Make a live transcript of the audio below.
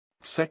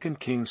2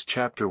 Kings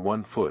chapter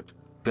 1 foot.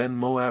 Then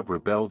Moab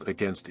rebelled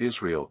against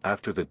Israel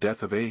after the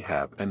death of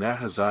Ahab, and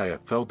Ahaziah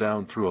fell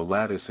down through a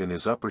lattice in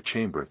his upper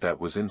chamber that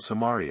was in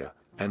Samaria,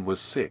 and was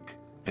sick,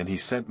 and he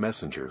sent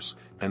messengers,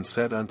 and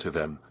said unto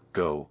them,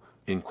 Go,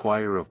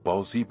 inquire of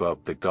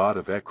Baal-zebub the god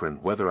of Ekron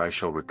whether I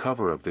shall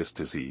recover of this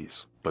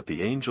disease. But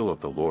the angel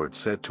of the Lord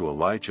said to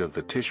Elijah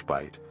the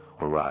Tishbite,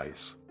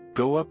 Arise,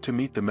 go up to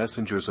meet the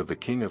messengers of the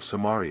king of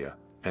Samaria,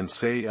 and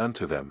say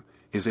unto them,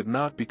 Is it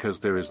not because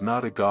there is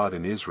not a God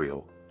in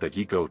Israel, that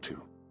ye go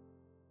to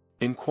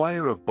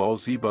inquire of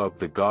Baal-zebub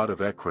the god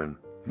of Ekron?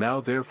 Now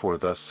therefore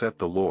thus saith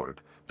the Lord,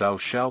 Thou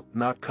shalt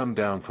not come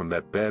down from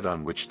that bed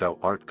on which thou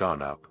art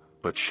gone up,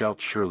 but shalt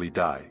surely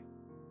die.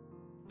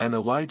 And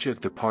Elijah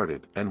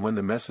departed, and when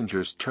the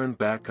messengers turned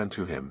back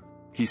unto him,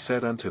 he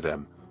said unto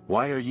them,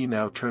 Why are ye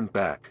now turned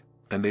back?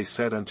 And they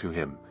said unto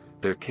him,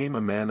 There came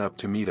a man up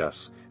to meet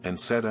us, and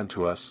said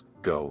unto us,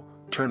 Go,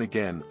 turn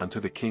again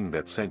unto the king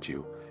that sent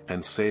you,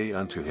 and say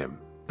unto him,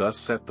 Thus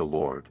saith the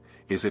Lord,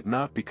 Is it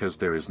not because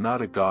there is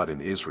not a God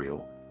in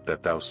Israel,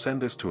 that thou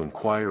sendest to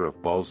inquire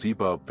of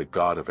Baal-zebub the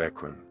god of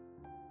Ekron?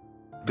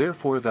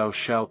 Therefore thou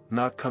shalt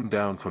not come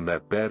down from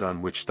that bed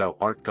on which thou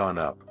art gone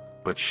up,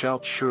 but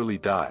shalt surely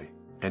die.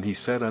 And he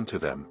said unto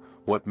them,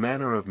 What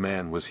manner of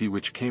man was he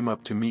which came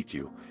up to meet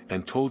you,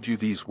 and told you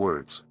these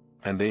words?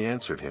 And they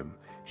answered him,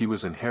 He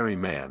was an hairy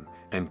man,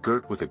 and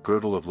girt with a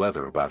girdle of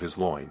leather about his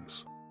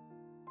loins.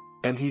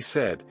 And he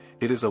said,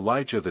 It is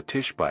Elijah the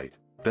Tishbite.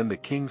 Then the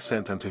king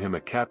sent unto him a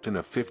captain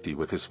of 50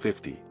 with his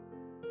 50.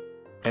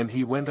 And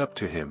he went up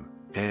to him,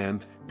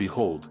 and,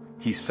 behold,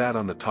 he sat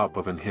on the top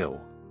of an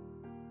hill.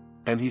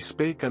 And he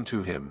spake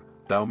unto him,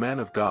 Thou man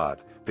of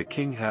God, the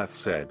king hath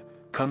said,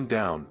 Come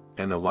down.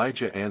 And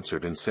Elijah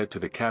answered and said to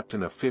the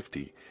captain of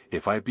 50,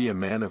 If I be a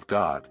man of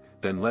God,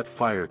 then let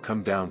fire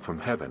come down from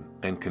heaven,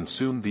 and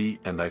consume thee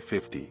and thy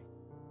 50.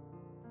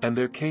 And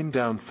there came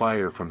down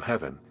fire from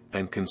heaven,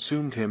 and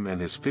consumed him and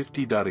his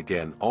 50.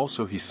 Again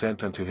also he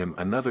sent unto him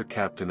another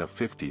captain of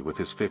 50 with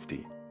his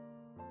 50.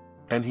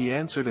 And he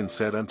answered and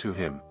said unto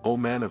him, O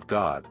man of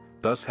God,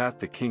 thus hath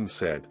the king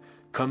said,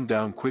 Come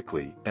down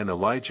quickly. And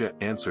Elijah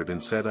answered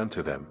and said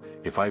unto them,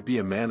 If I be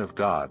a man of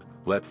God,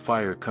 let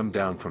fire come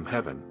down from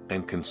heaven,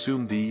 and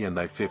consume thee and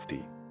thy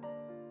 50.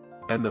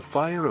 And the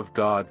fire of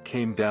God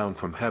came down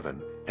from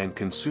heaven, and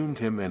consumed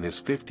him and his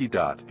 50.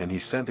 And he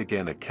sent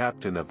again a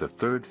captain of the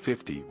third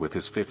 50 with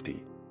his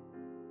 50.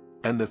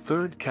 And the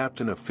third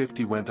captain of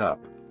 50 went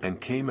up,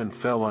 and came and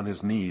fell on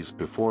his knees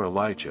before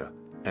Elijah,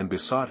 and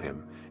besought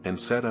him, and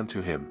said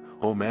unto him,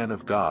 O man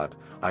of God,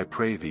 I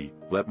pray thee,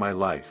 let my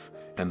life,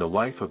 and the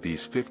life of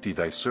these 50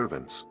 thy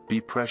servants, be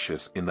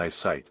precious in thy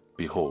sight.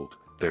 Behold,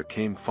 there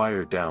came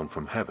fire down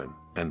from heaven,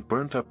 and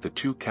burnt up the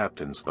 2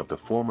 captains of the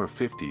former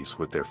 50s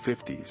with their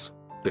 50s.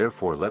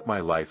 Therefore let my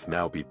life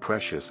now be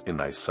precious in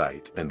thy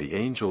sight. And the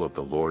angel of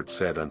the Lord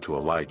said unto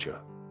Elijah,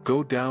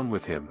 Go down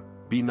with him,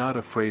 be not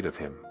afraid of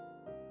him.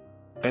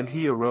 And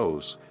he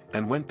arose,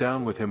 and went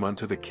down with him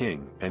unto the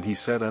king. And he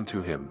said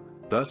unto him,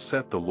 Thus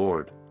saith the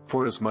Lord,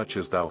 Forasmuch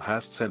as thou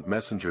hast sent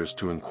messengers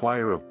to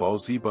inquire of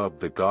Baal-zebub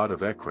the god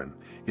of Ekron,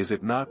 is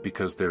it not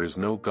because there is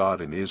no God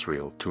in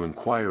Israel to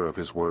inquire of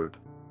his word?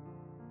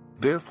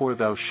 Therefore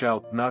thou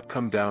shalt not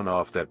come down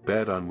off that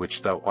bed on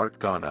which thou art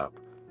gone up,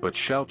 but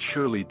shalt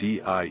surely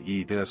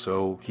die.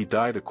 So he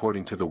died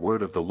according to the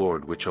word of the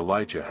Lord which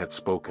Elijah had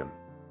spoken.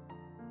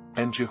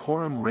 And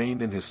Jehoram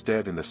reigned in his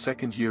stead in the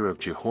 2nd year of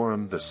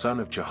Jehoram the son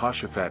of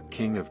Jehoshaphat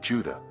king of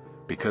Judah,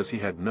 because he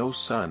had no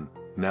son.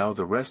 Now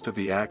the rest of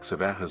the acts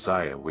of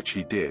Ahaziah which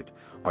he did,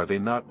 are they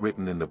not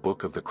written in the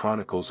book of the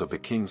Chronicles of the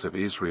kings of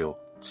Israel?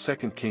 2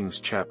 Kings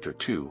chapter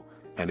 2.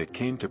 And it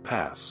came to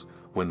pass,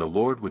 when the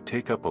Lord would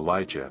take up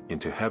Elijah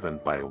into heaven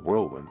by a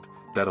whirlwind,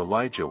 that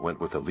Elijah went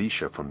with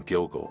Elisha from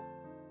Gilgal.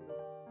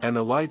 And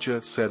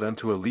Elijah said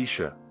unto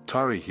Elisha,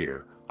 Tarry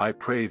here, I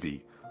pray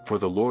thee, for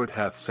the Lord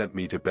hath sent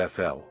me to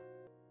Bethel.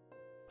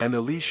 And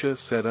Elisha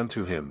said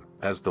unto him,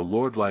 As the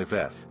Lord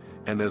liveth,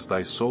 and as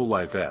thy soul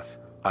liveth,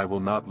 I will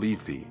not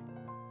leave thee.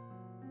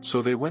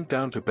 So they went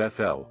down to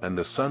Bethel, and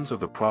the sons of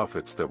the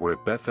prophets that were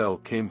at Bethel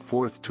came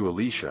forth to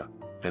Elisha,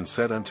 and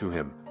said unto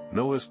him,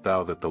 Knowest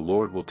thou that the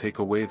Lord will take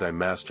away thy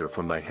master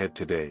from thy head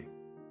today?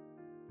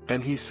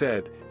 And he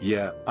said,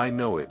 Yea, I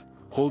know it,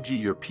 hold ye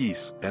your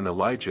peace. And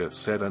Elijah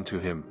said unto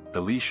him,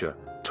 Elisha,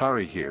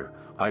 tarry here,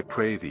 I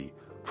pray thee,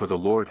 for the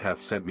Lord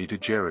hath sent me to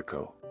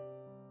Jericho.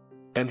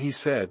 And he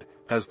said,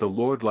 As the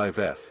Lord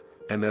liveth,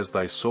 and as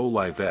thy soul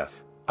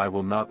liveth, I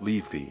will not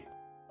leave thee.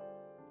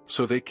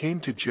 So they came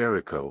to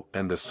Jericho,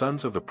 and the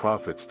sons of the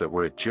prophets that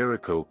were at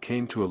Jericho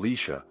came to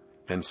Elisha,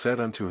 and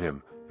said unto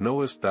him,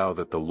 Knowest thou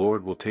that the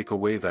Lord will take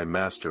away thy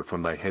master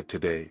from thy head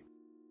today?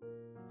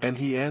 And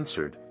he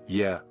answered,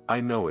 Yea,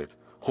 I know it,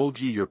 hold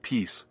ye your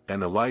peace.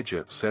 And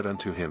Elijah said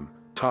unto him,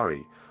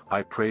 Tarry,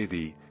 I pray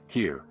thee,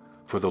 here,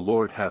 for the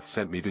Lord hath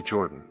sent me to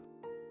Jordan.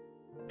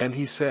 And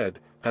he said,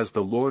 As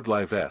the Lord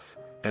liveth,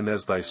 and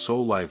as thy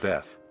soul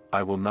liveth,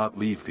 I will not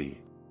leave thee.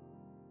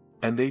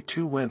 And they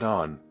two went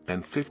on,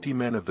 and 50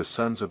 men of the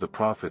sons of the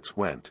prophets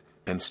went,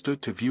 and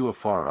stood to view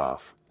afar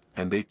off,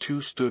 and they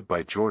two stood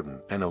by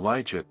Jordan, and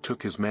Elijah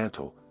took his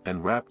mantle,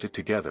 and wrapped it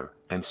together,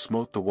 and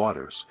smote the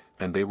waters,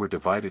 and they were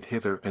divided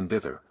hither and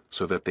thither,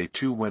 so that they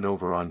two went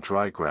over on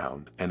dry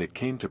ground. And it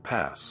came to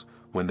pass,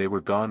 when they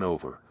were gone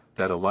over,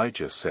 that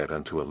Elijah said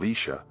unto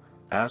Elisha,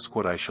 Ask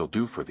what I shall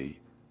do for thee,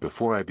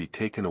 before I be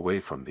taken away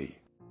from thee.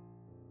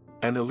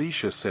 And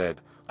Elisha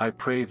said, I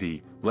pray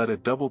thee, let a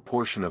double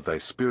portion of thy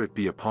spirit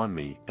be upon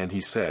me. And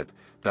he said,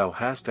 Thou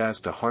hast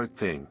asked a hard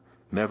thing,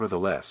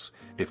 nevertheless,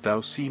 if thou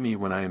see me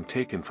when I am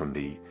taken from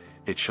thee,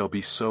 it shall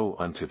be so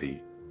unto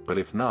thee, but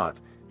if not,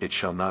 it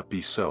shall not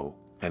be so.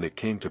 And it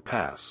came to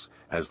pass,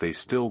 as they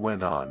still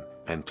went on,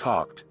 and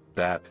talked,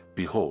 that,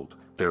 behold,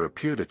 there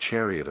appeared a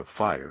chariot of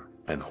fire,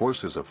 and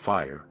horses of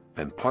fire,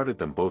 and parted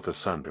them both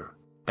asunder.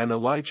 And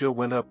Elijah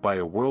went up by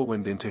a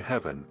whirlwind into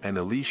heaven, and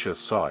Elisha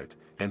saw it,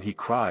 and he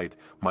cried,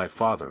 my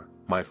father,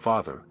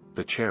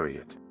 the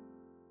chariot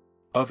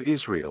of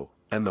Israel,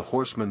 and the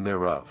horsemen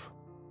thereof.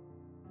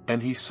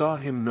 And he saw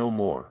him no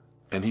more,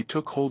 and he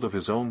took hold of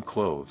his own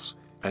clothes,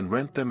 and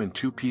rent them in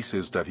two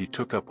pieces. That he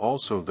took up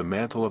also the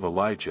mantle of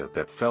Elijah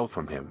that fell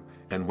from him,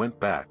 and went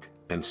back,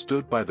 and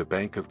stood by the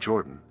bank of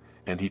Jordan.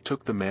 And he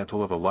took the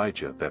mantle of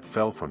Elijah that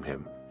fell from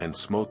him, and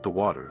smote the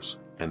waters,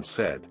 and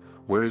said,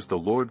 Where is the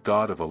Lord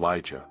God of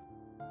Elijah?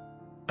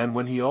 And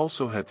when he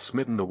also had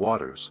smitten the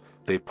waters,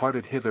 they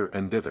parted hither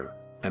and thither,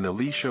 and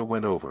Elisha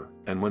went over.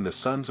 And when the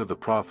sons of the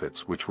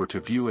prophets which were to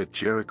view at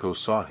Jericho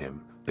saw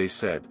him, they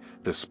said,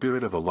 The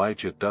spirit of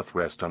Elijah doth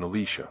rest on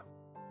Elisha.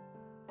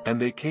 And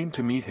they came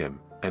to meet him,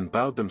 and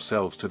bowed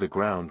themselves to the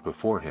ground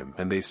before him.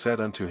 And they said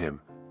unto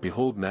him,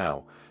 Behold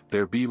now,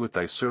 there be with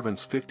thy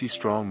servants 50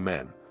 strong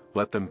men,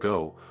 let them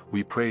go,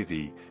 we pray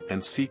thee,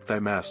 and seek thy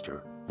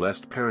master,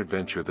 lest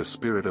peradventure the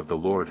Spirit of the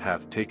Lord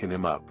hath taken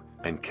him up,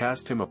 and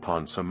cast him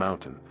upon some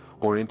mountain,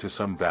 or into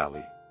some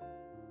valley.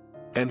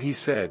 And he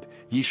said,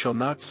 Ye shall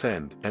not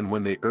send. And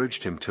when they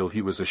urged him till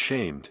he was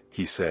ashamed,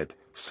 he said,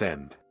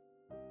 Send.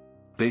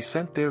 They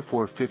sent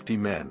therefore 50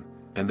 men,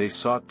 and they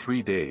sought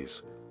 3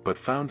 days, but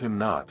found him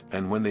not.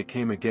 And when they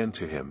came again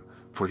to him,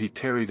 for he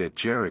tarried at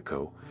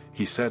Jericho,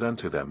 he said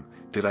unto them,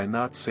 Did I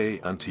not say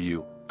unto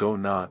you, Go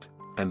not?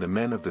 And the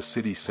men of the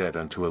city said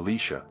unto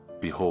Elisha,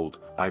 Behold,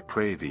 I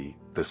pray thee,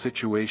 the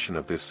situation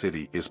of this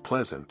city is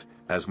pleasant,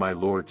 as my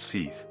Lord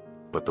seeth,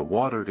 but the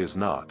water is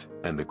not,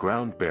 and the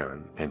ground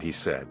barren. And he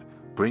said,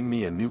 Bring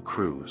me a new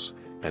cruse,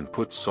 and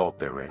put salt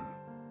therein.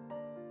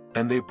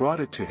 And they brought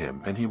it to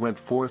him. And he went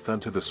forth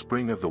unto the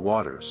spring of the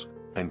waters,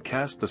 and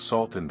cast the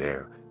salt in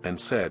there, and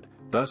said,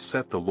 Thus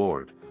saith the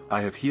Lord,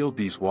 I have healed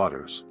these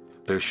waters,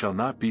 there shall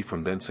not be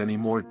from thence any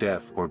more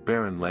death or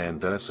barren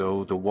land.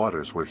 So the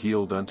waters were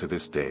healed unto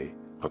this day,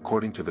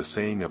 according to the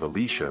saying of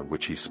Elisha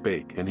which he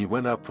spake. And he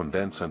went up from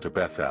thence unto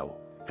Bethel,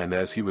 and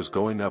as he was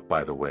going up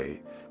by the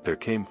way, there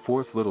came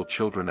forth little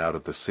children out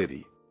of the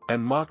city,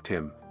 and mocked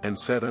him, and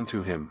said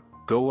unto him,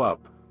 Go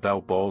up, thou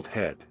bald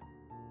head.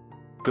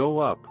 Go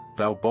up,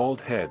 thou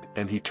bald head.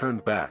 And he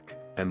turned back,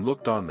 and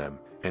looked on them,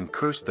 and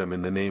cursed them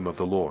in the name of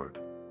the Lord.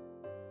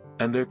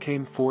 And there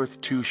came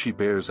forth 2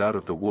 she-bears out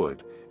of the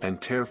wood,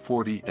 and tare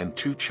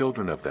 42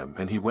 children of them.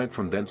 And he went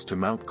from thence to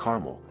Mount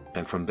Carmel,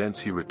 and from thence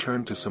he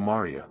returned to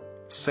Samaria.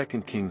 2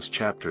 Kings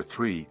chapter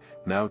 3.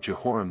 Now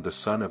Jehoram the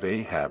son of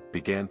Ahab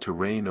began to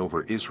reign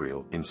over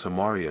Israel in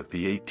Samaria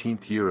the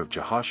 18th year of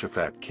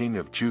Jehoshaphat king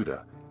of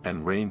Judah,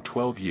 and reigned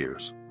 12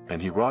 years,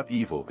 and he wrought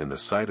evil in the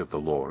sight of the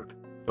Lord,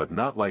 but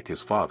not like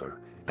his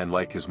father, and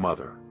like his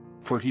mother.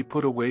 For he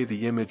put away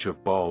the image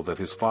of Baal that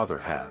his father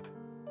had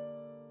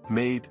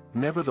made.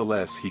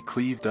 Nevertheless he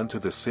cleaved unto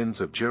the sins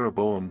of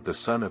Jeroboam the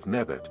son of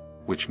Nebat,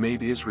 which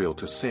made Israel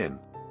to sin.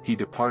 He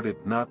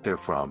departed not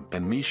therefrom.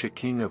 And Mesha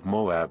king of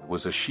Moab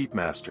was a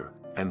sheepmaster,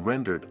 and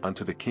rendered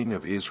unto the king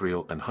of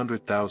Israel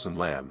 100,000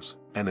 lambs,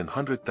 and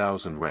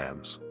 100,000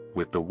 rams,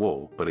 with the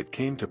wool. But it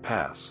came to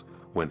pass,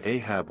 when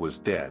Ahab was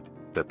dead,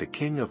 that the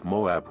king of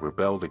Moab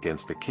rebelled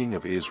against the king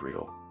of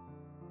Israel.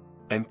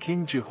 And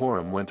King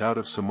Jehoram went out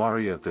of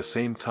Samaria at the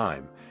same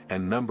time,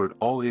 and numbered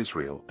all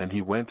Israel. And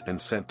he went and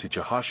sent to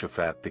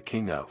Jehoshaphat the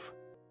king of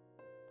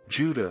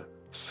Judah,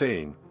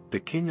 saying, The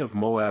king of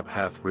Moab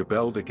hath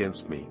rebelled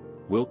against me,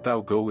 wilt thou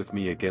go with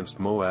me against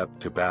Moab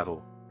to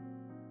battle?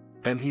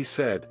 And he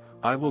said,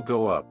 I will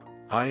go up,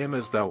 I am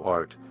as thou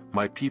art,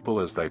 my people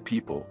as thy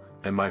people,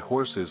 and my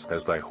horses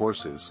as thy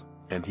horses.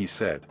 And he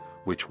said,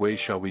 Which way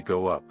shall we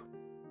go up?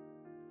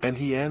 And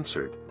he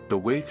answered, The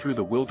way through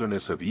the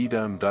wilderness of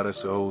Edom.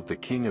 So the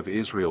king of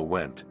Israel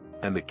went,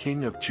 and the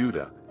king of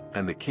Judah,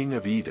 and the king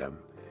of Edom,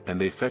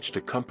 and they fetched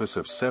a compass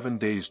of 7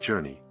 days'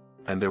 journey,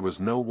 and there was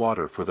no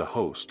water for the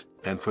host,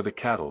 and for the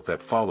cattle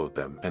that followed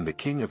them. And the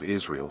king of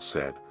Israel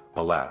said,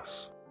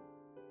 Alas,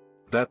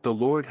 that the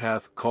Lord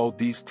hath called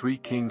these 3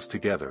 kings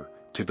together,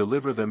 to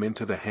deliver them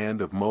into the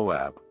hand of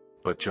Moab.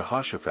 But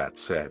Jehoshaphat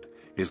said,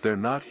 Is there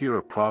not here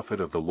a prophet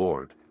of the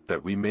Lord,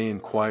 that we may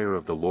inquire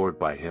of the Lord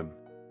by him?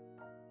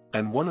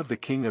 And one of the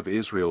king of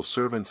Israel's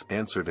servants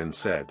answered and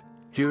said,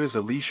 Here is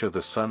Elisha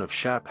the son of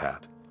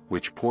Shaphat,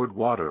 which poured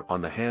water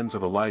on the hands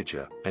of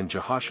Elijah. And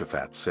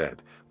Jehoshaphat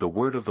said, The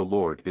word of the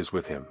Lord is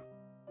with him.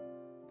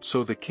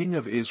 So the king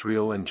of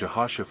Israel and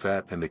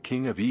Jehoshaphat and the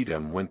king of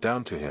Edom went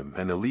down to him,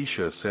 and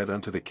Elisha said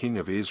unto the king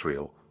of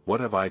Israel,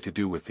 What have I to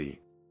do with thee?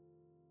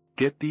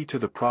 Get thee to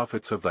the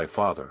prophets of thy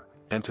father,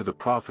 and to the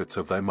prophets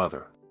of thy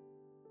mother.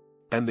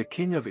 And the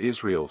king of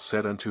Israel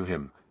said unto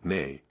him,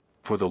 Nay,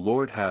 for the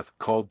Lord hath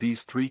called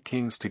these 3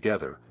 kings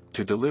together,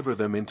 to deliver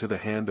them into the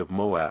hand of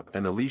Moab.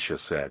 And Elisha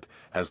said,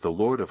 As the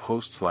Lord of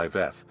hosts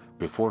liveth,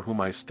 before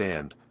whom I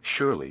stand,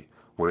 surely,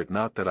 were it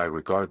not that I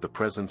regard the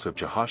presence of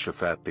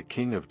Jehoshaphat the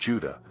king of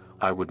Judah,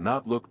 I would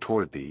not look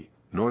toward thee,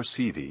 nor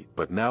see thee.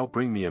 But now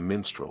bring me a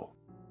minstrel.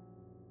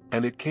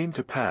 And it came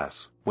to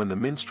pass, when the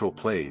minstrel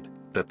played,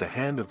 that the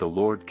hand of the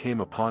Lord came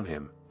upon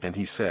him, and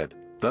he said,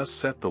 Thus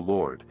saith the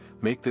Lord,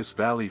 Make this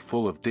valley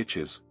full of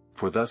ditches,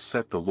 for thus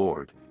saith the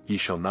Lord, Ye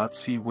shall not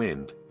see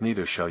wind,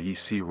 neither shall ye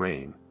see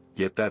rain,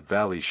 yet that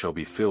valley shall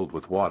be filled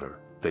with water,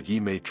 that ye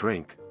may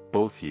drink,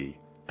 both ye,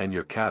 and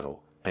your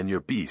cattle, and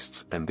your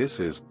beasts. And this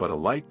is but a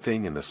light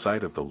thing in the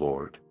sight of the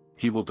Lord.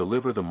 He will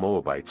deliver the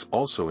Moabites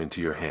also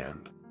into your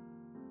hand.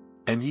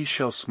 And ye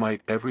shall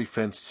smite every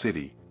fenced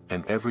city,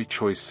 and every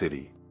choice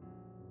city.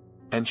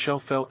 And shall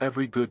fell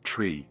every good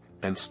tree,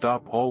 and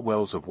stop all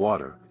wells of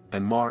water,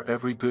 and mar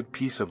every good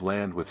piece of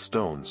land with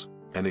stones.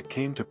 And it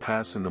came to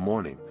pass in the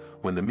morning,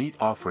 when the meat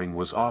offering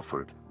was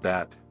offered,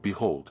 that,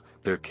 behold,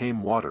 there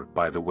came water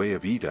by the way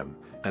of Edom,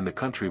 and the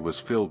country was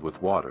filled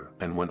with water.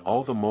 And when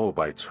all the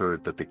Moabites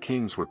heard that the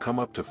kings were come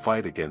up to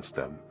fight against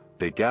them,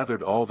 they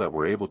gathered all that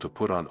were able to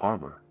put on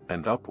armor,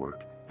 and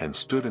upward, and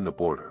stood in the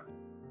border.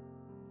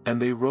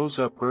 And they rose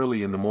up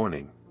early in the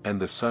morning, and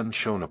the sun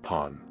shone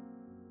upon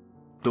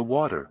the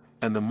water,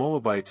 and the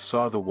Moabites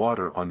saw the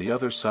water on the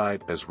other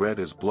side as red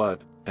as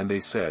blood, and they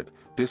said,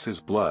 This is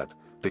blood,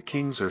 the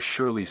kings are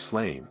surely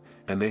slain,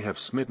 and they have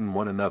smitten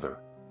one another.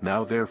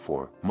 Now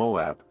therefore,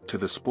 Moab, to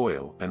the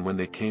spoil. And when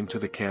they came to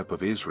the camp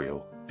of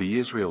Israel, the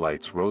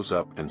Israelites rose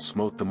up and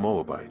smote the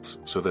Moabites,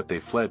 so that they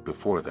fled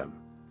before them.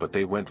 But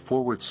they went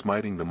forward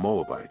smiting the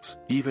Moabites,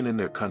 even in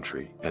their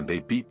country, and they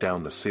beat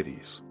down the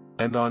cities.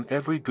 And on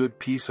every good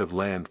piece of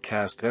land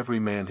cast every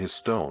man his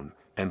stone,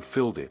 and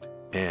filled it,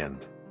 and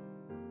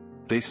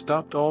they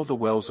stopped all the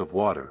wells of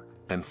water,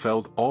 and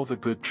felled all the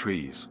good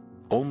trees.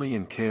 Only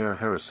in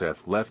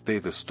Hareseth left they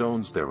the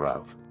stones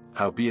thereof.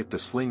 Howbeit the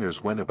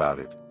slingers went about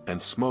it, and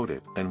smote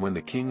it. And when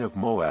the king of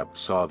Moab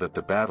saw that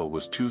the battle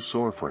was too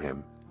sore for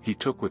him, he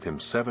took with him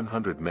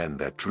 700 men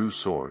that drew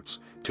swords,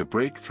 to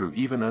break through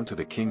even unto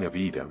the king of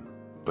Edom.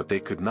 But they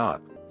could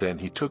not. Then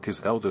he took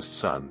his eldest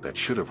son that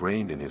should have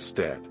reigned in his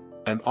stead,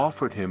 and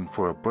offered him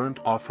for a burnt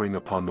offering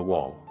upon the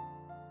wall.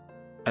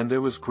 And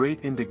there was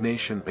great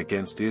indignation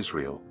against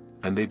Israel,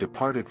 and they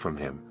departed from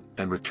him,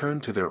 and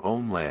returned to their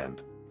own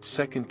land.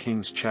 2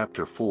 Kings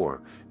chapter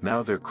 4.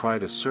 Now there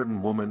cried a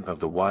certain woman of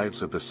the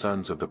wives of the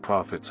sons of the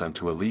prophets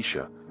unto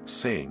Elisha,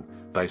 saying,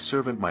 Thy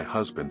servant my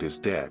husband is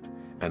dead,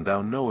 and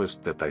thou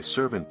knowest that thy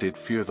servant did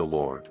fear the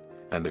Lord,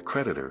 and the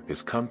creditor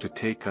is come to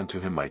take unto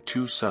him my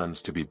 2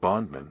 sons to be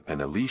bondmen.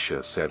 And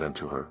Elisha said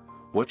unto her,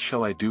 What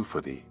shall I do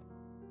for thee?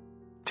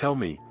 Tell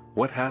me,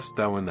 what hast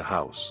thou in the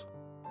house?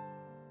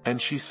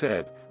 And she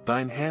said,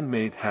 Thine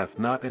handmaid hath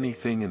not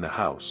anything in the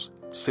house,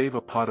 save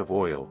a pot of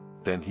oil.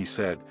 Then he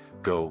said,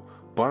 Go,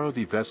 borrow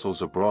thee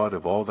vessels abroad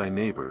of all thy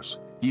neighbors,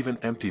 even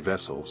empty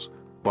vessels,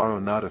 borrow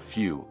not a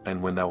few.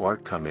 And when thou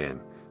art come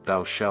in,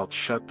 thou shalt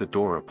shut the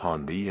door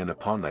upon thee and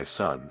upon thy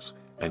sons,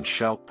 and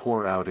shalt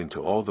pour out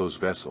into all those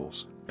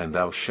vessels, and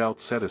thou shalt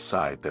set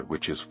aside that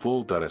which is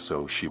full.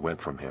 So she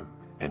went from him,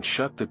 and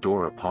shut the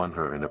door upon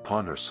her and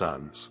upon her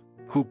sons,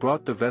 who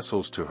brought the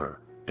vessels to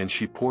her, and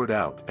she poured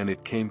out. And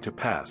it came to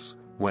pass,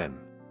 when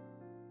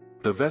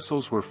the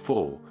vessels were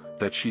full,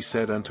 that she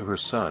said unto her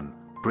son,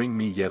 Bring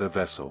me yet a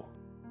vessel.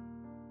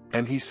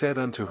 And he said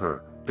unto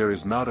her, There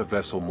is not a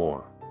vessel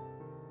more.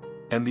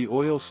 And the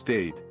oil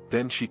stayed.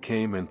 Then she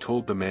came and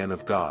told the man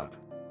of God.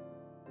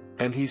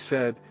 And he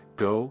said,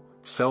 Go,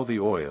 sell the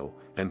oil,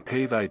 and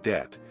pay thy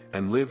debt,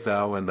 and live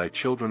thou and thy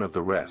children of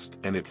the rest.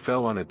 And it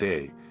fell on a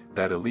day,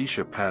 that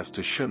Elisha passed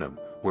to Shunem,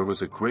 where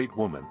was a great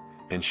woman,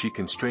 and she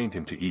constrained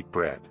him to eat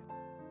bread.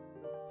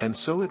 And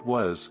so it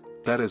was,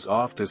 that as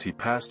oft as he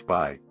passed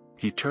by,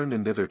 he turned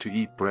in thither to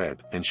eat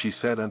bread. And she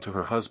said unto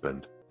her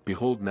husband,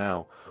 Behold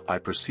now, I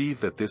perceive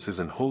that this is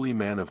an holy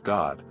man of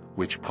God,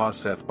 which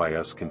passeth by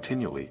us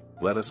continually.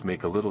 Let us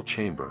make a little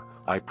chamber,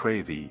 I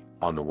pray thee,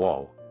 on the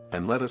wall,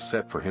 and let us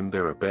set for him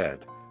there a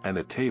bed, and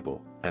a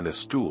table, and a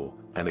stool,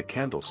 and a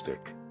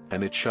candlestick.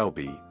 And it shall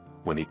be,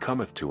 when he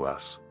cometh to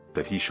us,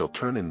 that he shall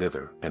turn in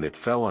thither. And it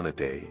fell on a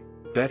day,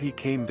 that he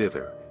came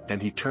thither,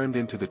 and he turned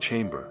into the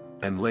chamber,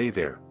 and lay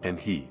there. And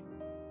he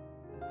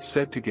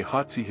said to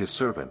Gehazi his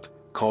servant,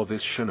 Call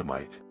this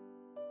Shunammite.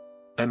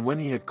 And when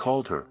he had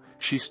called her,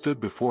 she stood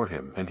before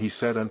him. And he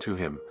said unto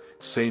him,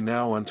 Say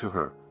now unto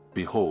her,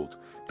 Behold,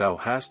 thou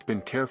hast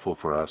been careful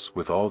for us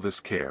with all this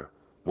care.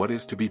 What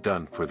is to be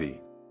done for thee?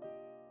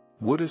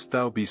 Wouldest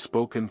thou be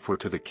spoken for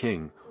to the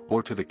king,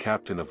 or to the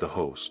captain of the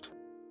host?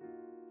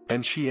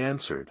 And she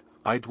answered,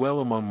 I dwell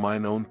among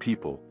mine own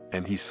people.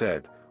 And he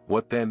said,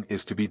 What then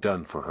is to be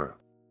done for her?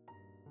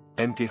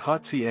 And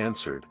Gehazi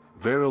answered,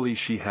 Verily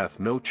she hath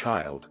no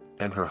child,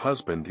 and her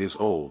husband is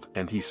old.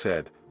 And he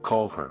said,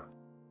 Call her.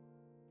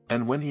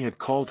 And when he had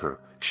called her,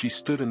 she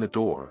stood in the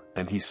door,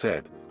 and he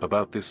said,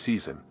 About this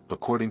season,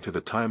 according to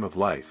the time of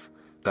life,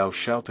 thou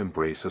shalt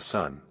embrace a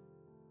son.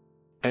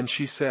 And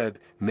she said,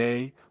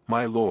 Nay,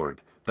 my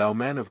lord, thou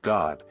man of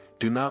God,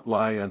 do not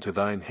lie unto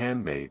thine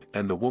handmaid.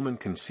 And the woman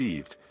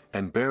conceived,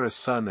 and bare a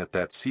son at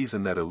that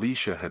season that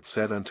Elisha had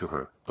said unto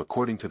her,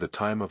 according to the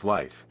time of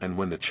life. And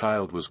when the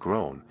child was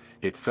grown,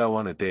 it fell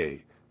on a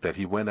day, that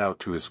he went out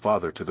to his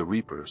father to the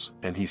reapers.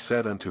 And he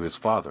said unto his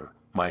father,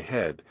 My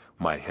head,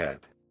 my head.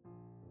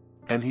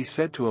 And he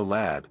said to a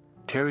lad,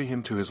 Carry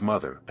him to his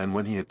mother. And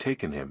when he had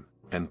taken him,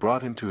 and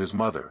brought him to his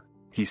mother,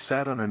 he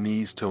sat on her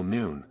knees till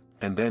noon,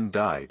 and then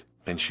died.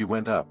 And she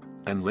went up,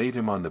 and laid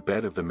him on the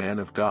bed of the man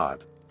of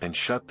God, and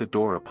shut the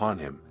door upon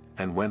him,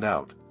 and went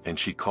out. And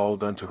she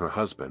called unto her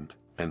husband,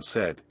 and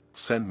said,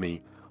 Send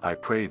me, I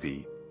pray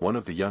thee, one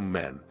of the young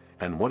men,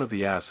 and one of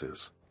the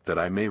asses, that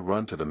I may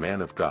run to the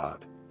man of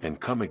God, and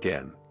come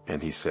again.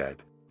 And he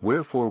said,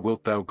 Wherefore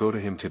wilt thou go to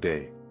him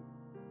today?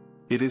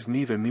 It is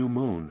neither new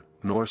moon,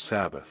 nor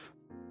Sabbath.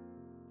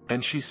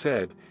 And she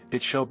said,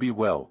 It shall be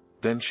well.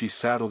 Then she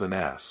saddled an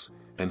ass,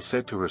 and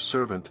said to her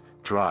servant,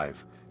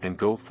 Drive, and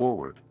go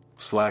forward,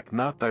 slack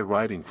not thy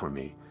riding for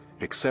me,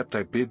 except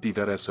I bid thee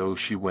that. So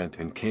she went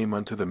and came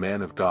unto the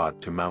man of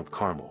God to Mount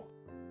Carmel.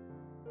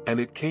 And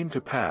it came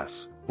to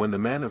pass, when the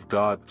man of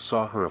God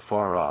saw her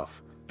afar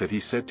off, that he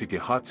said to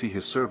Gehazi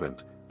his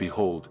servant,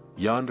 Behold,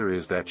 yonder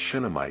is that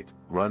Shunammite.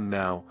 Run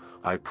now,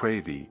 I pray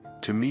thee,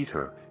 to meet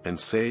her, and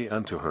say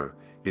unto her,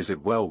 Is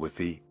it well with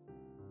thee?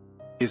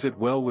 Is it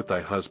well with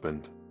thy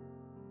husband?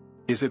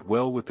 Is it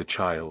well with the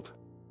child?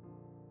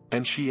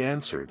 And she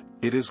answered,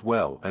 It is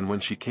well. And when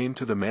she came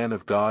to the man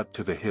of God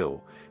to the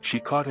hill, she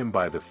caught him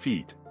by the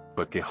feet,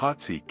 but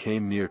Gehazi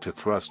came near to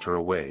thrust her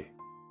away.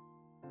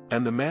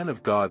 And the man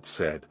of God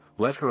said,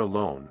 Let her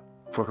alone,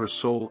 for her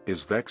soul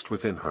is vexed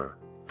within her,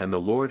 and the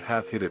Lord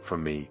hath hid it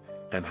from me,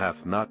 and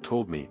hath not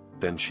told me.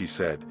 Then she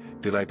said,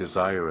 Did I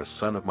desire a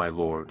son of my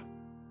Lord?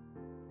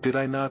 Did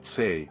I not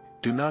say,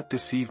 Do not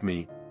deceive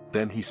me?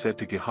 Then he said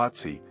to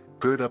Gehazi,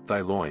 Gird up thy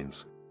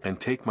loins, and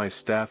take my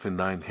staff in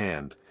thine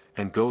hand,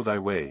 and go thy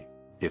way.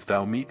 If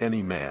thou meet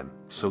any man,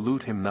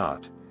 salute him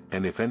not,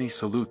 and if any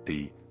salute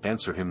thee,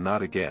 answer him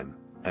not again,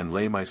 and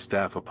lay my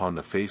staff upon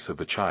the face of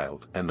the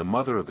child. And the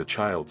mother of the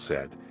child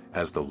said,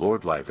 As the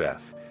Lord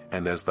liveth,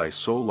 and as thy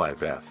soul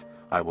liveth,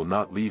 I will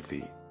not leave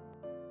thee.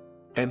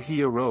 And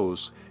he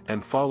arose,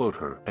 and followed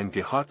her. And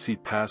Gehazi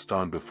passed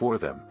on before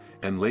them,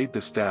 and laid the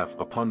staff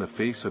upon the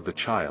face of the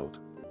child,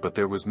 but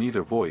there was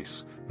neither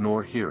voice,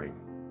 nor hearing.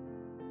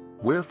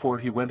 Wherefore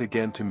he went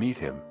again to meet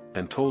him,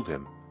 and told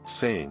him,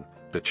 saying,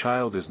 The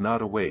child is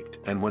not awaked.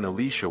 And when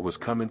Elisha was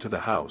come into the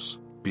house,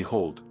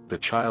 behold, the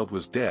child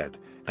was dead,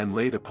 and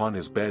laid upon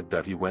his bed.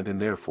 That he went in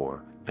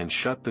therefore, and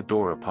shut the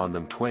door upon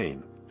them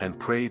twain, and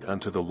prayed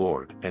unto the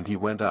Lord. And he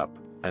went up,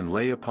 and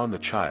lay upon the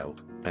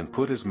child, and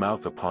put his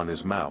mouth upon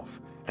his mouth,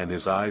 and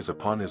his eyes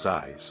upon his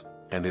eyes,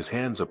 and his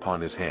hands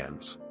upon his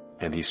hands,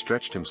 and he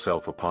stretched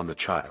himself upon the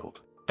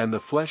child. And the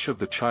flesh of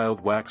the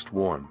child waxed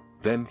warm.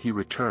 Then he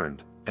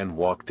returned, and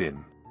walked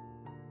in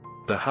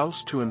the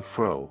house to and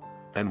fro,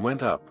 and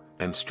went up,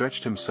 and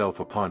stretched himself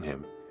upon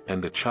him.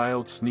 And the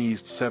child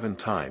sneezed 7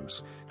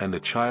 times, and the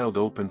child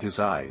opened his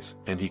eyes.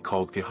 And he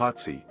called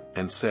Gehazi,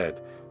 and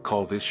said,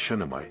 Call this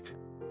Shunammite.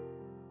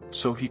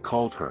 So he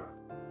called her.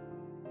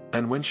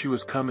 And when she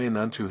was come in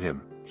unto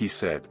him, he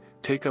said,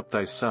 Take up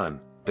thy son.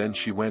 Then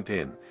she went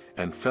in,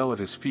 and fell at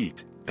his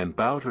feet, and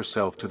bowed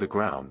herself to the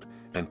ground,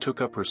 and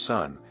took up her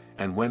son,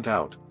 and went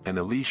out. And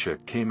Elisha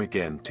came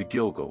again to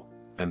Gilgal,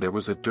 and there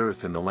was a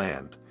dearth in the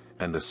land,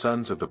 and the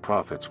sons of the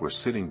prophets were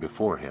sitting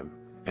before him.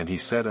 And he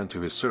said unto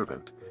his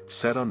servant,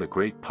 Set on the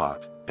great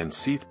pot, and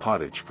seethe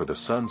pottage for the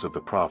sons of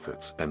the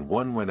prophets. And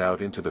one went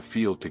out into the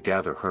field to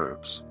gather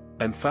herbs,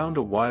 and found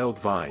a wild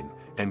vine,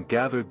 and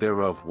gathered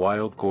thereof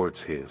wild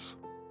gourds his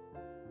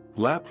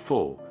lap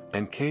full,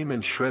 and came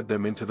and shred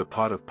them into the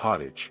pot of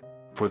pottage,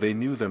 for they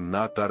knew them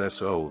not.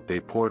 So they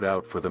poured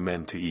out for the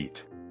men to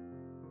eat.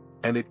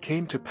 And it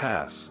came to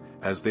pass,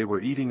 as they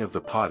were eating of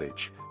the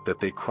pottage, that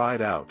they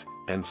cried out,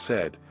 and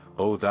said,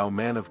 O thou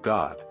man of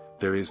God,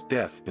 there is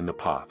death in the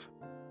pot.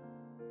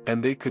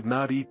 And they could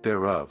not eat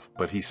thereof.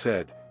 But he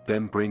said,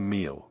 Then bring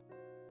meal.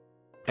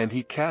 And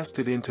he cast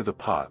it into the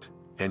pot,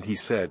 and he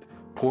said,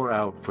 Pour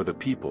out for the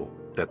people,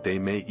 that they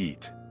may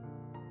eat.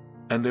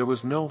 And there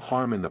was no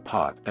harm in the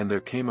pot. And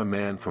there came a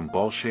man from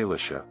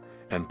Baal-shalisha,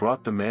 and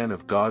brought the man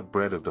of God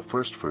bread of the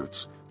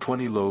firstfruits,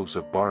 20 loaves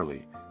of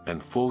barley,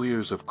 and full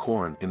ears of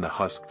corn in the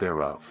husk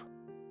thereof.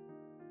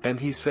 And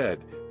he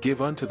said,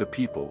 Give unto the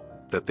people,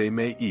 that they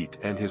may eat.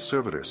 And his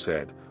servitor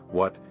said,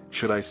 What,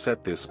 should I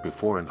set this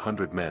before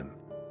 100 men?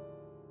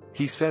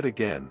 He said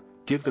again,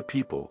 Give the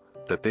people,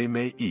 that they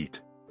may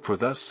eat, for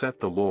thus saith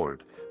the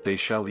Lord, They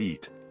shall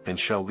eat, and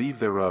shall leave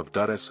thereof.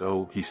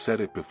 So he set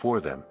it before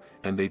them,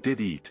 and they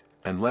did eat,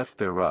 and left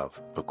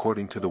thereof,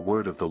 according to the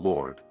word of the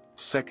Lord.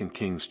 2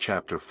 Kings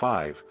chapter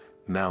 5.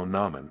 Now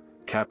Naaman,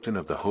 captain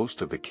of the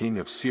host of the king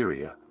of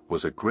Syria,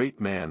 was a great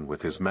man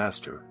with his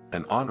master,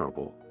 and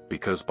honorable,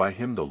 because by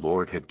him the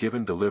Lord had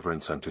given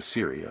deliverance unto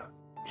Syria.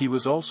 He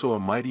was also a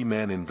mighty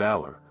man in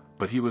valor,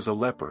 but he was a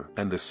leper,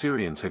 and the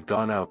Syrians had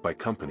gone out by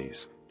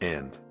companies,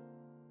 and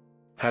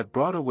had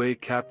brought away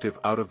captive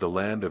out of the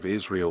land of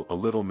Israel a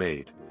little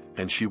maid,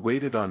 and she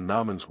waited on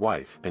Naaman's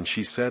wife, and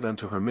she said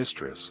unto her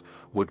mistress,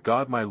 Would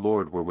God my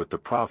Lord were with the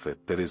prophet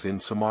that is in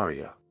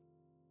Samaria!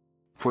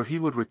 For he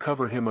would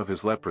recover him of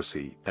his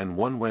leprosy. And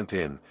one went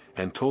in,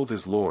 and told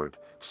his lord,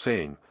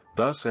 saying,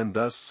 Thus and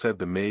thus said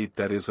the maid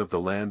that is of the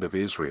land of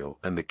Israel.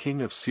 And the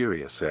king of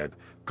Syria said,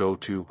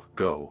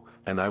 Go,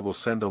 and I will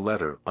send a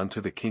letter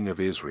unto the king of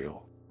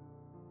Israel.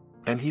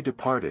 And he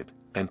departed,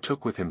 and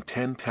took with him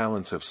 10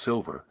 talents of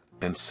silver,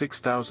 and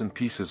 6,000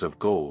 pieces of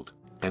gold,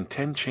 and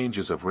 10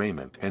 changes of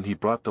raiment. And he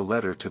brought the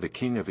letter to the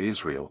king of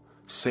Israel,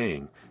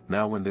 saying,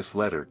 Now when this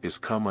letter is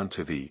come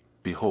unto thee,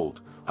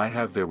 behold, I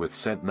have therewith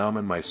sent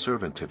Naaman my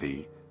servant to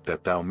thee,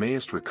 that thou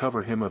mayest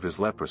recover him of his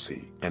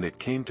leprosy. And it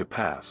came to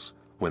pass,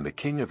 when the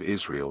king of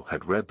Israel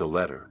had read the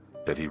letter,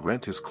 that he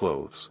rent his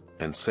clothes,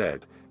 and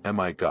said, Am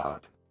I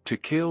God, to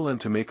kill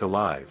and to make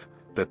alive,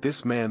 that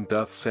this man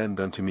doth send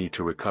unto me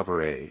to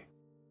recover a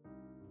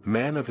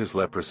man of his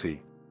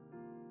leprosy?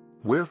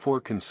 Wherefore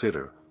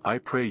consider, I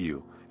pray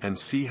you, and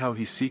see how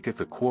he seeketh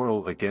a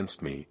quarrel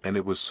against me. And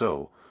it was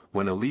so,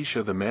 when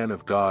Elisha the man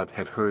of God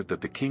had heard that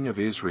the king of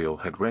Israel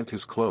had rent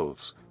his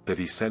clothes, that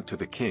he sent to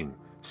the king,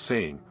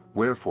 saying,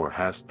 Wherefore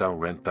hast thou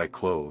rent thy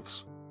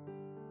clothes?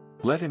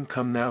 Let him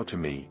come now to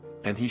me,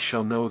 and he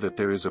shall know that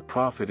there is a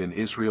prophet in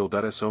Israel.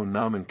 So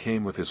Naaman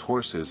came with his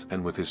horses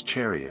and with his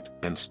chariot,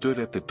 and stood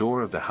at the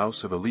door of the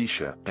house of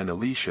Elisha. And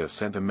Elisha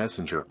sent a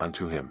messenger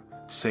unto him,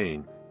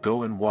 saying,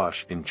 Go and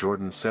wash in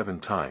Jordan 7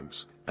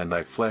 times, and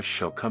thy flesh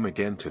shall come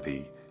again to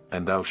thee,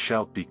 and thou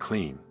shalt be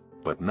clean.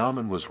 But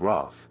Naaman was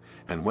wroth,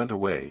 and went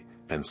away,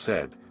 and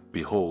said,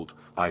 Behold,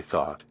 I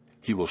thought,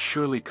 he will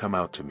surely come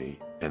out to me,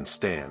 and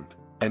stand,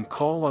 and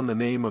call on the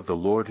name of the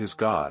Lord his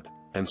God,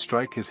 and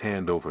strike his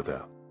hand over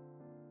the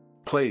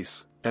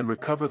place, and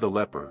recover the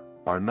leper.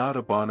 Are not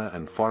Abana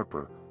and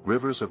Pharpar,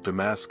 rivers of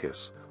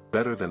Damascus,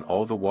 better than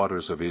all the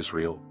waters of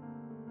Israel?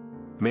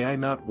 May I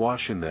not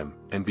wash in them,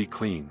 and be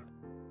clean?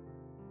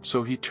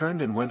 So he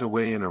turned and went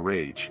away in a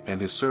rage. And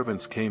his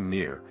servants came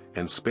near,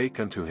 and spake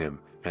unto him,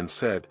 and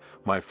said,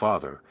 My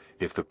father,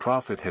 if the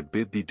prophet had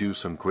bid thee do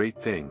some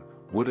great thing,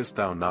 wouldest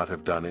thou not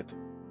have done it?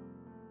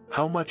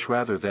 How much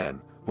rather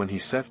then, when he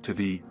saith to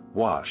thee,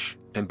 Wash,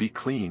 and be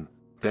clean?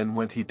 Then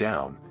went he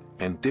down,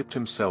 and dipped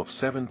himself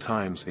 7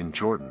 times in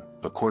Jordan,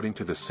 according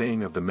to the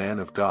saying of the man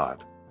of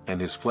God, and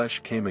his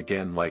flesh came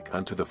again like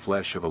unto the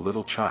flesh of a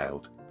little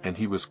child, and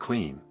he was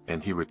clean.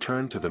 And he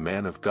returned to the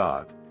man of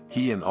God,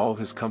 he and all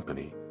his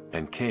company,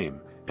 and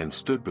came, and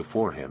stood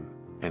before him,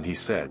 and he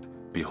said,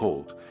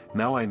 Behold,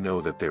 now I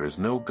know that there is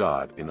no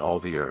God in all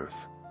the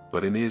earth,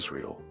 but in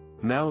Israel.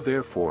 Now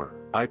therefore,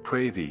 I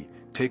pray thee,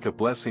 take a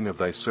blessing of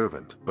thy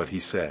servant. But he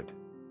said,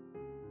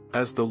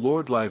 As the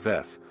Lord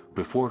liveth,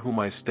 before whom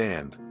I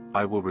stand,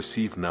 I will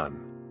receive none.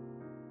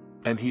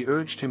 And he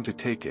urged him to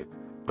take it,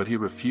 but he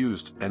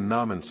refused. And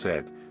Naaman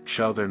said,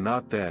 Shall there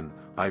not then,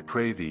 I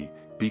pray thee,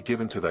 be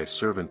given to thy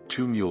servant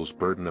 2 mules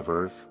burden of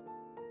earth?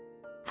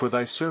 For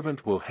thy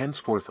servant will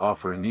henceforth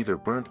offer neither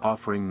burnt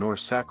offering nor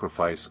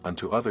sacrifice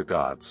unto other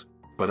gods,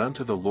 but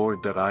unto the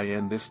Lord. That I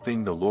end this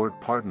thing the Lord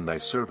pardon thy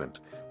servant,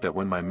 that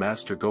when my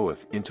master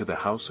goeth into the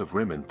house of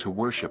Rimmon to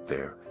worship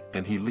there,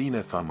 and he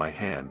leaneth on my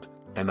hand,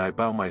 and I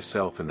bow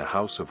myself in the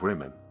house of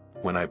Rimmon,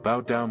 when I bow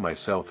down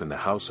myself in the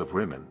house of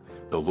Rimmon,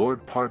 the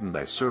Lord pardon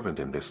thy servant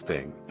in this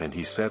thing. And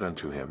he said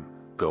unto him,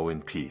 Go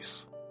in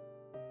peace.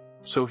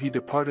 So he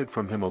departed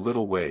from him a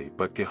little way.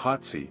 But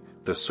Gehazi,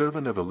 the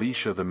servant of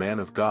Elisha the man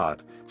of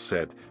God,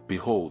 said,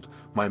 Behold,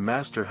 my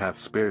master hath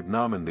spared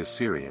Naaman this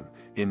Syrian,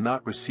 in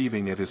not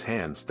receiving at his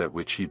hands that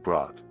which he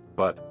brought.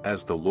 But,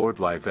 as the Lord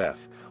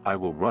liveth, I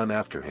will run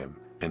after him,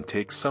 and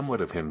take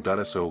somewhat of him.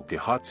 So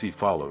Gehazi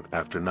followed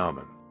after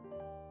Naaman.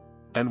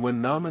 And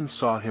when Naaman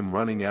saw him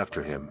running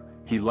after him,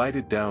 he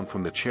lighted down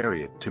from the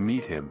chariot to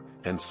meet him,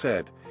 and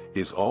said,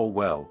 Is all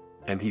well?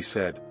 And he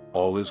said,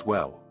 All is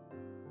well.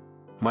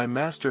 My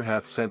master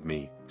hath sent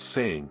me,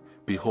 saying,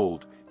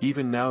 Behold,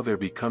 even now there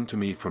be come to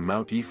me from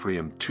Mount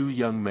Ephraim 2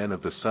 young men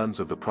of the sons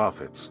of the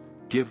prophets.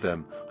 Give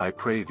them, I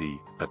pray thee,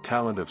 a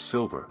talent of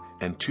silver,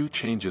 and 2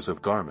 changes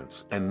of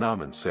garments. And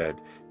Naaman said,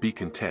 Be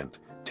content,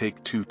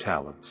 take 2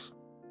 talents.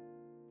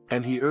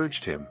 And he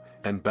urged him,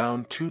 and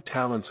bound 2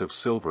 talents of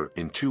silver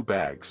in 2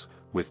 bags,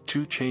 with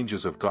 2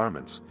 changes of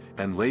garments,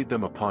 and laid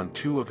them upon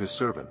 2 of his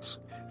servants,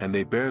 and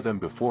they bare them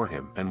before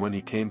him. And when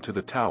he came to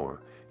the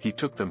tower, he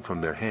took them from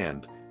their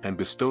hand, and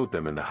bestowed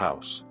them in the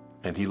house.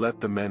 And he let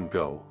the men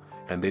go,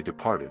 and they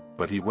departed.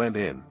 But he went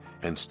in,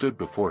 and stood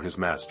before his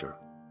master.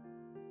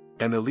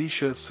 And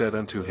Elisha said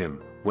unto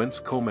him, Whence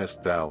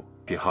comest thou,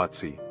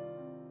 Gehazi?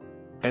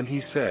 And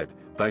he said,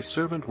 Thy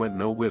servant went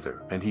no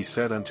whither. And he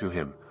said unto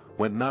him,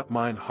 Went not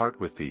mine heart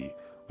with thee,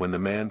 when the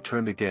man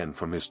turned again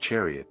from his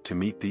chariot to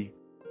meet thee?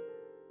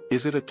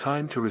 Is it a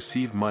time to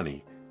receive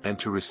money, and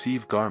to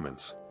receive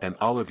garments, and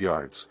olive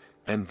yards,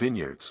 and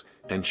vineyards,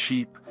 and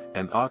sheep,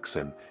 and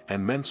oxen,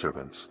 and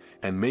menservants,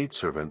 and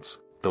maidservants,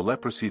 the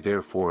leprosy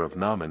therefore of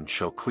Naaman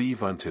shall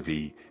cleave unto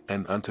thee,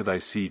 and unto thy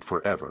seed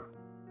forever.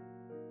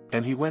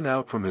 And he went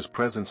out from his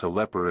presence a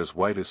leper as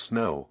white as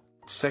snow.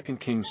 2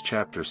 Kings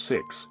chapter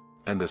 6.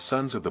 And the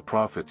sons of the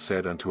prophet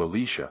said unto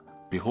Elisha,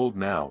 Behold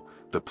now,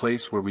 the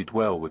place where we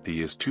dwell with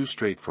thee is too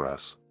strait for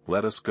us,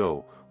 let us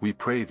go, we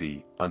pray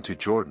thee, unto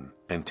Jordan,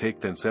 and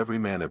take thence every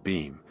man a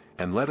beam,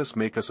 and let us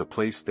make us a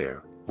place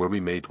there, where we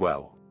may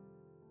dwell.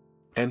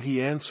 And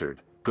he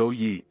answered, Go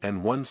ye,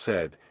 and one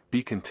said,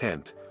 Be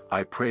content,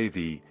 I pray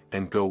thee,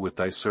 and go with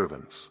thy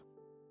servants.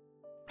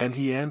 And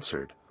he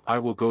answered, I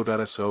will go.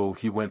 So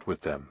he went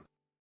with them.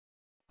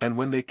 And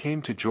when they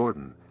came to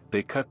Jordan,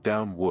 they cut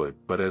down wood,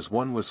 but as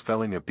one was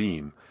felling a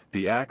beam,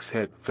 the axe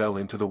head fell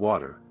into the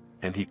water,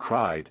 and he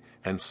cried,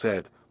 and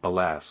said,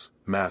 Alas,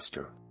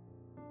 master!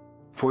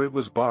 For it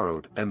was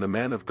borrowed. And the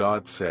man of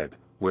God said,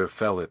 Where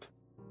fell it?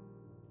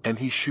 And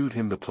he shewed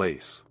him the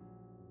place.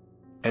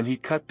 And he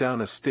cut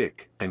down a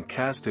stick, and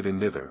cast it in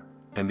thither,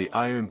 and the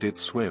iron did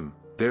swim,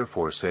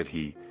 therefore said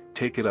he,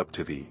 Take it up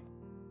to thee.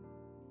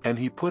 And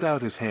he put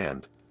out his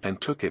hand, and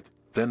took it.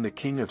 Then the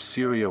king of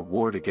Syria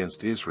warred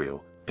against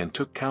Israel, and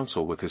took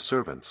counsel with his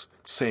servants,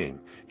 saying,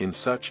 In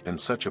such and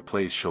such a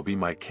place shall be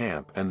my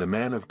camp. And the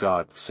man of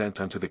God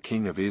sent unto the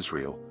king of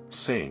Israel,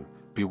 saying,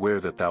 Beware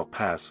that thou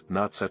pass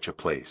not such a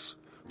place,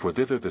 for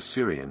thither the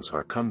Syrians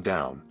are come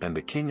down. And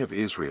the king of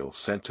Israel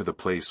sent to the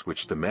place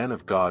which the man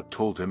of God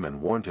told him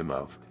and warned him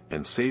of,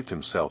 and saved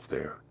himself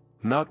there,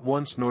 not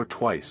once nor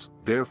twice.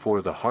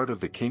 Therefore the heart of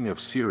the king of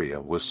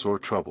Syria was sore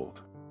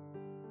troubled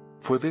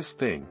for this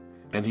thing,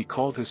 and he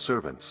called his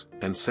servants,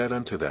 and said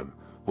unto them,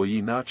 Will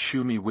ye not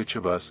shew me which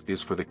of us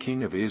is for the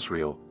king of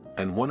Israel?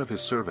 And one of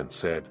his servants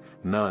said,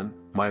 None,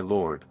 my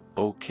lord,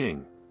 O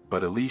king,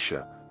 but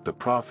Elisha, the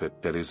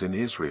prophet that is in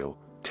Israel,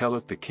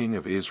 telleth the king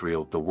of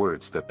Israel the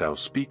words that thou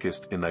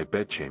speakest in thy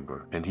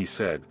bedchamber. And he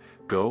said,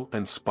 Go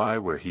and spy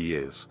where he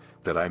is,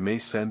 that I may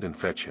send and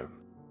fetch him.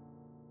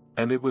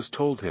 And it was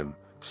told him,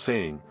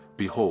 saying,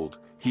 Behold,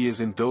 he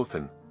is in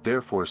Dothan.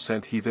 Therefore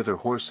sent he thither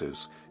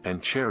horses,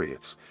 and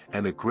chariots,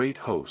 and a great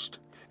host.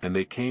 And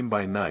they came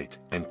by night,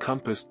 and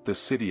compassed the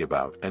city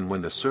about. And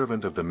when the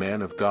servant of the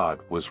man of God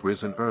was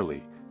risen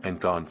early,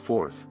 and gone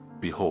forth,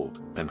 behold,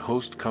 an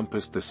host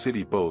compassed the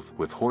city both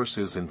with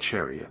horses and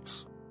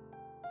chariots.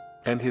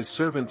 And his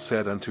servant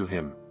said unto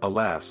him,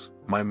 Alas,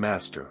 my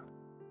master!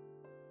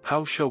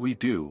 How shall we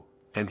do?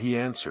 And he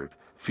answered,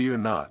 Fear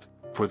not,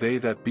 for they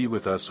that be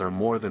with us are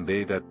more than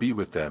they that be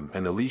with them.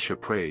 And Elisha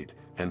prayed,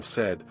 and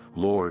said,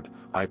 Lord,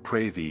 I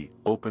pray thee,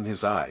 open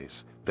his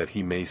eyes, that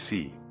he may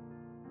see.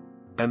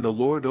 And the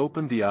Lord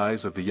opened the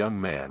eyes of the young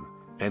man,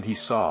 and he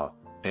saw,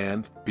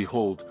 and,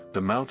 behold,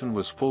 the mountain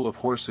was full of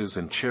horses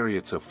and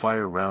chariots of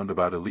fire round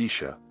about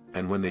Elisha.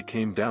 And when they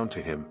came down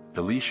to him,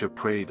 Elisha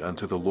prayed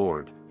unto the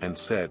Lord, and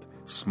said,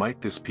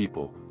 Smite this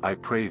people, I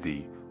pray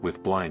thee,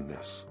 with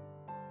blindness.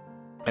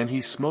 And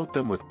he smote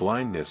them with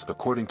blindness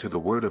according to the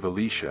word of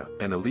Elisha.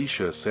 And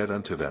Elisha said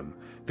unto them,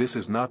 This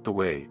is not the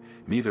way,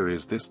 neither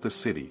is this the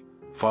city.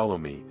 Follow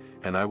me,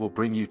 and I will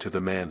bring you to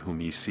the man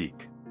whom ye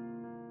seek.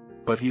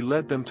 But he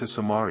led them to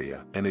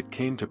Samaria. And it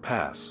came to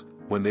pass,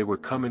 when they were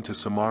come into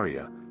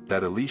Samaria,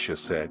 that Elisha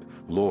said,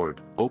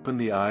 Lord, open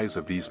the eyes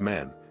of these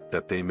men,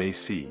 that they may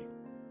see.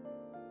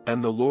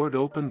 And the Lord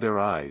opened their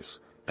eyes,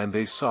 and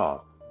they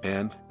saw,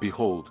 and,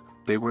 behold,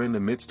 they were in the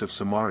midst of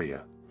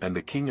Samaria. And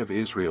the king of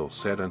Israel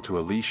said unto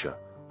Elisha,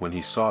 when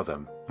he saw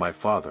them, My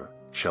father,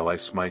 shall I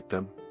smite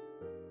them?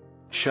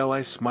 Shall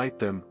I smite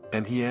them?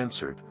 And he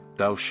answered,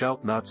 Thou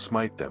shalt not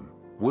smite them.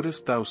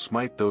 Wouldest thou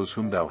smite those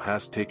whom thou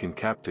hast taken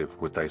captive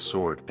with thy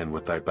sword and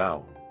with thy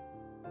bow?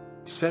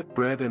 Set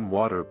bread and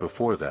water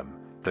before them,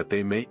 that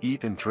they may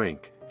eat and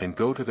drink, and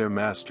go to their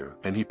master.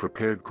 And he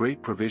prepared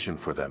great provision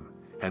for them,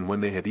 and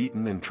when they had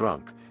eaten and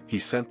drunk, he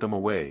sent them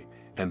away,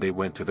 and they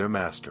went to their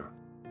master.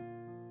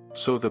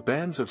 So the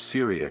bands of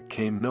Syria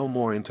came no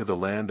more into the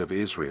land of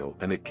Israel.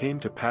 And it came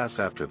to pass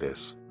after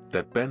this,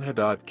 that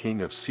Benhadad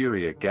king of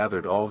Syria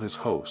gathered all his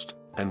host,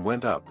 and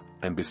went up,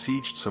 and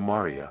besieged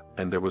Samaria.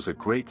 And there was a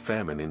great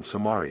famine in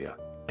Samaria,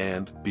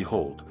 and,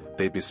 behold,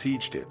 they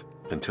besieged it,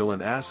 until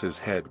an ass's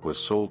head was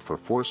sold for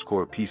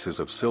 80 pieces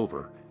of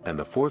silver, and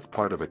the 4th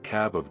part of a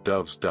cab of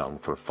dove's dung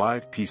for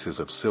 5 pieces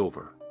of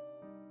silver.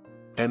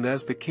 And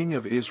as the king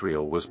of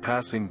Israel was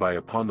passing by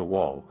upon the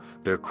wall,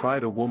 there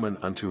cried a woman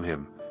unto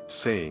him,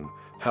 saying,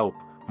 Help,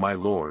 my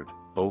lord,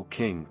 O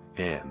king.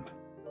 And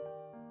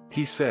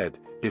he said,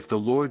 If the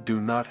Lord do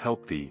not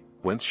help thee,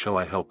 whence shall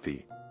I help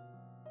thee?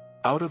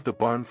 Out of the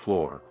barn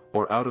floor,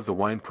 or out of the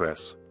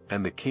winepress?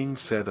 And the king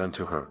said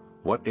unto her,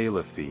 What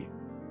aileth thee?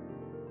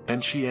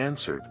 And she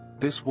answered,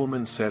 This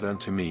woman said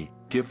unto me,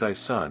 Give thy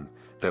son,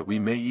 that we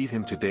may eat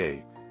him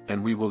today,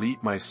 and we will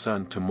eat my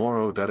son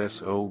tomorrow.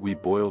 So we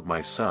boiled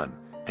my son,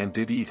 and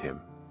did eat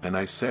him. And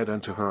I said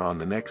unto her on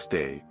the next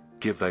day,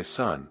 Give thy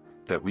son,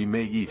 that we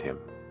may eat him.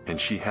 And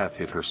she hath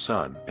hid her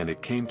son. And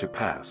it came to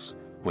pass,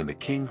 when the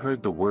king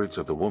heard the words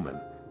of the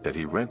woman, that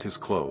he rent his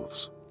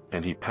clothes,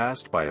 and he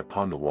passed by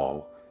upon the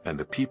wall. And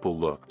the people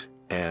looked,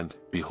 and,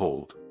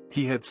 behold,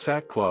 he had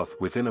sackcloth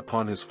within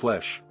upon his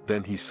flesh.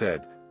 Then he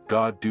said,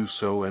 God do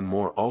so and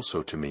more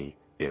also to me,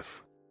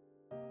 if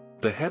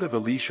the head of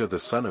Elisha the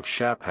son of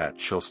Shaphat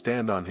shall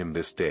stand on him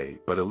this day.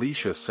 But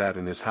Elisha sat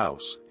in his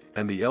house,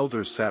 and the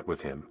elders sat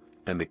with him,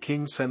 and the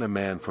king sent a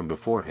man from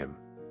before him.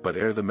 But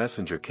ere the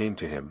messenger came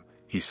to him,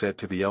 he said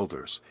to the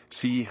elders,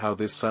 See ye how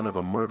this son of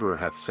a murderer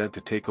hath sent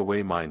to take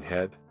away mine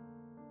head?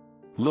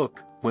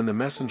 Look, when the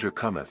messenger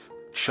cometh,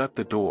 shut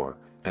the door,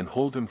 and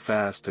hold him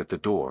fast at the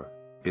door.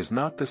 Is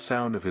not the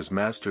sound of his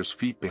master's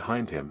feet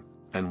behind him?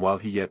 And while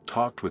he yet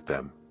talked with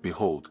them,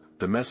 behold,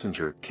 the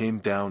messenger came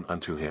down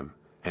unto him,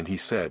 and he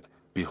said,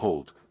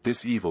 Behold,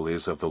 this evil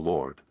is of the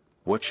Lord.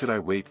 What should I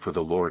wait for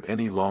the Lord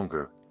any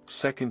longer?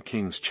 2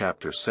 Kings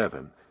chapter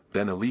 7.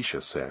 Then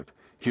Elisha said,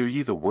 Hear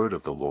ye the word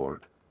of the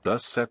Lord.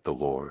 Thus saith the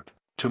Lord,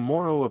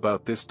 Tomorrow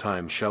about this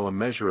time shall a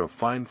measure of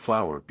fine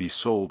flour be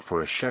sold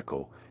for a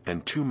shekel,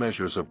 and 2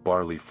 measures of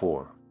barley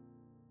for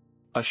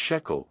a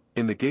shekel,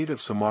 in the gate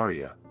of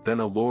Samaria. Then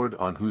a lord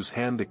on whose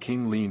hand the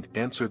king leaned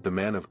answered the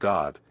man of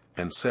God,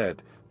 and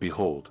said,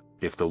 Behold,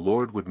 if the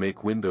Lord would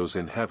make windows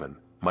in heaven,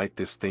 might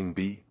this thing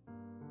be?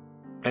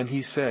 And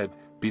he said,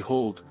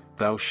 Behold,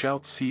 thou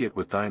shalt see it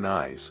with thine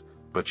eyes,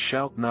 but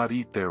shalt not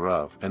eat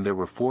thereof. And there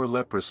were 4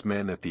 leprous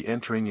men at the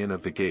entering in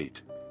of the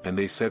gate, and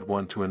they said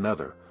one to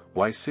another,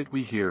 Why sit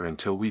we here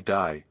until we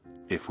die?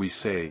 If we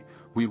say,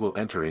 We will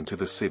enter into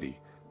the city,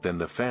 then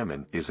the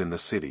famine is in the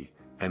city,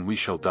 and we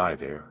shall die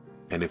there,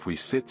 and if we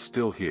sit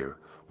still here,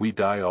 we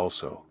die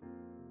also.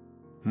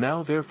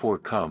 Now therefore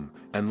come,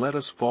 and let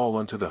us fall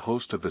unto the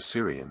host of the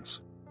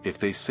Syrians. If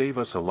they save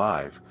us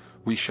alive,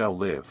 we shall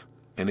live,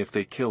 and if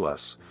they kill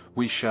us,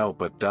 we shall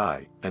but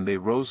die. And they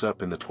rose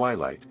up in the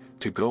twilight,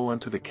 to go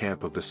unto the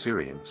camp of the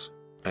Syrians.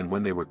 And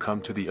when they were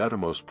come to the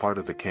uttermost part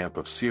of the camp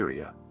of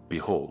Syria,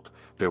 behold,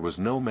 there was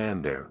no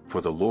man there,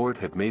 for the Lord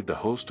had made the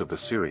host of the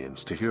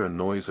Syrians to hear a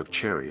noise of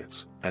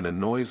chariots, and a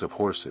noise of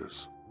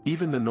horses,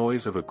 even the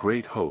noise of a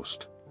great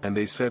host. And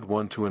they said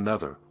one to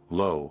another,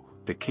 Lo,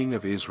 the king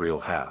of Israel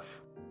hath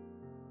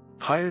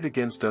hired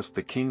against us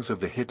the kings of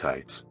the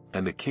Hittites,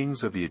 and the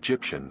kings of the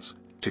Egyptians,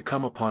 to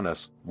come upon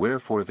us.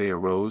 Wherefore they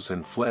arose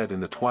and fled in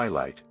the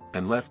twilight,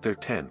 and left their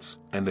tents,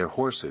 and their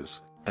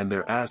horses, and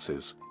their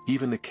asses,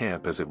 even the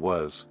camp as it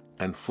was,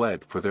 and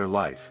fled for their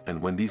life.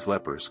 And when these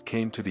lepers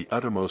came to the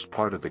uttermost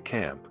part of the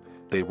camp,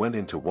 they went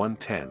into one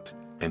tent,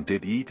 and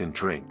did eat and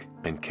drink,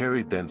 and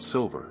carried thence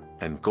silver,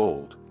 and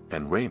gold,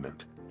 and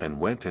raiment, and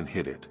went and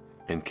hid it,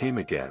 and came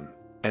again,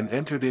 and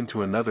entered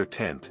into another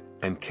tent,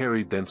 and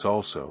carried thence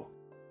also,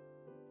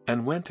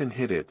 and went and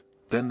hid it.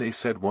 Then they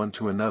said one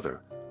to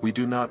another, We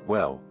do not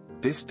well,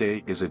 this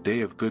day is a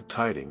day of good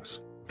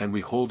tidings, and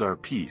we hold our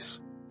peace.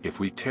 If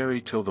we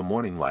tarry till the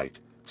morning light,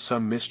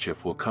 some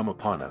mischief will come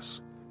upon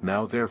us.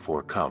 Now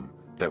therefore come,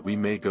 that we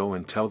may go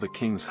and tell the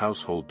king's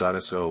household.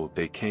 So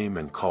they came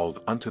and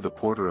called unto the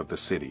porter of the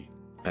city,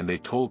 and they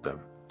told them,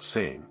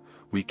 saying,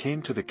 We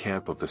came to the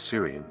camp of the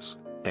Syrians,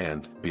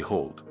 and,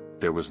 behold,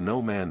 there was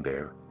no man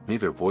there,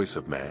 neither voice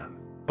of man,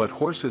 but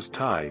horses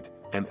tied,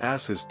 and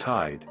asses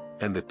tied,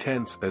 and the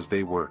tents as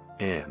they were.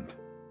 And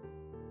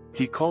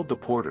he called the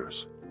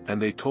porters,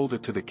 and they told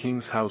it to the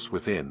king's house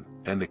within.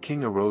 And the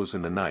king arose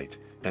in the night,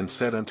 and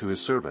said unto his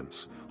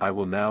servants, I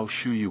will now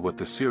shew you what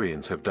the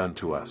Syrians have done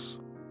to us.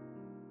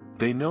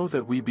 They know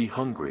that we be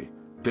hungry,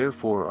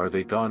 therefore are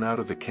they gone out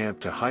of the camp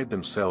to hide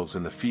themselves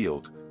in the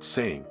field,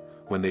 saying,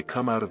 When they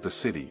come out of the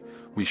city,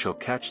 we shall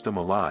catch them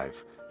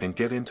alive, and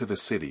get into the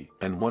city.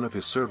 And one of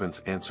his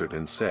servants answered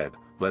and said,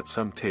 Let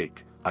some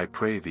take, I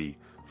pray thee,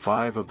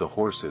 5 of the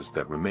horses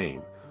that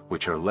remain,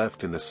 which are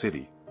left in the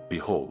city.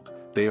 Behold,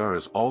 they are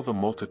as all the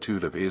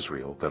multitude of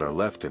Israel that are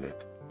left in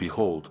it.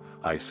 Behold,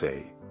 I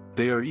say,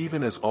 they are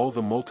even as all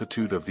the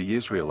multitude of the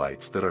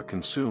Israelites that are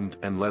consumed.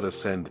 And let us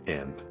send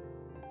and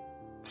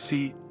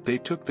see. They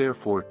took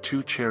therefore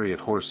 2 chariot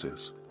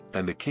horses,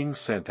 and the king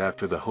sent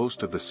after the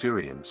host of the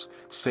Syrians,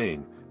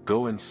 saying,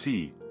 Go and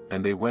see.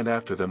 And they went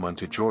after them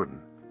unto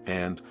Jordan,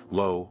 and,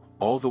 lo,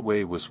 all the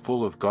way was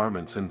full of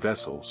garments and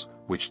vessels,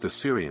 which the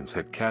Syrians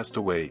had cast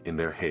away in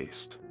their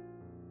haste.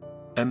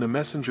 And the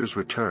messengers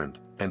returned,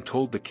 and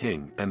told the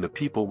king. And the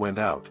people went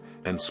out,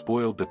 and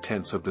spoiled the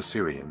tents of the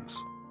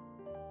Syrians.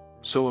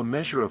 So a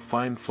measure of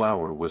fine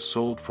flour was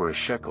sold for a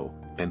shekel,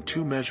 and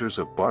 2 measures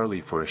of barley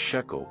for a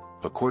shekel,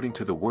 according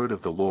to the word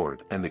of the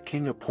Lord. And the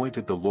king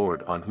appointed the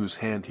Lord on whose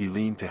hand he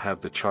leaned to have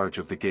the charge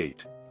of the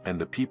gate.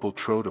 And the people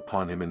trode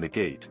upon him in the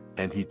gate,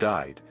 and he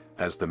died,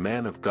 as the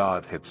man of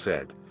God had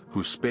said,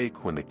 who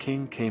spake when the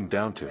king came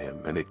down to him.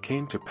 And it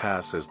came to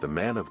pass as the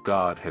man of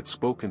God had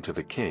spoken to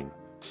the king,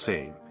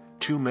 saying,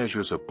 2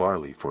 measures of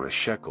barley for a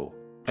shekel,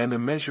 and a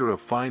measure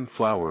of fine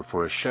flour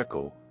for a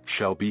shekel,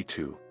 shall be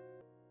 2.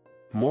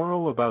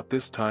 Morrow about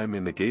this time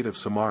in the gate of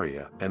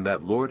Samaria. And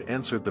that Lord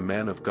answered the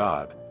man of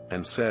God,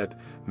 and said,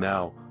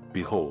 Now,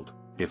 behold,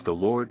 if the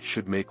Lord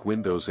should make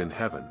windows in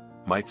heaven,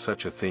 might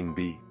such a thing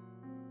be?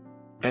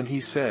 And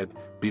he said,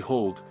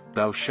 Behold,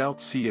 thou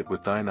shalt see it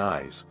with thine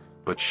eyes,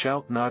 but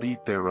shalt not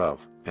eat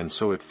thereof. And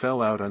so it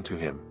fell out unto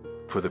him,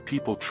 for the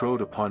people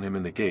trode upon him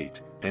in the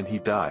gate, and he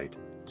died,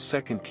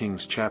 2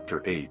 Kings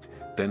chapter 8,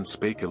 Then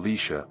spake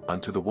Elisha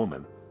unto the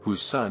woman,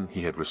 whose son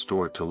he had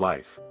restored to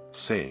life,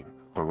 saying,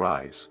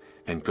 Arise,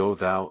 and go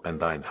thou and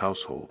thine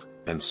household,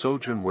 and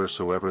sojourn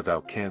wheresoever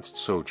thou canst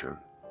sojourn,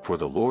 for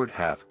the Lord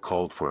hath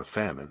called for a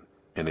famine,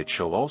 and it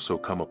shall also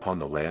come upon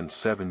the land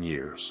 7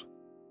 years.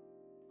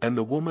 And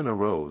the woman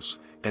arose,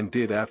 and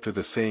did after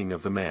the saying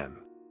of the man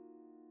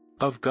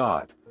of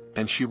God,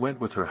 and she went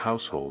with her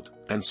household,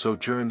 and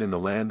sojourned in the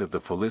land of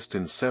the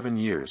Philistines 7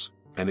 years,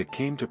 and it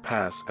came to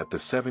pass at the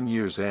 7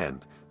 years'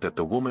 end, that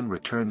the woman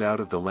returned out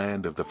of the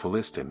land of the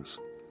Philistines,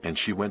 and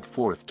she went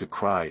forth to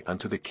cry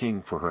unto the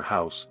king for her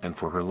house and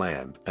for her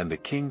land. And the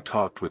king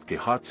talked with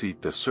Gehazi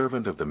the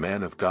servant of the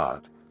man of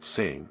God,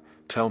 saying,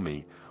 Tell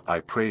me, I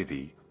pray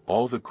thee,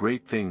 all the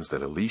great things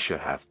that Elisha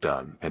hath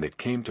done. And it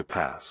came to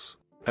pass,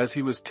 as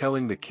he was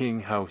telling the king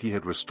how he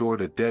had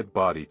restored a dead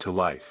body to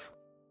life,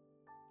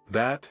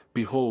 that,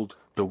 behold,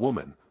 the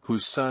woman,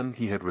 whose son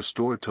he had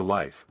restored to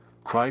life,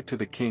 cried to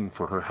the king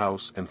for her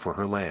house and for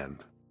her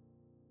land.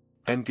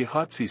 And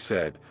Gehazi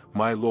said,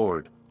 My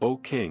lord, O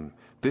king,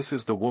 this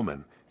is the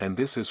woman, and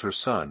this is her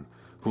son,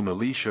 whom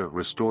Elisha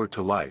restored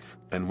to life.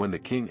 And when the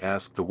king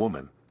asked the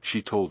woman,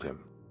 she told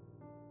him.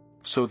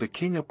 So the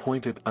king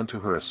appointed unto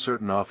her a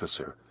certain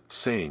officer,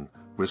 saying,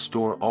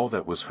 Restore all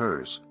that was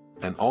hers,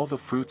 and all the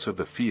fruits of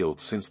the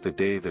field since the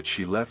day that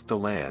she left the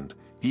land,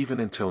 even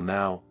until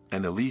now.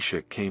 And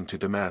Elisha came to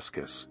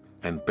Damascus,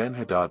 and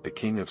Benhadad the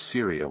king of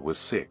Syria was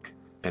sick,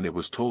 and it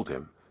was told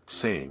him,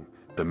 saying,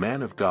 The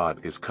man of God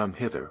is come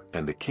hither.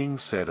 And the king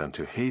said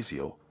unto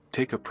Hazael,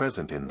 Take a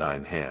present in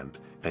thine hand,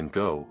 and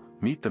go,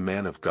 meet the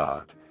man of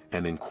God,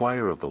 and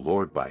inquire of the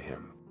Lord by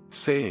him,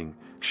 saying,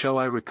 Shall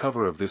I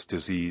recover of this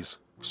disease?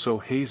 So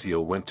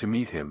Hazael went to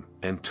meet him,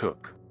 and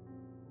took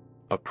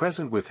a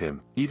present with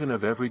him, even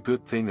of every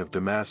good thing of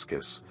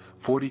Damascus,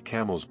 40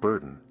 camels'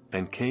 burden,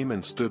 and came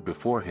and stood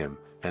before him,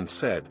 and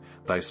said,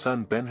 Thy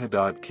son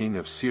Benhadad king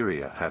of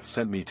Syria hath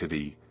sent me to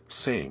thee,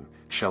 saying,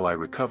 Shall I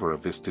recover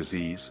of this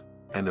disease?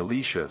 And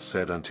Elisha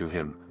said unto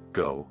him,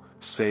 Go,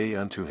 say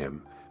unto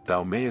him,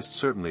 Thou mayest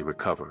certainly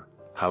recover,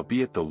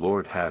 howbeit the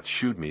Lord hath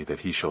shewed me that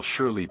he shall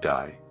surely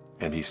die.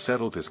 And he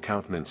settled his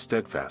countenance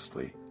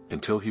steadfastly,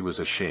 until he was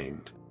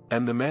ashamed.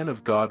 And the man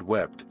of God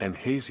wept. And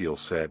Hazael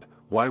said,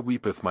 Why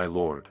weepeth my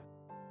lord?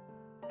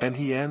 And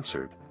he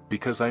answered,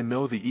 Because I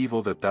know the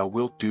evil that thou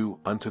wilt do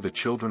unto the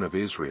children of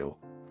Israel.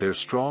 Their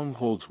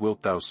strongholds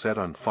wilt thou set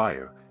on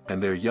fire,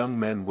 and their young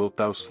men wilt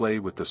thou slay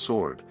with the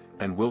sword,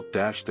 and wilt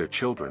dash their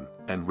children,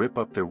 and rip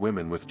up their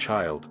women with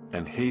child.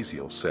 And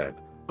Hazael said,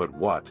 But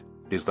what,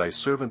 is thy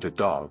servant a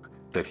dog,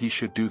 that he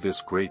should do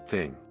this great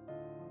thing?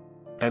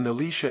 And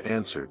Elisha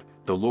answered,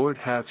 The Lord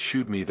hath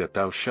shewed me that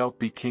thou shalt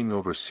be king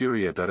over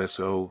Syria.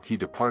 So he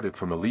departed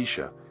from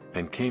Elisha,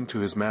 and came to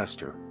his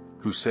master,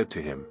 who said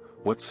to him,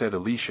 What said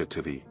Elisha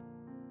to thee?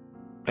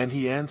 And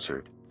he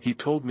answered, He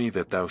told me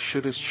that thou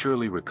shouldest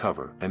surely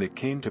recover. And it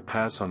came to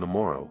pass on the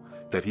morrow,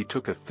 that he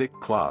took a thick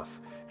cloth,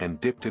 and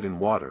dipped it in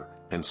water,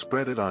 and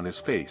spread it on his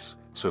face,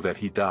 so that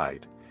he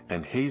died.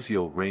 And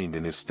Hazael reigned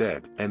in his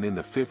stead. And in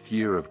the 5th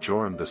year of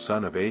Joram the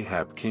son of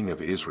Ahab king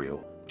of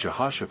Israel,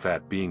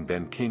 Jehoshaphat being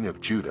then king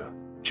of Judah,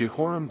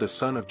 Jehoram the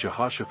son of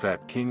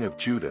Jehoshaphat king of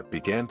Judah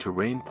began to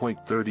reign.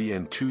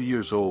 32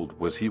 years old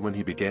was he when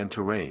he began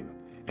to reign,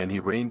 and he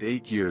reigned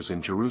 8 years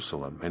in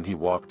Jerusalem. And he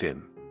walked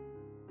in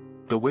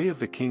the way of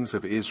the kings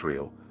of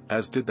Israel,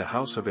 as did the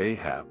house of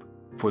Ahab,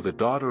 for the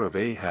daughter of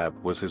Ahab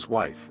was his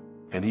wife.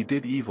 And he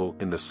did evil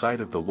in the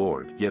sight of the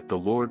Lord. Yet the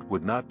Lord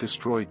would not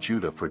destroy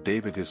Judah for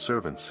David his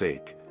servant's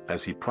sake,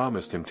 as he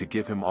promised him to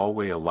give him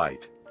alway a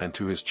light, and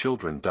to his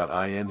children.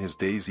 In his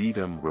days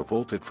Edom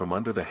revolted from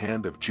under the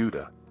hand of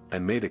Judah,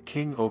 and made a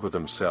king over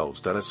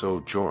themselves. So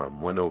Joram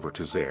went over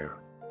to Zair,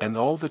 and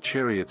all the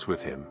chariots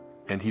with him,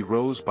 and he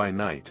rose by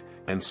night,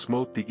 and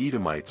smote the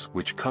Edomites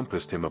which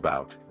compassed him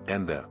about,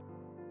 and the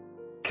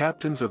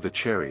captains of the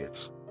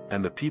chariots,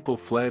 and the people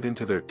fled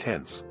into their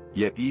tents.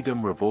 Yet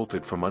Edom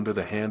revolted from under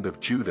the hand of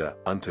Judah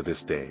unto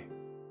this day.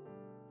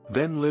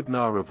 Then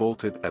Libnah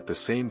revolted at the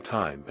same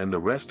time. And the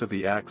rest of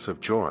the acts of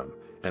Joram,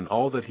 and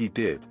all that he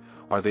did,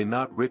 are they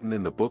not written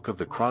in the book of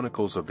the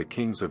Chronicles of the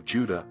kings of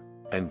Judah?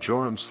 And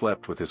Joram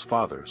slept with his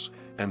fathers,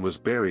 and was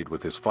buried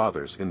with his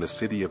fathers in the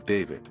city of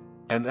David.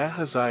 And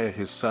Ahaziah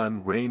his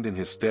son reigned in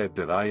his stead.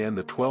 In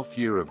the 12th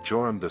year of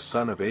Joram the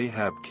son of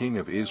Ahab king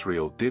of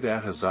Israel did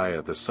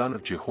Ahaziah the son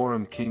of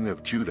Jehoram king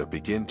of Judah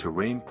begin to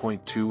reign.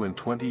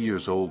 20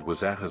 years old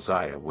was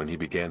Ahaziah when he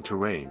began to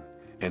reign,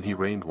 and he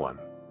reigned 1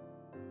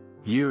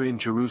 year in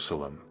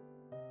Jerusalem.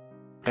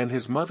 And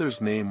his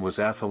mother's name was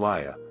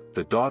Athaliah,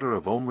 the daughter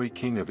of Omri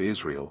king of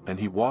Israel. And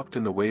he walked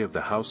in the way of the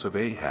house of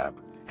Ahab,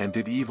 and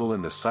did evil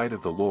in the sight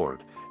of the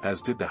Lord,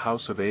 as did the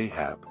house of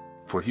Ahab,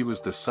 for he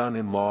was the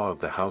son-in-law of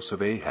the house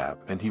of Ahab.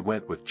 And he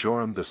went with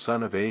Joram the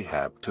son of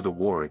Ahab to the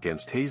war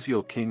against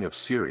Hazael king of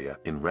Syria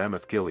in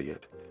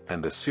Ramoth-Gilead,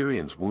 and the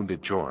Syrians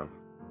wounded Joram.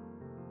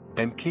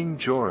 And King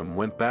Joram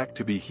went back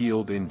to be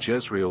healed in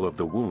Jezreel of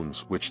the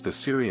wounds which the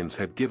Syrians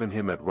had given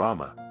him at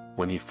Ramah,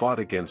 when he fought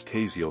against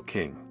Hazael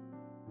king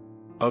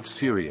of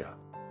Syria.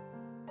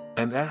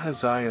 And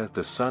Ahaziah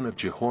the son of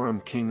Jehoram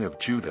king of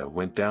Judah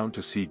went down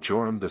to see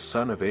Joram the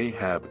son of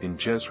Ahab in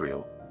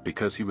Jezreel,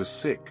 because he was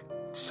sick.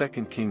 2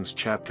 Kings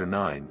chapter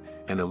 9.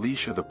 And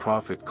Elisha the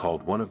prophet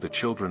called one of the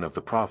children of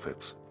the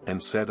prophets,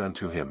 and said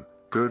unto him,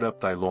 Gird up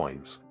thy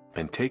loins,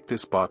 and take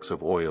this box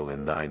of oil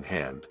in thine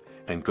hand,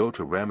 and go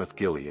to Ramoth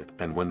Gilead,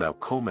 and when thou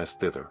comest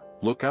thither,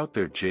 look out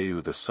there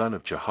Jehu the son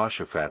of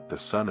Jehoshaphat the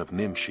son of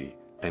Nimshi,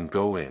 and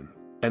go in,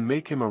 and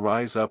make him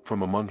arise up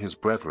from among his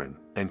brethren,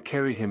 and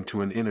carry him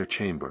to an inner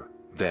chamber.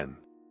 Then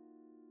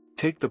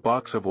take the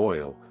box of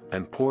oil,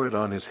 and pour it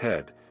on his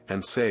head,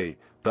 and say,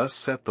 Thus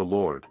saith the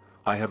Lord,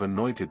 I have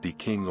anointed thee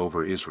king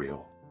over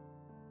Israel.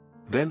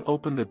 Then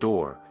open the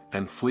door,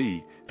 and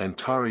flee, and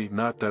tarry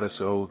not.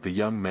 So the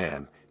young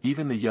man,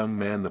 even the young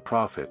man the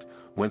prophet,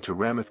 went to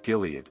Ramoth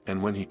Gilead,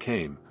 and when he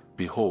came,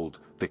 behold,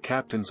 the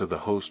captains of the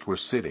host were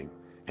sitting,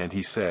 and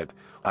he said,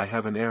 I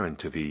have an errand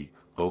to thee,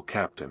 O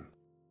captain.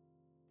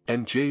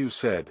 And Jehu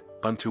said,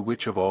 Unto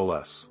which of all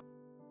us?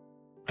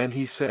 And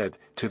he said,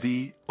 To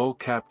thee, O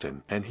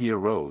captain. And he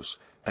arose,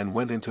 and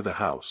went into the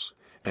house,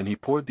 and he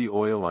poured the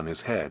oil on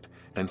his head,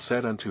 and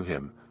said unto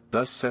him,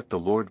 Thus saith the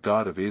Lord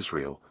God of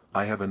Israel,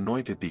 I have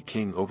anointed thee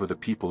king over the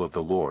people of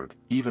the Lord,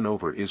 even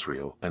over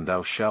Israel, and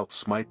thou shalt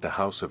smite the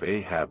house of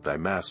Ahab thy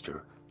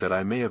master, that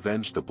I may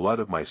avenge the blood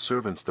of my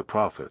servants the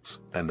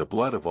prophets, and the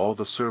blood of all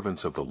the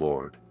servants of the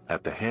Lord,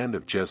 at the hand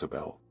of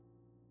Jezebel.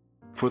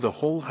 For the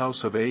whole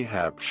house of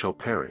Ahab shall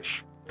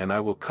perish, and I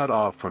will cut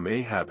off from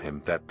Ahab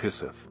him that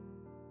pisseth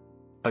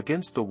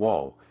against the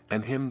wall,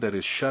 and him that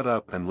is shut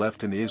up and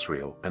left in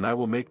Israel, and I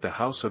will make the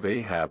house of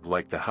Ahab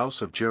like the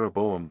house of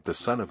Jeroboam the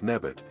son of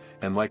Nebat,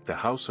 and like the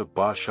house of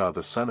Baasha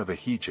the son of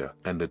Ahijah,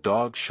 and the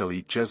dogs shall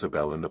eat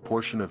Jezebel in the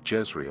portion of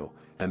Jezreel,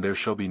 and there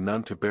shall be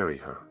none to bury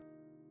her.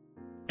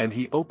 And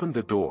he opened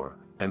the door,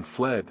 and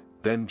fled.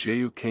 Then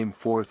Jehu came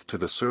forth to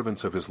the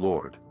servants of his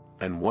lord,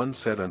 and one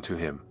said unto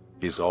him,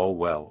 Is all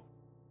well?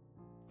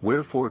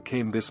 Wherefore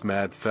came this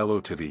mad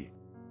fellow to thee?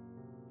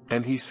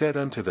 And he said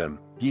unto them,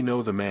 Ye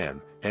know the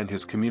man, and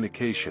his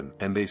communication.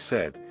 And they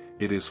said,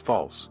 It is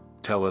false,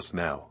 tell us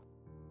now.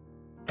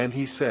 And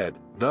he said,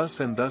 Thus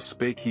and thus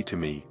spake he to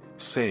me,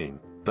 saying,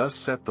 Thus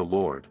saith the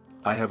Lord,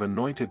 I have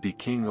anointed thee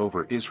king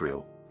over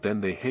Israel. Then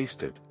they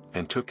hasted,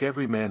 and took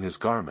every man his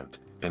garment,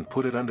 and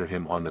put it under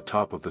him on the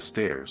top of the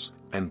stairs,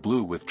 and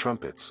blew with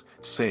trumpets,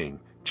 saying,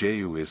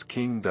 Jehu is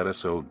king.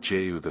 So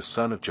Jehu the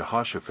son of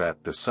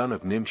Jehoshaphat the son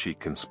of Nimshi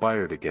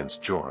conspired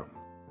against Joram.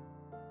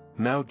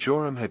 Now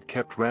Joram had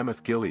kept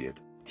Ramoth Gilead,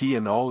 he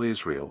and all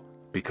Israel,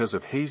 because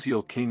of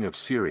Hazael king of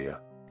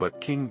Syria,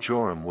 but King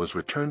Joram was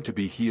returned to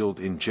be healed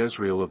in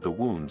Jezreel of the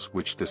wounds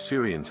which the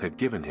Syrians had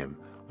given him,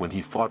 when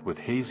he fought with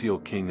Hazael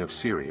king of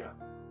Syria.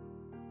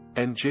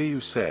 And Jehu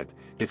said,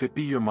 If it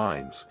be your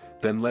minds,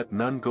 then let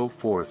none go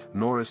forth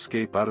nor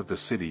escape out of the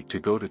city to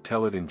go to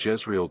tell it in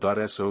Jezreel.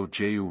 So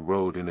Jehu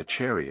rode in a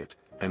chariot,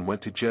 and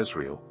went to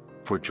Jezreel,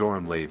 for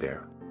Joram lay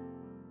there.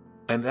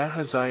 And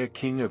Ahaziah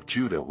king of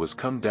Judah was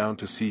come down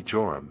to see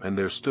Joram, and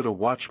there stood a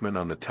watchman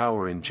on the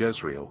tower in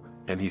Jezreel,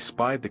 and he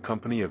spied the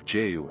company of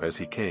Jehu as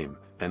he came,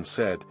 and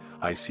said,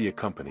 I see a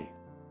company.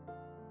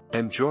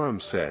 And Joram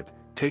said,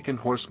 Take an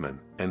horseman,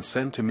 and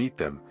send to meet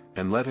them,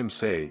 and let him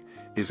say,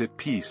 Is it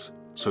peace?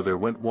 So there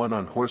went one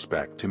on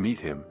horseback to meet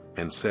him,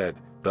 and said,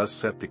 Thus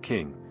saith the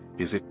king,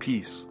 Is it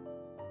peace?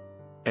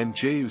 And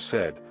Jehu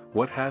said,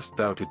 What hast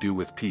thou to do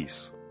with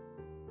peace?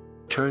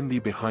 Turn thee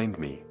behind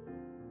me.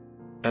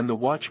 And the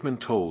watchman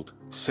told,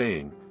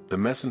 saying, The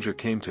messenger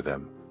came to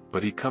them,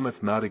 but he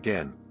cometh not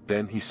again.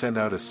 Then he sent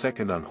out a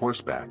second on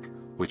horseback,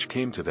 which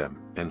came to them,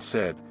 and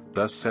said,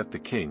 Thus saith the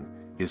king,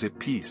 Is it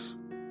peace?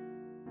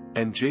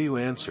 And Jehu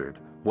answered,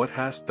 What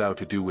hast thou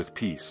to do with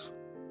peace?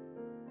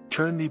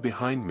 Turn thee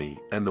behind me.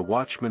 And the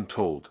watchman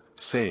told,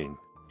 saying,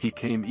 He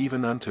came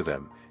even unto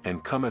them,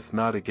 and cometh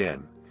not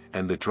again,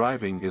 and the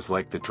driving is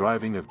like the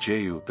driving of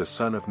Jehu the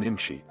son of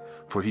Nimshi,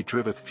 for he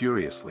driveth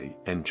furiously.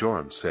 And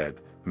Joram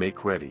said,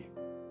 Make ready.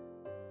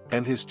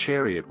 And his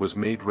chariot was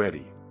made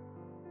ready.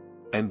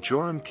 And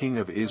Joram king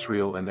of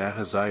Israel and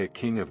Ahaziah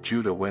king of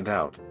Judah went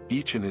out,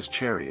 each in his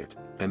chariot,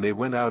 and they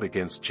went out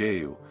against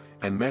Jehu,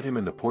 and met him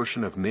in the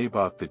portion of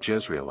Naboth the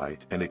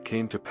Jezreelite. And it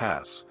came to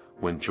pass,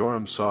 when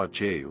Joram saw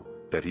Jehu,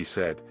 that he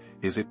said,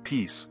 Is it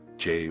peace,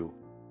 Jehu?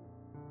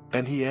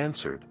 And he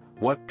answered,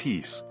 What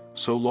peace,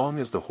 so long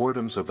as the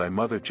whoredoms of thy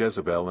mother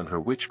Jezebel and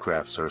her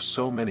witchcrafts are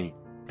so many?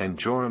 And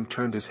Joram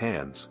turned his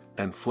hands,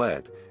 and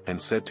fled,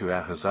 and said to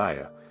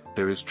Ahaziah,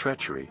 There is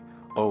treachery,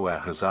 O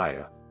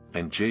Ahaziah.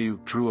 And Jehu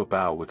drew a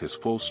bow with his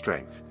full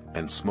strength,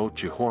 and smote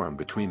Jehoram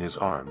between his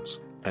arms,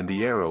 and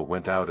the arrow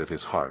went out at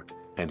his heart,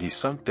 and he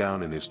sunk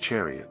down in his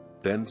chariot.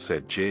 Then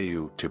said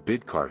Jehu to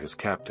Bidkar his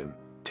captain,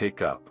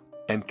 Take up,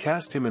 and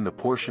cast him in the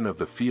portion of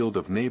the field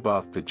of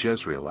Naboth the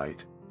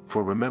Jezreelite,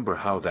 for remember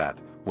how that,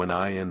 when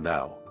I and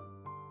thou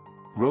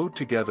rode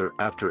together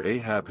after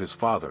Ahab his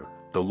father,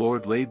 the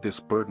Lord laid this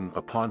burden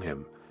upon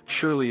him.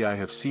 Surely I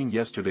have seen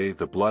yesterday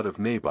the blood of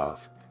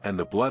Naboth, and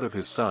the blood of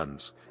his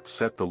sons,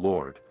 saith the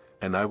Lord,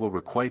 and I will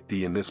requite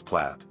thee in this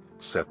plat,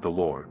 saith the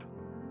Lord.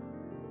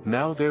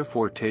 Now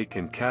therefore take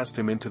and cast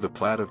him into the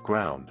plat of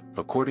ground,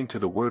 according to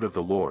the word of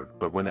the Lord.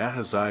 But when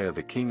Ahaziah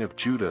the king of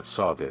Judah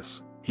saw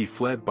this, he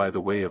fled by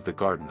the way of the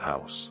garden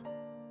house.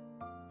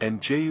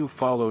 And Jehu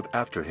followed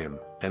after him,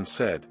 and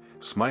said,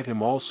 Smite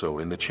him also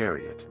in the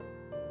chariot.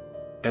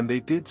 And they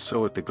did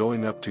so at the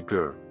going up to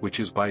Gur, which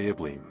is by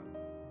Ibleam.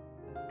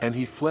 And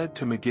he fled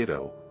to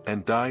Megiddo,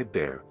 and died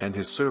there, and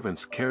his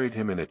servants carried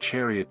him in a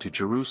chariot to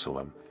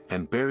Jerusalem,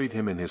 and buried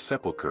him in his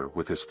sepulchre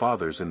with his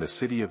fathers in the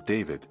city of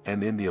David.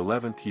 And in the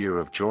 11th year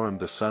of Joram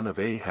the son of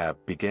Ahab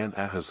began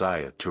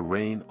Ahaziah to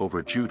reign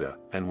over Judah.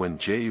 And when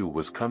Jehu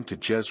was come to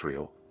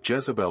Jezreel,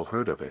 Jezebel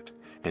heard of it,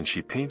 and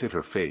she painted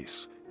her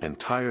face, and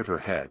tired her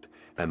head,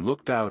 and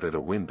looked out at a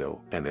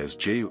window. And as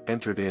Jehu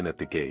entered in at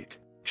the gate,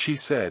 she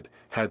said,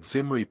 Had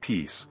Zimri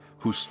peace,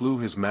 who slew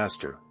his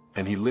master?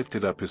 And he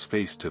lifted up his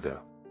face to the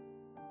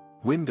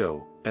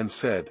window, and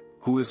said,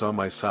 Who is on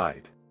my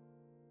side?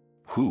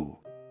 Who?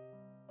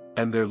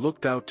 And there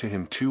looked out to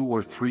him 2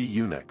 or 3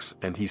 eunuchs,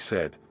 and he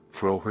said,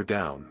 Throw her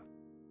down.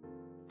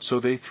 So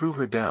they threw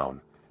her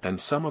down, and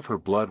some of her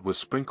blood was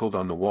sprinkled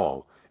on the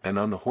wall, and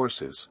on the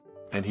horses,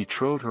 and he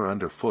trode her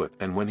under foot.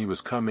 And when he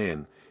was come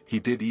in, he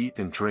did eat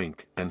and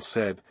drink, and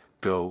said,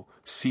 Go,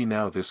 see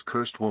now this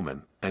cursed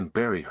woman, and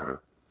bury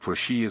her, for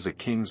she is a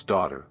king's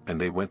daughter. And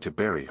they went to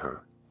bury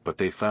her, but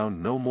they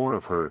found no more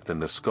of her than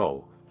the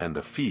skull, and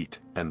the feet,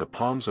 and the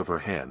palms of her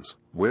hands.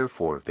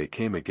 Wherefore they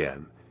came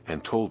again,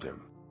 and told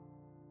him.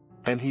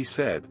 And he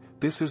said,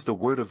 This is the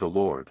word of the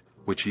Lord,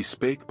 which he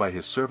spake by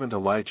his servant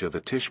Elijah the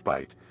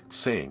Tishbite,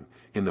 saying,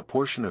 In the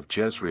portion of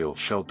Jezreel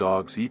shall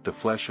dogs eat the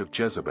flesh of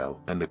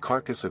Jezebel, and the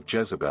carcass of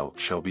Jezebel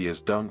shall be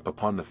as dung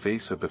upon the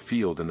face of the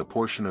field in the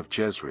portion of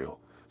Jezreel,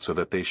 so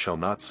that they shall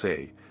not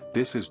say,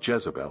 This is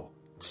Jezebel.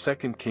 2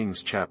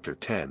 Kings chapter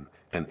 10.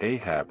 And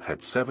Ahab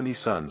had 70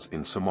 sons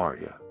in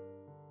Samaria.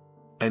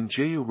 And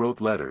Jehu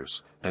wrote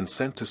letters, and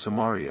sent to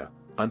Samaria,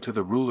 unto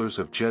the rulers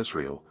of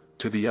Jezreel,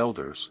 to the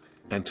elders,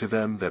 and to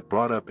them that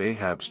brought up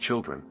Ahab's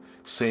children,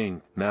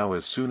 saying, Now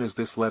as soon as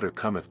this letter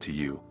cometh to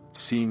you,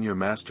 seeing your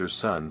master's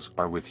sons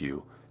are with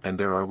you, and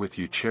there are with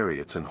you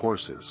chariots and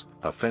horses,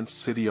 a fenced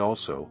city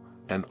also,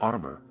 and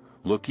armor,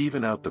 look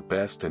even out the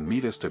best and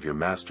meetest of your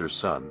master's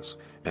sons,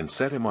 and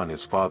set him on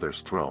his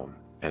father's throne,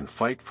 and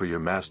fight for your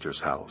master's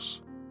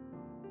house.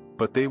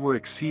 But they were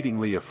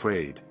exceedingly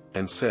afraid,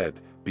 and said,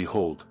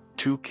 Behold,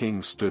 2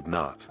 kings stood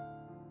not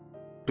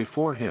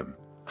before him.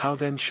 How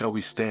then shall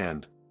we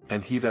stand?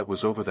 And he that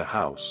was over the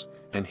house,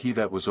 and he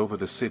that was over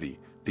the city,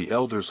 the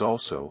elders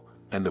also,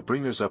 and the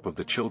bringers up of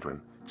the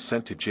children,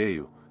 sent to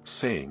Jehu,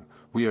 saying,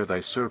 We are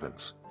thy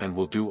servants, and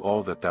will do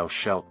all that thou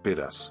shalt bid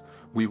us.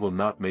 We will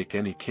not make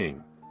any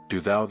king. Do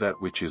thou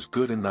that which is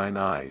good in thine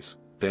eyes.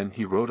 Then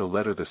he wrote a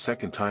letter the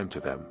second time to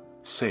them,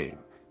 saying,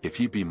 If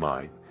ye be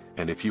mine,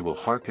 and if ye will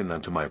hearken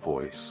unto my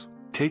voice,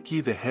 take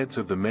ye the heads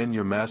of the men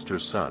your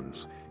master's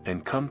sons,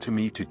 and come to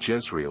me to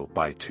Jezreel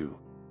by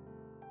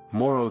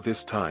to-morrow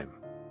this time.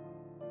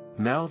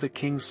 Now the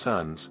king's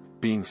sons,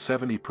 being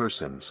 70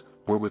 persons,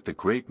 were with the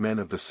great men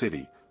of the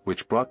city,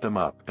 which brought them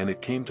up. And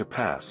it came to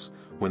pass,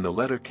 when the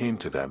letter came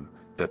to them,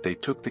 that they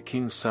took the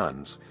king's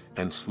sons,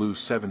 and slew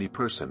 70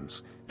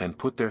 persons, and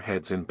put their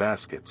heads in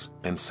baskets,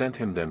 and sent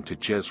him them to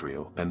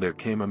Jezreel. And there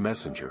came a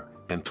messenger,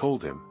 and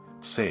told him,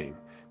 saying,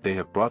 They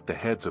have brought the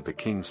heads of the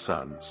king's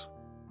sons.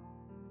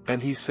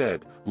 And he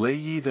said, Lay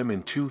ye them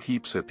in 2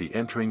 heaps at the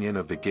entering in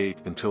of the gate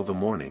until the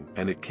morning.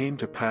 And it came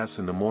to pass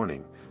in the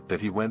morning, that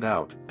he went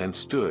out, and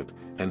stood,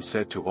 and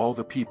said to all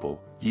the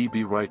people, Ye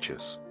be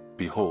righteous.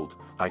 Behold,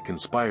 I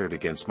conspired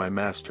against my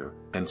master,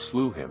 and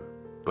slew him.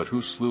 But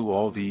who slew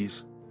all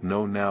these?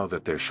 Know now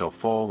that there shall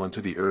fall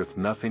unto the earth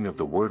nothing of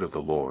the word of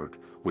the Lord,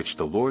 which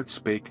the Lord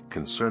spake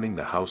concerning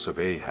the house of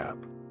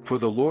Ahab. For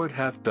the Lord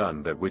hath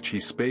done that which he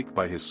spake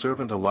by his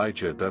servant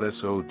Elijah.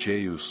 So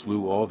Jehu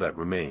slew all that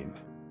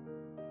remained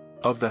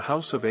of the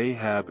house of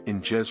Ahab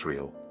in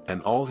Jezreel,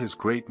 and all his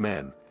great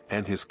men,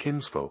 and his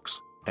kinsfolks,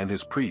 and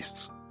his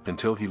priests,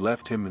 until he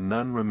left him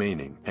none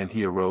remaining. And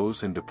he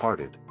arose and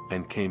departed,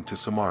 and came to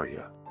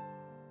Samaria.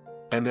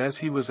 And as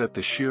he was at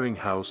the shearing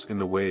house in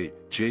the way,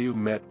 Jehu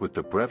met with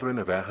the brethren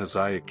of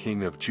Ahaziah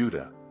king of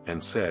Judah,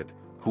 and said,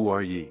 Who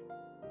are ye?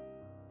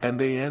 And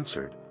they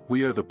answered,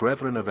 We are the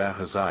brethren of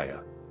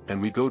Ahaziah,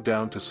 and we go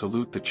down to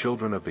salute the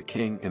children of the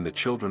king and the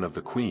children of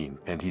the queen.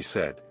 And he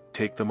said,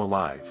 Take them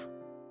alive.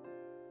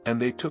 And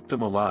they took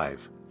them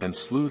alive, and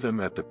slew them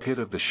at the pit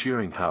of the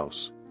shearing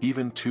house,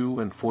 even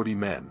 42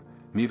 men,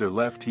 neither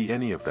left he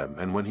any of them.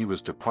 And when he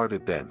was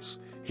departed thence,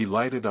 he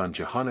lighted on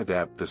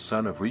Jehonadab the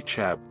son of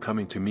Rechab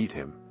coming to meet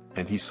him,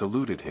 and he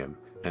saluted him,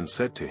 and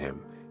said to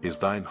him, Is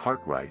thine heart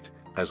right,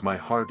 as my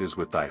heart is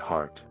with thy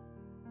heart?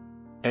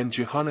 And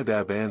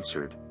Jehonadab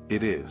answered,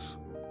 It is.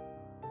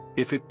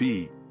 If it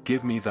be,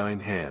 give me thine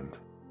hand.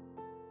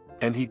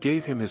 And he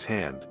gave him his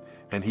hand,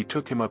 and he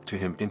took him up to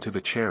him into the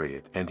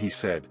chariot. And he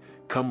said,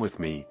 Come with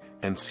me,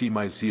 and see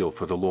my zeal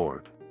for the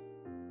Lord.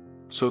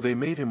 So they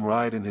made him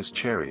ride in his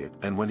chariot.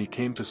 And when he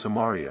came to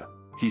Samaria,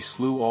 he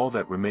slew all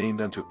that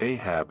remained unto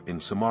Ahab in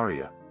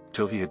Samaria,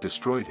 till he had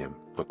destroyed him,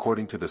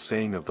 according to the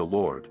saying of the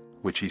Lord,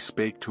 which he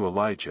spake to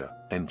Elijah,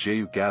 and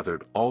Jehu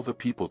gathered all the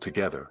people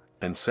together,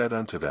 and said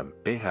unto them,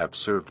 Ahab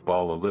served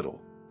Baal a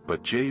little,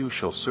 but Jehu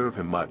shall serve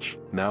him much.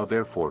 Now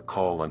therefore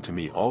call unto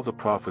me all the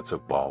prophets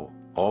of Baal,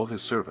 all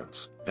his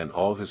servants, and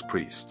all his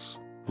priests.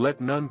 Let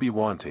none be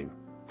wanting,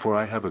 for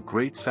I have a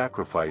great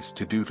sacrifice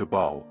to do to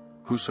Baal.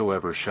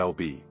 Whosoever shall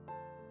be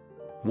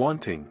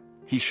wanting,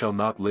 he shall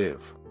not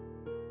live.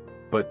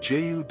 But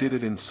Jehu did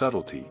it in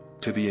subtlety,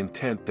 to the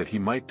intent that he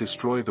might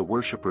destroy the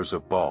worshippers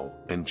of Baal.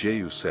 And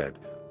Jehu said,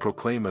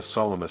 Proclaim a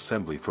solemn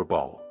assembly for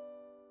Baal.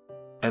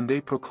 And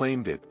they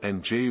proclaimed it,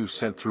 and Jehu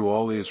sent through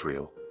all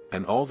Israel,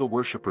 and all the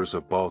worshippers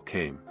of Baal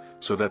came,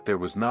 so that there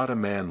was not a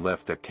man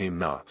left that came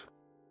not.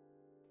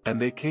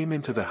 And they came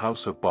into the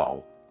house of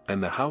Baal,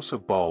 and the house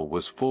of Baal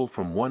was full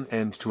from one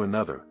end to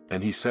another.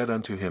 And he said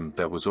unto him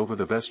that was over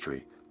the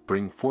vestry,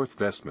 Bring forth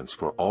vestments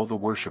for all the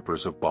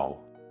worshippers of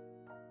Baal.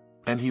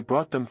 And he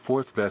brought them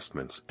forth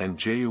vestments, and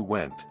Jehu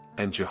went,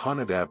 and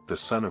Jehonadab the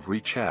son of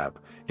Rechab,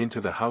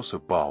 into the house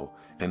of Baal,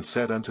 and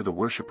said unto the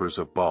worshippers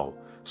of Baal,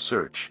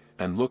 Search,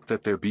 and look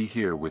that there be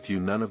here with you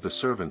none of the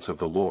servants of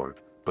the Lord,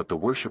 but the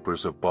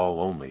worshippers of Baal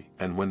only.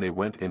 And when they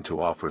went in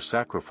to offer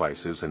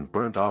sacrifices and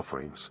burnt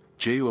offerings,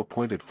 Jehu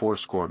appointed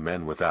 80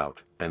 men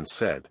without, and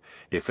said,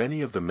 If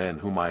any of the men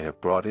whom I have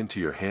brought into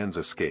your hands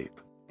escape,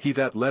 he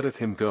that letteth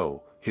him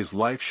go, his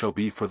life shall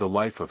be for the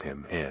life of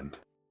him. And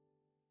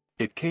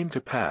it came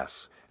to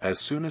pass, as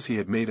soon as he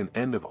had made an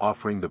end of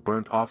offering the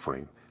burnt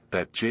offering,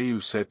 that Jehu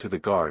said to the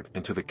guard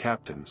and to the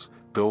captains,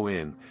 Go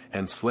in,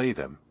 and slay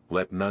them,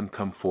 let none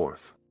come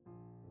forth.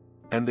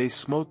 And they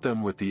smote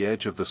them with the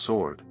edge of the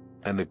sword,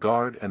 and the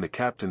guard and the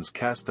captains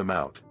cast them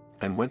out,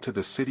 and went to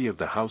the city of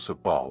the house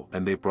of Baal.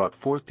 And they brought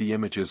forth the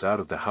images out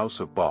of the house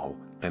of Baal,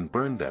 and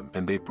burned them.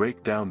 And they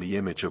brake down the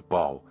image of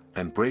Baal,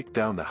 and brake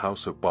down the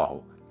house of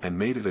Baal, and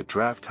made it a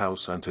draught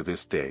house unto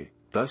this day.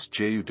 Thus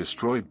Jehu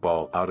destroyed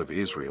Baal out of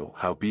Israel.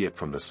 Howbeit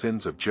from the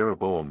sins of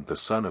Jeroboam the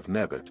son of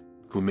Nebat,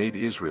 who made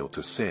Israel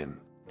to sin,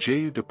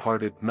 Jehu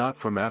departed not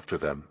from after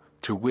them,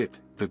 to wit,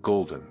 the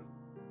golden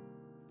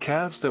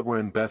calves that were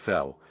in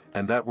Bethel,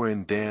 and that were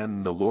in Dan.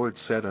 And the Lord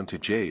said unto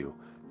Jehu,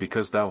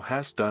 Because thou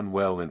hast done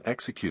well in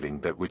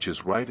executing that which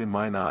is right in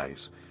mine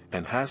eyes,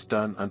 and hast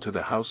done unto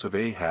the house of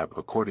Ahab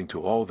according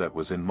to all that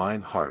was in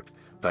mine heart,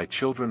 thy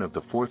children of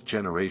the 4th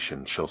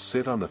generation shall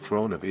sit on the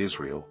throne of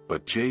Israel.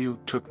 But Jehu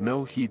took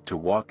no heed to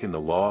walk in the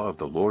law of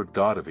the Lord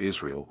God of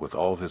Israel with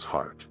all his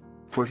heart.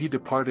 For he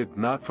departed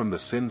not from the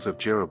sins of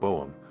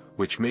Jeroboam,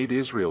 which made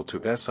Israel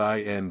to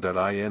sin.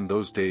 In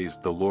those days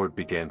the Lord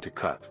began to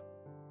cut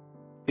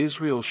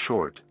Israel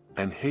short,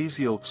 and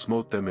Hazael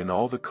smote them in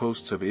all the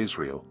coasts of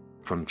Israel,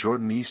 from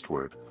Jordan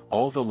eastward,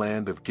 all the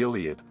land of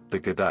Gilead, the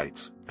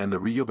Gadites, and the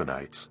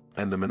Reubenites,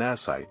 and the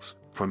Manassites,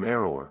 from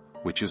Aroer,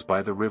 which is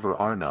by the river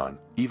Arnon,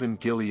 even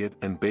Gilead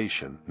and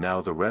Bashan.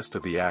 Now the rest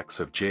of the acts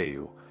of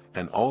Jehu,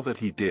 and all that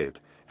he did,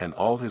 and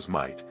all his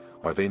might,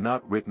 are they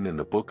not written in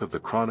the book of the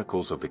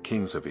chronicles of the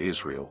kings of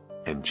Israel?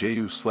 And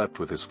Jehu slept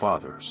with his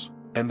fathers,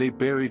 and they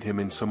buried him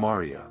in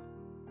Samaria.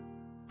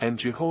 And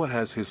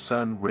Jehoahaz his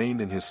son reigned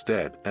in his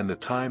stead. And the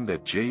time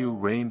that Jehu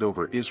reigned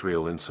over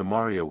Israel in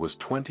Samaria was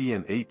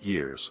 28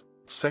 years.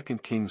 2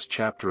 Kings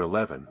chapter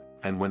 11.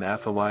 And when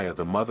Athaliah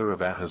the mother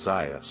of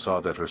Ahaziah saw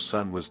that her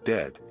son was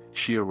dead,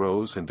 she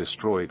arose and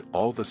destroyed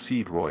all the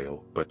seed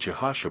royal. But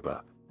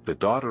Jehosheba, the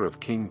daughter of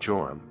King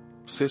Joram,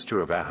 sister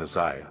of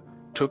Ahaziah,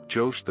 took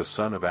Joash the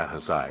son of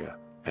Ahaziah,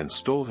 and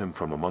stole him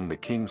from among the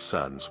king's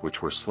sons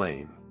which were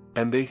slain.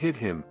 And they hid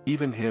him,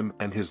 even him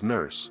and his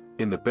nurse,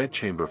 in the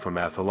bedchamber from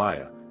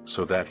Athaliah,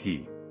 so that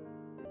he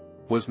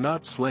was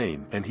not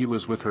slain. And he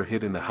was with her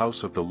hid in the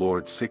house of the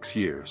Lord 6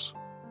 years.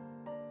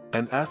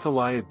 And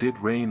Athaliah did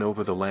reign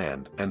over the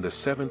land. And the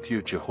 7th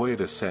year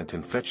Jehoiada sent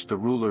and fetched the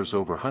rulers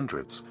over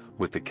hundreds,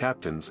 with the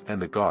captains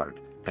and the guard,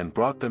 and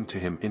brought them to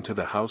him into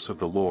the house of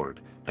the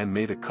Lord, and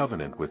made a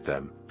covenant with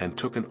them, and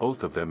took an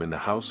oath of them in the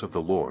house of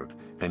the Lord,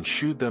 and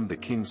shewed them the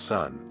king's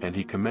son. And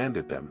he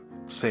commanded them,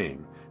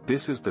 saying,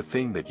 This is the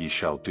thing that ye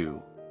shall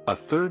do. A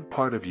 1/3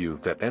 part of you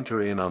that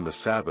enter in on the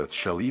Sabbath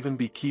shall even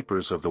be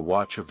keepers of the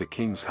watch of the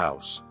king's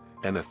house,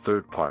 and a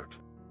 1/3 part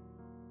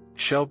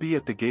shall be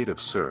at the gate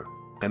of Sur,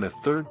 and a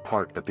 1/3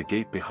 part at the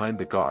gate behind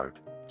the guard.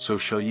 So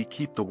shall ye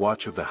keep the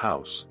watch of the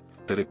house,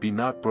 that it be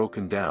not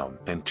broken down.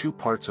 And 2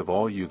 parts of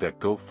all you that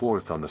go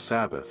forth on the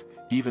Sabbath,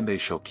 even they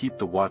shall keep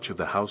the watch of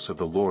the house of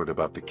the Lord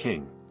about the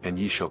king. And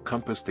ye shall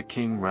compass the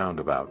king round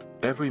about,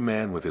 every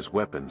man with his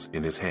weapons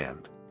in his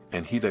hand.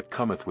 And he that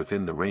cometh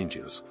within the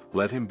ranges,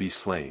 let him be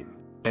slain.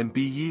 And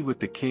be ye with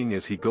the king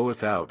as he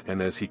goeth out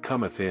and as he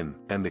cometh in.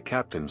 And the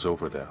captains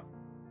over the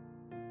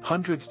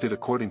hundreds did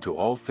according to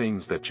all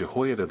things that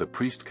Jehoiada the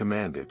priest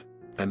commanded.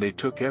 And they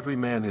took every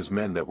man his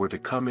men that were to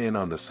come in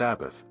on the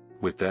Sabbath,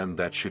 with them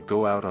that should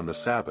go out on the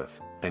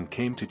Sabbath, and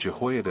came to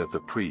Jehoiada the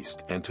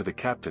priest. And to the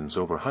captains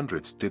over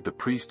hundreds did the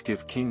priest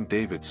give King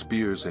David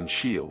spears and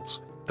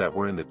shields, that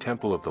were in the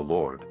temple of the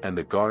Lord. And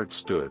the guard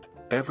stood,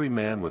 every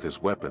man with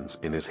his weapons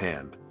in his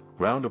hand,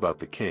 round about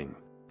the king,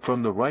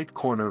 from the right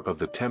corner of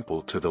the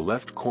temple to the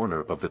left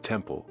corner of the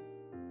temple.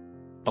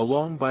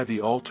 along by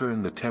the altar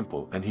in the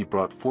temple, and he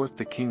brought forth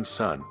the king's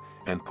son,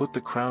 and put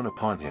the crown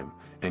upon him,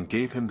 and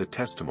gave him the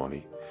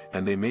testimony,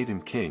 and they made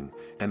him king,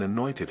 and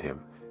anointed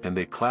him, and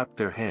they clapped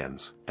their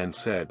hands, and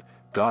said,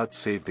 God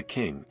save the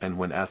king. And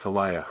when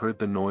Athaliah heard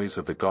the noise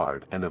of the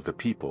guard and of the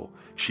people,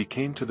 she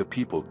came to the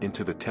people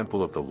into the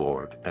temple of the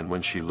Lord, and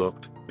when she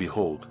looked,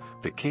 behold,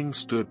 the king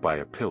stood by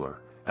a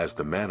pillar, as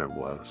the manner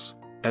was,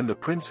 and the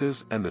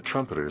princes and the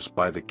trumpeters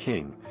by the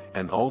king,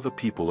 and all the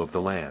people of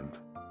the land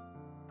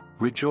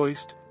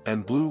rejoiced,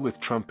 and blew with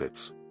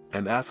trumpets,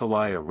 and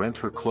Athaliah rent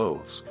her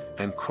clothes,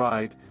 and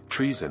cried,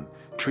 Treason,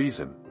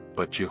 treason.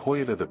 But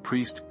Jehoiada the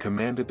priest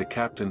commanded the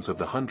captains of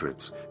the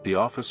hundreds, the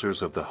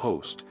officers of the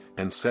host,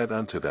 and said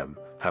unto them,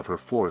 Have her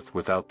forth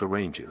without the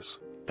ranges,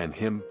 and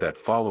him that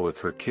followeth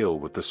her kill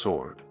with the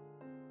sword.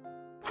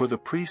 For the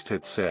priest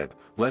had said,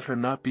 Let her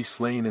not be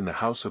slain in the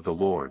house of the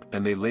Lord.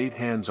 And they laid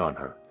hands on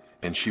her,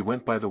 and she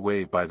went by the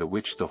way by the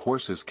which the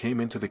horses came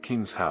into the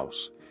king's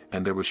house,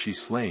 and there was she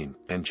slain.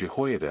 And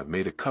Jehoiada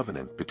made a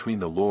covenant between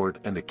the Lord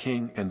and the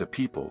king and the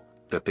people,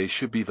 that they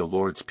should be the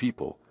Lord's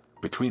people,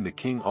 between the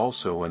king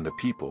also and the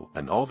people.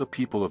 And all the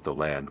people of the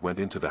land went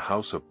into the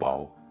house of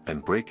Baal,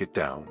 and brake it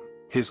down.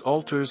 His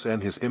altars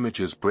and his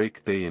images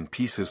brake they in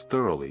pieces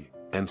thoroughly,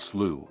 and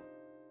slew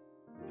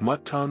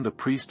Mattan the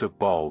priest of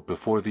Baal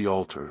before the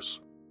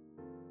altars.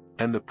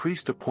 And the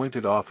priest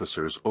appointed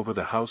officers over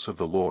the house of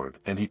the Lord,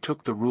 and he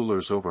took the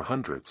rulers over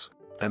hundreds,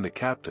 and the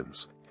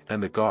captains,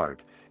 and the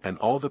guard, and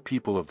all the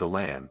people of the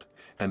land,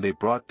 and they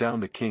brought down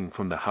the king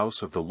from the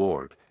house of the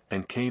Lord,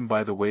 and came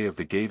by the way of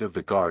the gate of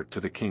the guard to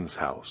the king's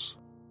house.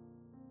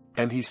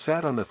 And he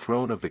sat on the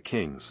throne of the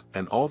kings,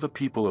 and all the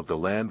people of the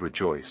land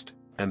rejoiced,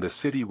 and the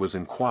city was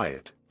in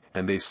quiet,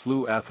 and they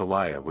slew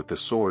Athaliah with the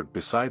sword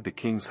beside the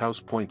king's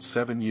house.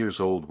 7 years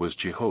old was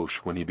Jehoash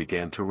when he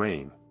began to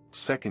reign.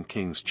 2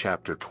 Kings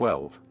chapter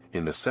 12.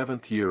 In the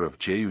 7th year of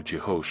Jehu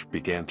Jehoash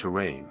began to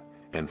reign,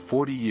 and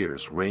 40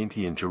 years reigned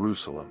he in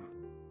Jerusalem.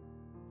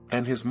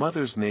 And his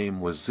mother's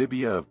name was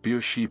Zibiah of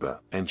Beersheba.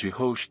 And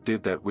Jehoash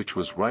did that which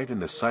was right in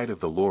the sight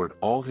of the Lord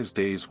all his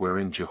days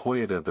wherein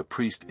Jehoiada the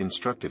priest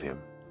instructed him,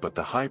 but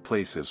the high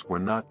places were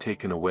not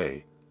taken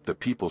away. The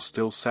people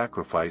still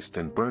sacrificed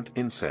and burnt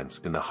incense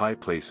in the high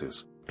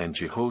places. And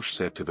Jehoash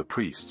said to the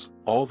priests,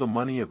 All the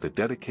money of the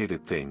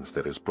dedicated things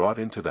that is brought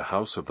into the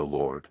house of the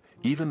Lord,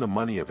 even the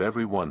money of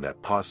every one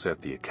that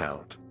passeth the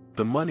account,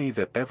 the money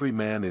that every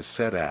man is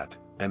set at,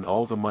 and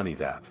all the money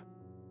that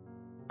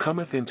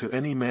cometh into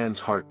any man's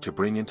heart to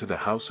bring into the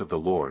house of the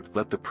Lord,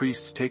 let the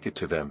priests take it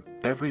to them,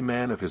 every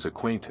man of his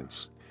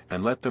acquaintance,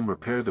 and let them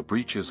repair the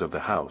breaches of the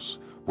house,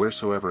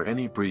 wheresoever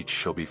any breach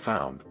shall be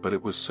found. But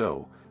it was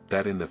so,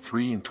 that in the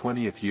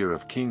 23rd year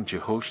of King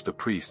Jehoash the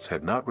priests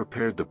had not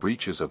repaired the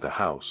breaches of the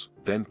house.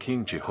 Then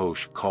King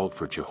Jehoash called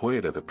for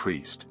Jehoiada the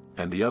priest,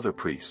 and the other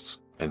priests,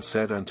 and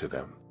said unto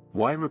them,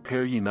 Why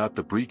repair ye not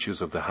the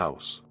breaches of the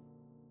house?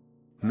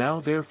 Now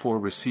therefore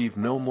receive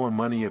no more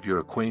money of your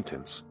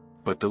acquaintance,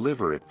 but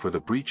deliver it for the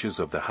breaches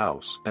of the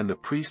house. And the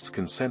priests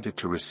consented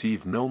to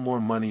receive no more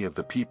money of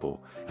the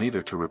people,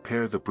 neither to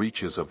repair the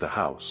breaches of the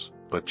house.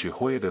 But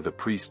Jehoiada the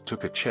priest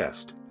took a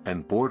chest,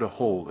 and bored a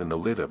hole in the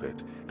lid of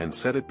it, and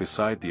set it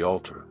beside the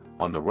altar,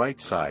 on the right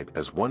side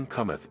as one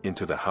cometh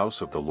into the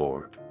house of the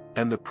Lord.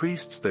 And the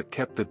priests that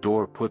kept the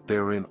door put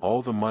therein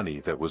all the money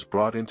that was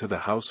brought into the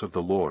house of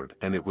the Lord.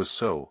 And it was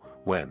so,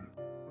 when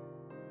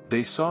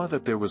they saw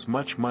that there was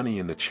much money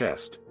in the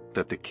chest,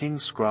 that the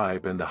king's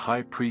scribe and the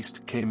high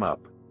priest came up,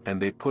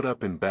 and they put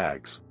up in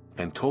bags,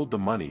 and told the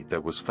money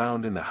that was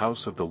found in the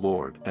house of the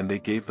Lord. And they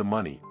gave the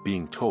money,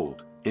 being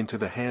told, into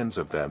the hands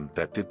of them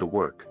that did the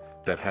work,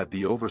 that had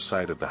the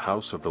oversight of the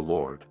house of the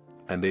Lord,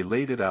 and they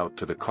laid it out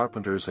to the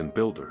carpenters and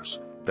builders,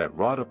 that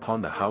wrought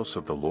upon the house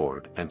of the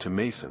Lord, and to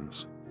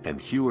masons, and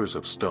hewers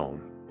of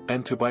stone,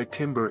 and to buy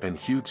timber and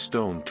hewed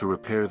stone to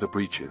repair the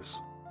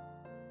breaches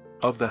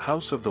of the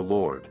house of the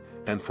Lord,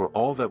 and for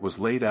all that was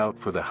laid out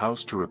for the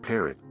house to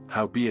repair it.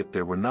 Howbeit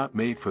there were not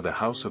made for the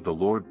house of the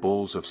Lord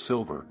bowls of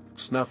silver,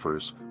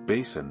 snuffers,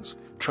 basins,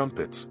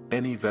 trumpets,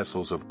 any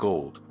vessels of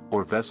gold,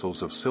 or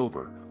vessels of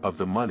silver, of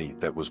the money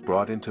that was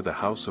brought into the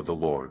house of the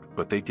Lord.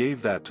 But they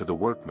gave that to the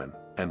workmen,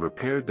 and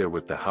repaired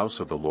therewith the house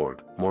of the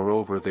Lord.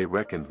 Moreover they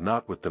reckoned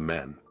not with the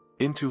men,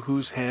 into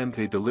whose hand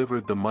they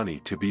delivered the money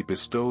to be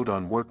bestowed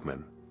on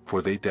workmen,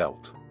 for they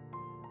dealt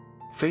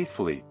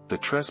faithfully. The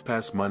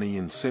trespass money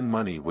and sin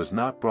money was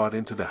not brought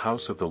into the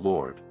house of the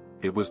Lord,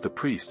 it was the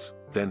priests.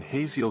 Then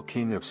Hazael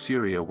king of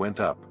Syria went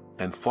up,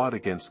 and fought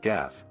against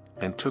Gath,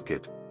 and took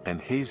it. And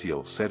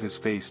Hazael set his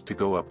face to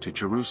go up to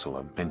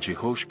Jerusalem. And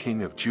Jehoash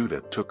king of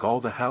Judah took all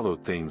the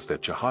hallowed things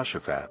that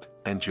Jehoshaphat,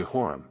 and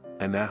Jehoram,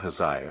 and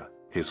Ahaziah,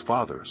 his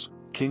fathers,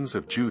 kings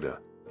of Judah,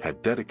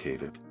 had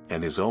dedicated,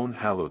 and his own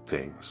hallowed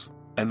things,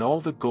 and all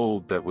the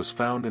gold that was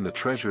found in the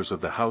treasures of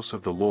the house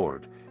of the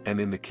Lord, and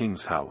in the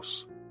king's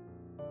house,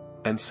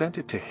 and sent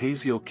it to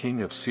Hazael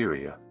king of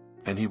Syria.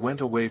 And he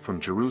went away from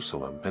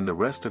Jerusalem. And the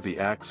rest of the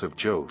acts of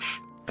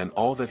Joash, and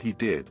all that he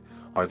did,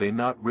 are they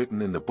not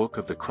written in the book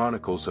of the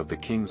Chronicles of the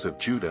kings of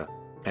Judah?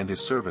 And his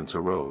servants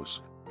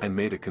arose, and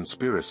made a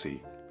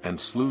conspiracy, and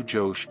slew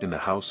Joash in the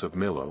house of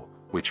Millo,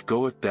 which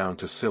goeth down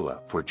to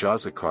Selah, for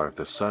Jozachar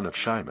the son of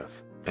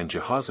Shimeth, and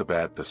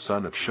Jehozabad the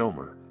son of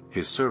Shomer,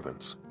 his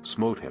servants,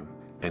 smote him,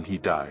 and he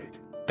died.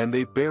 And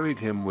they buried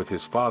him with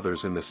his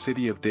fathers in the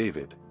city of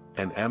David,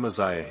 and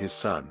Amaziah his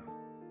son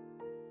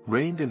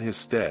reigned in his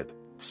stead.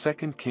 2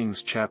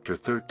 Kings chapter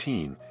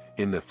 13.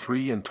 In the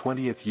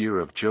 23rd year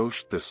of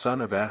Joash the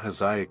son of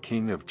Ahaziah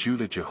king of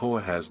Judah,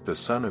 Jehoahaz the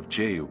son of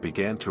Jehu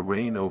began to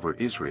reign over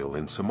Israel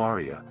in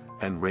Samaria,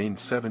 and reigned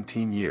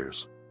 17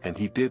 years, and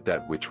he did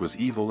that which was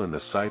evil in the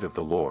sight of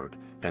the Lord,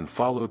 and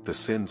followed the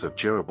sins of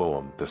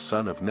Jeroboam the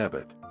son of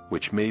Nebat,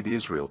 which made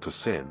Israel to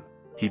sin.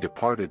 He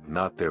departed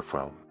not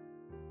therefrom.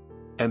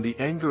 And the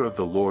anger of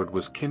the Lord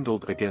was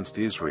kindled against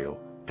Israel,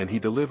 and he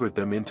delivered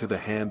them into the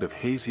hand of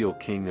Hazael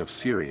king of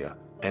Syria,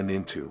 and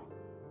into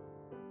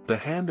the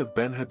hand of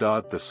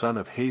Benhadad the son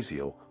of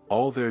Hazael,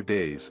 all their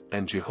days.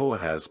 And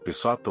Jehoahaz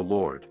besought the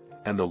Lord,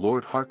 and the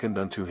Lord hearkened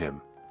unto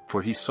him,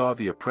 for he saw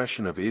the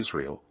oppression of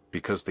Israel,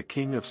 because the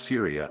king of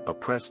Syria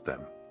oppressed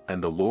them,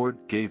 and the Lord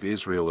gave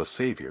Israel a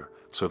saviour,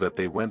 so that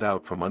they went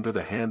out from under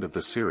the hand of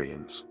the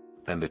Syrians,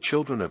 and the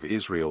children of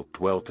Israel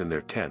dwelt in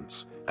their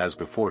tents, as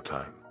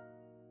beforetime.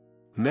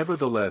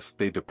 Nevertheless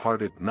they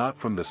departed not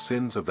from the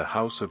sins of the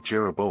house of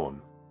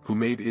Jeroboam, who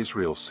made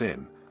Israel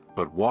sin,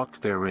 but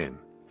walked therein,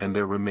 and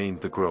there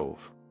remained the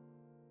grove.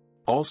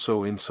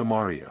 Also in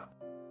Samaria.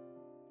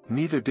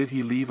 Neither did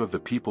he leave of the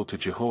people to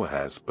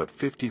Jehoahaz but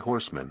 50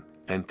 horsemen,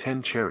 and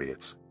 10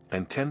 chariots,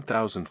 and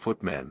 10,000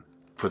 footmen,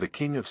 for the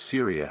king of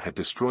Syria had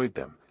destroyed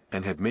them,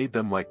 and had made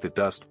them like the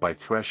dust by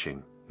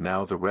threshing.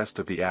 Now the rest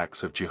of the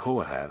acts of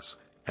Jehoahaz,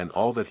 and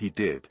all that he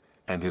did,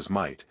 and his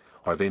might,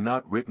 are they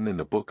not written in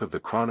the book of the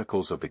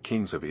chronicles of the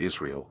kings of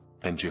Israel?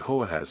 And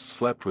Jehoahaz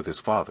slept with his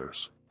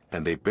fathers,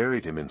 and they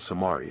buried him in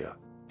Samaria.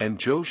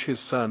 And Joash his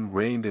son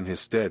reigned in his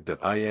stead.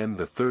 That in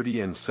the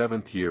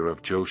 37th year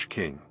of Joash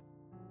king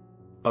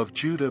of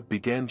Judah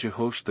began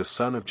Jehoash the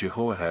son of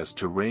Jehoahaz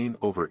to reign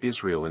over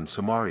Israel in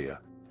Samaria,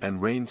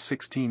 and reigned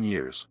 16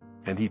 years,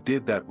 and he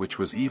did that which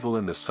was evil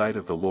in the sight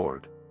of the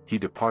Lord. He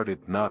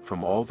departed not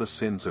from all the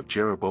sins of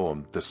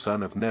Jeroboam the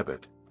son of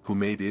Nebat, who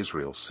made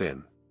Israel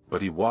sin,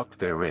 but he walked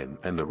therein.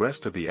 And the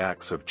rest of the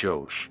acts of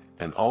Joash,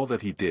 and all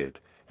that he did,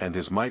 and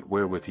his might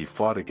wherewith he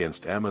fought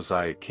against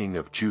Amaziah king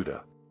of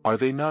Judah, are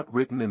they not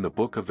written in the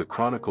book of the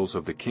chronicles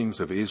of the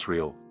kings of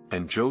Israel?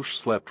 And Joash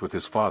slept with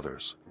his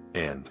fathers,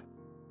 and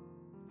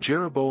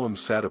Jeroboam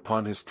sat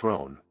upon his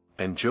throne,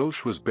 and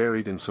Joash was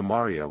buried in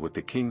Samaria with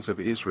the kings of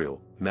Israel.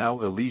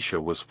 Now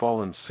Elisha was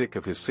fallen sick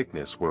of his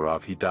sickness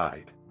whereof he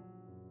died.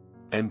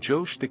 And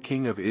Joash the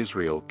king of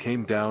Israel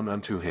came down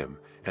unto him,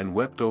 and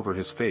wept over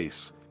his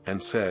face,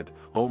 and said,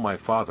 O my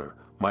father,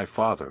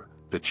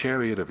 the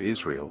chariot of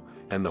Israel,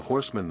 and the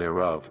horsemen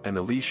thereof. And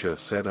Elisha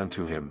said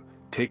unto him,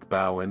 Take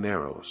bow and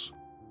arrows.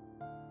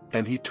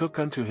 And he took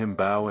unto him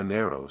bow and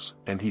arrows,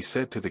 and he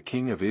said to the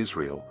king of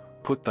Israel,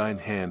 Put thine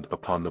hand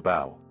upon the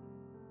bow.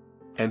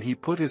 And he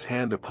put his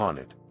hand upon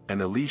it,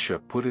 and Elisha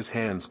put his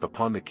hands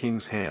upon the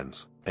king's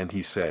hands, and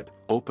he said,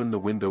 Open the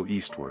window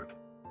eastward.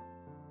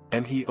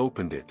 And he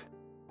opened it.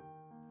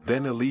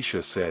 Then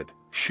Elisha said,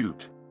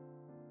 Shoot.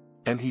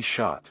 And he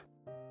shot.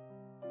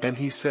 And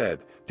he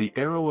said, The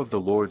arrow of the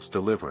Lord's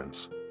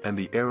deliverance, and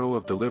the arrow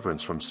of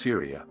deliverance from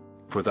Syria,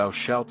 for thou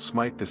shalt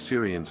smite the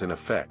Syrians in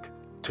Aphek,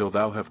 till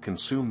thou have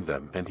consumed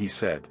them. And he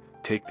said,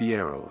 Take the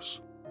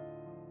arrows.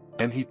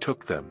 And he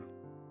took them.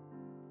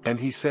 And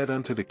he said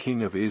unto the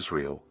king of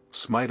Israel,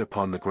 Smite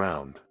upon the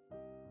ground.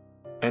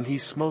 And he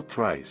smote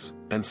thrice,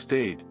 and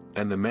stayed,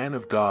 and the man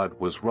of God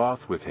was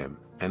wroth with him,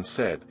 and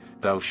said,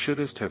 Thou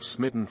shouldest have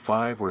smitten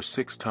 5 or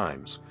 6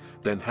 times,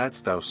 then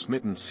hadst thou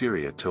smitten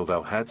Syria till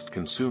thou hadst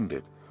consumed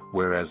it,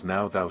 whereas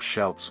now thou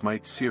shalt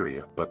smite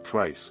Syria but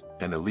thrice.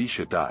 And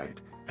Elisha died,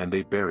 and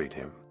they buried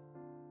him.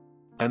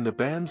 And the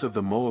bands of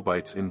the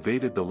Moabites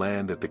invaded the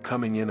land at the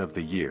coming in of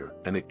the year.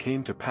 And it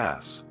came to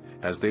pass,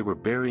 as they were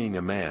burying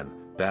a man,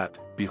 that,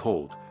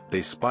 behold,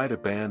 they spied a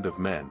band of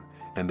men,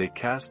 and they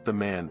cast the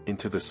man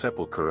into the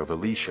sepulchre of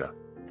Elisha.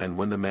 And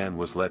when the man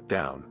was let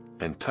down,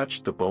 and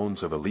touched the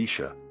bones of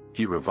Elisha,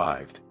 he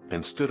revived,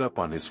 and stood up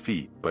on his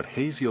feet. But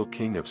Hazael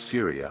king of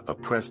Syria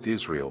oppressed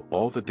Israel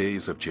all the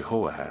days of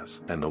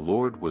Jehoahaz. And the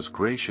Lord was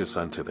gracious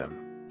unto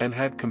them, and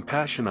had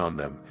compassion on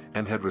them,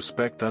 and had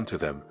respect unto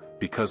them,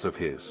 because of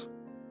his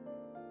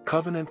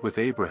covenant with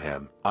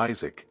Abraham,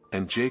 Isaac,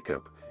 and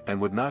Jacob, and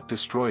would not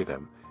destroy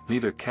them,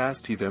 neither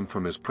cast he them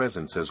from his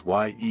presence. As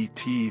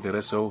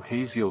yet so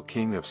Hazael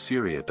king of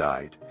Syria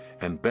died,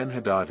 and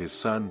Benhadad his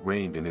son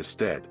reigned in his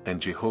stead. And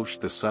Jehoash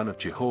the son of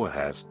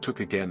Jehoahaz took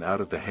again out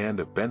of the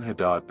hand of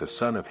Benhadad the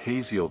son of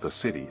Hazael the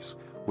cities,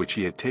 which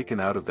he had taken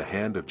out of the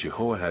hand of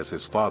Jehoahaz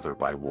his father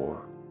by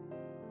war.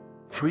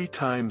 3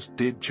 times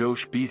did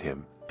Joash beat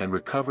him, and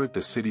recovered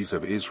the cities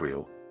of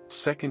Israel.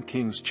 2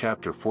 Kings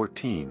chapter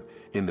 14.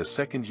 In the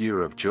 2nd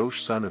year of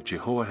Joash son of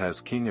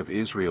Jehoahaz king of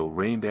Israel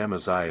reigned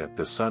Amaziah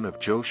the son of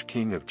Joash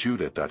king of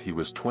Judah. He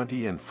was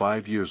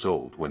 25 years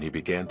old when he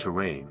began to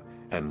reign,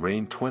 and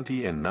reigned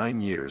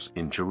 29 years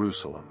in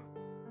Jerusalem.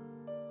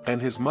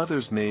 And his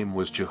mother's name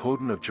was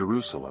Jehoaddan of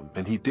Jerusalem,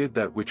 and he did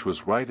that which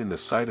was right in the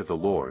sight of the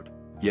Lord,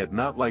 yet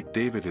not like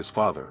David his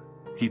father.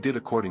 He did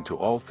according to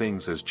all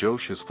things as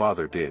Joash his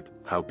father did,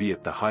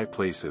 howbeit the high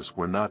places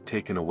were not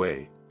taken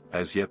away.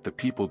 As yet the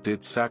people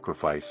did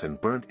sacrifice and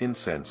burnt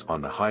incense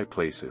on the high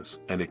places,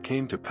 and it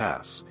came to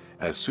pass,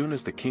 as soon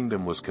as the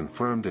kingdom was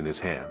confirmed in his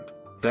hand,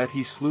 that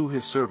he slew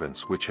his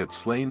servants which had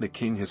slain the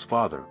king his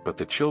father, but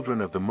the children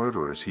of the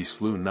murderers he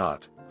slew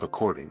not,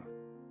 according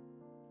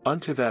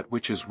unto that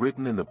which is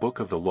written in the book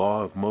of the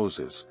law of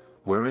Moses,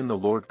 wherein the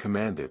Lord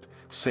commanded,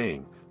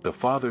 saying, The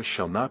fathers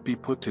shall not be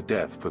put to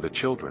death for the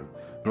children,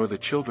 nor the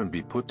children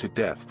be put to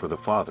death for the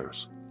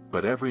fathers,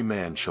 but every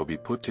man shall be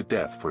put to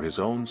death for his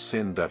own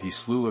sin. That he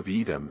slew of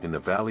Edom in the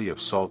valley of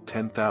Salt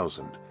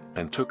 10,000,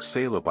 and took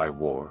Selah by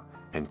war,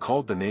 and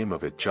called the name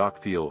of it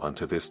Joktheel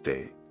unto this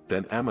day.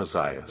 Then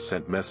Amaziah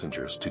sent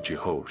messengers to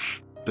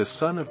Jehoash, the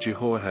son of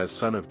Jehoahaz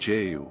son of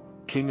Jehu,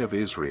 king of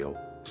Israel,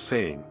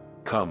 saying,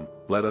 Come,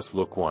 let us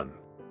look one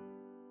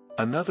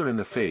another in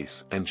the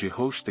face. And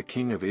Jehoash the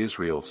king of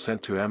Israel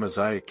sent to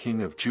Amaziah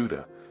king of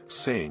Judah,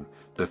 saying,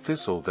 The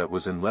thistle that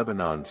was in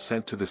Lebanon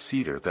sent to the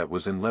cedar that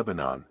was in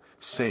Lebanon,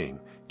 saying,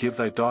 Give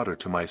thy daughter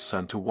to my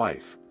son to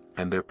wife.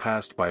 And there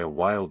passed by a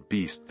wild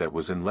beast that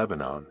was in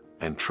Lebanon,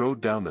 and trode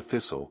down the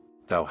thistle.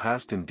 Thou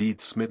hast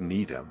indeed smitten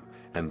Edom,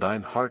 and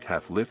thine heart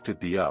hath lifted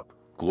thee up,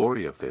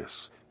 glory of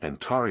this, and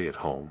tarry at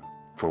home,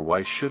 for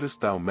why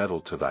shouldest thou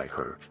meddle to thy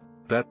hurt,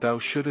 that thou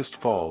shouldest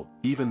fall,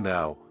 even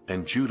thou,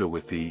 and Judah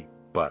with thee?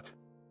 But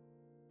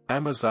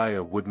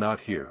Amaziah would not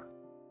hear.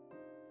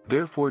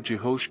 Therefore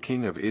Jehoash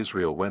king of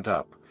Israel went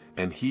up,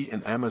 and he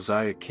and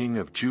Amaziah king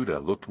of Judah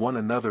looked one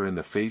another in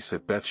the face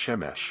at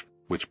Bethshemesh,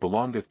 which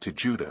belongeth to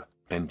Judah,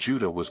 and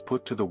Judah was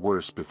put to the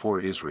worse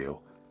before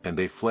Israel, and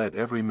they fled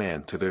every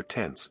man to their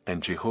tents.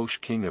 And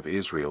Jehoash king of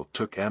Israel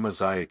took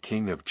Amaziah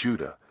king of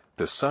Judah,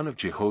 the son of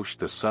Jehoash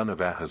the son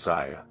of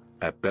Ahaziah,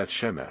 at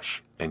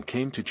Bethshemesh, and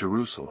came to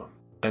Jerusalem,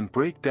 and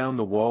brake down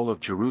the wall of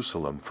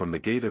Jerusalem from the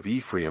gate of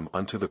Ephraim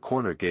unto the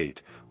corner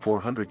gate,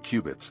 400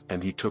 cubits.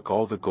 And he took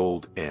all the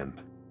gold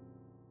and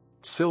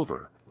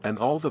silver, and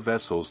all the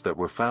vessels that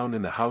were found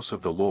in the house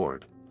of the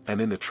Lord,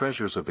 and in the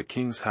treasures of the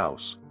king's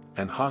house,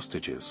 and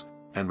hostages,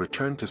 and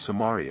returned to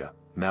Samaria.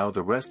 Now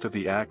the rest of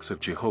the acts of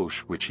Jehoash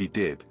which he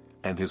did,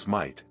 and his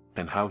might,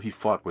 and how he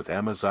fought with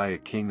Amaziah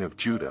king of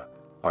Judah,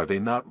 are they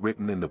not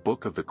written in the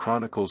book of the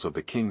Chronicles of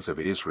the kings of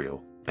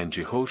Israel? And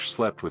Jehoash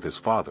slept with his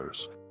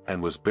fathers,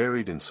 and was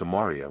buried in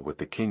Samaria with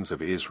the kings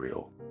of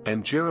Israel.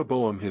 And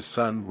Jeroboam his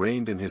son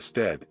reigned in his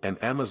stead.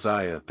 And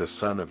Amaziah the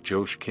son of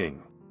Joash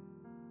king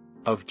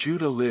of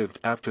Judah lived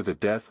after the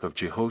death of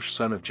Jehoash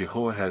son of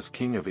Jehoahaz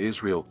king of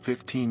Israel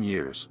 15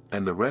 years.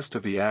 And the rest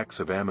of the acts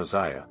of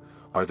Amaziah,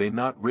 are they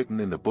not written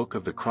in the book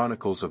of the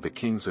Chronicles of the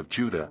kings of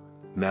Judah?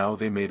 Now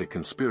they made a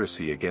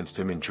conspiracy against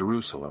him in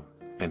Jerusalem,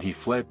 and he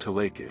fled to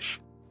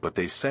Lachish. But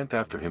they sent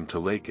after him to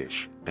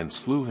Lachish, and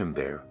slew him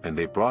there. And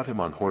they brought him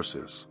on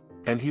horses.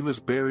 And he was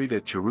buried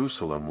at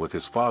Jerusalem with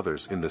his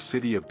fathers in the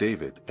city of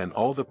David. And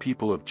all the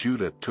people of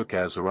Judah took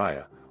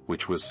Azariah,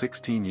 which was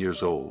 16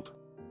 years old,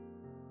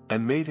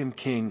 and made him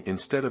king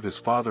instead of his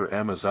father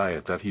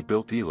Amaziah. That he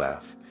built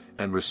Elath,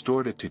 and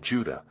restored it to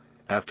Judah.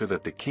 After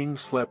that the king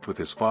slept with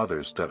his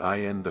fathers.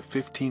 In the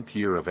 15th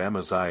year of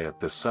Amaziah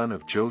the son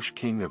of Joash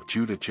king of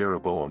Judah,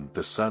 Jeroboam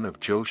the son of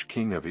Joash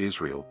king of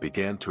Israel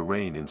began to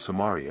reign in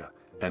Samaria,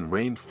 and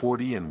reigned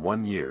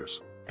 41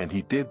 years. And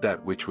he did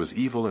that which was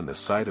evil in the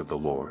sight of the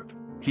Lord.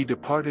 He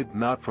departed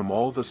not from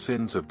all the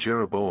sins of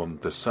Jeroboam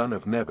the son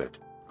of Nebat,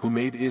 who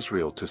made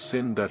Israel to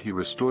sin. That he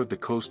restored the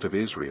coast of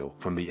Israel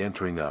from the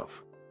entering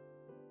of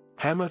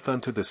Hamath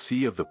unto the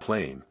sea of the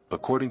plain,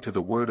 according to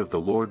the word of the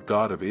Lord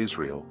God of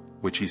Israel,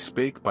 which he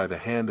spake by the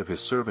hand of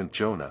his servant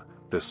Jonah,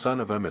 the son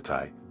of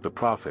Amittai, the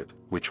prophet,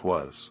 which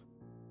was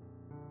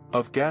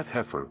of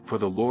Gath-hepher. For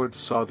the Lord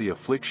saw the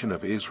affliction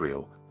of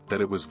Israel,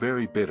 that it was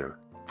very bitter,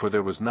 for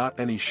there was not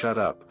any shut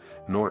up,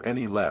 nor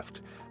any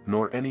left,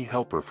 nor any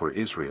helper for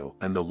Israel.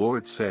 And the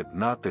Lord said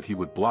not that he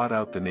would blot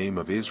out the name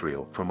of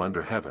Israel from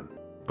under heaven,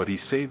 but he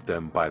saved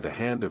them by the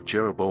hand of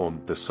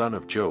Jeroboam the son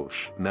of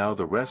Joash. Now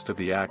the rest of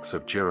the acts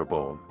of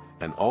Jeroboam,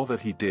 and all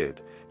that he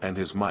did, and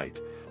his might,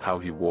 how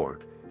he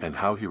warred, and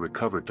how he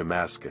recovered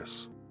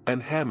Damascus,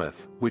 and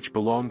Hamath, which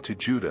belonged to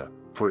Judah,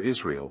 for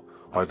Israel,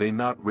 are they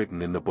not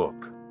written in the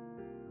book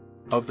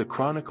of the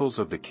Chronicles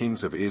of the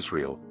kings of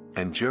Israel?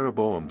 And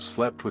Jeroboam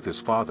slept with his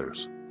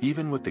fathers,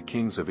 even with the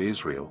kings of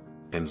Israel,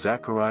 and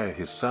Zechariah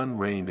his son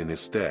reigned in his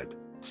stead.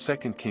 2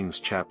 Kings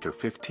chapter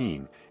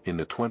 15. In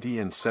the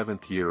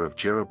 27th year of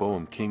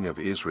Jeroboam king of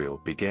Israel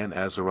began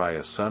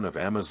Azariah son of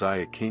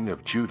Amaziah king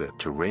of Judah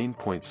to reign.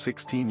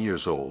 16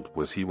 years old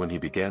was he when he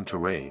began to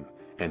reign,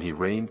 and he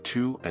reigned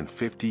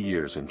 52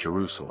 years in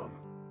Jerusalem.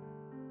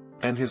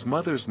 And his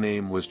mother's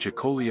name was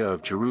Jecholiah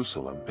of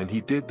Jerusalem. And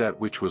he did that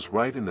which was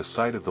right in the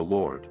sight of the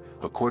Lord,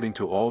 according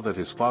to all that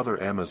his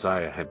father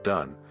Amaziah had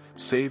done,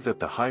 save that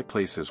the high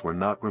places were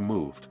not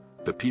removed.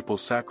 The people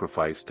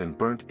sacrificed and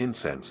burnt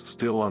incense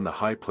still on the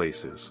high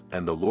places.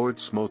 And the Lord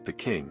smote the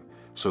king,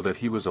 so that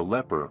he was a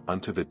leper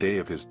unto the day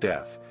of his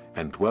death.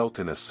 and dwelt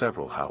in a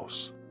several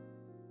house.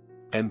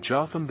 And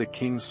Jotham the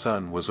king's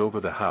son was over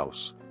the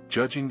house,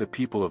 judging the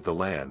people of the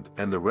land.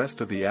 And the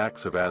rest of the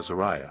acts of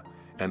Azariah,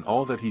 and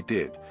all that he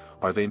did,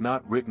 are they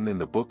not written in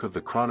the book of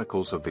the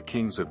chronicles of the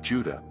kings of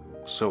Judah?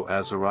 So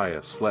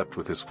Azariah slept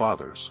with his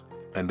fathers,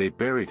 and they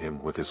buried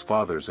him with his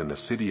fathers in the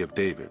city of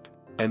David.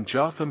 And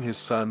Jotham his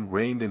son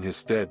reigned in his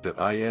stead. That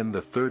in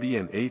the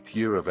 38th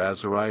year of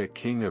Azariah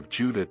king of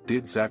Judah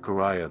did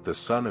Zechariah the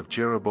son of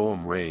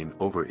Jeroboam reign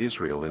over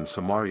Israel in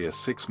Samaria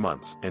 6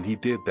 months. And he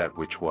did that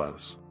which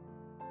was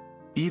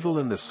evil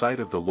in the sight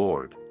of the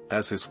Lord,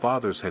 as his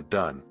fathers had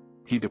done.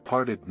 He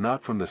departed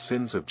not from the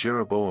sins of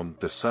Jeroboam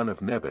the son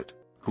of Nebat,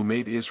 who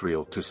made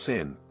Israel to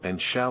sin. And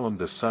Shallum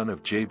the son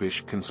of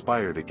Jabesh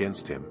conspired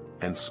against him,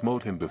 and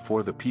smote him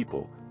before the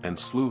people, and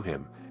slew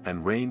him,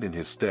 and reigned in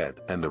his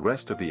stead. And the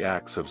rest of the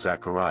acts of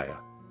Zechariah,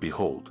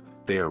 behold,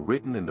 they are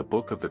written in the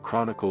book of the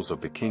chronicles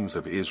of the kings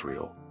of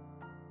Israel.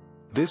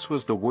 This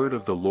was the word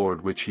of the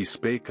Lord which he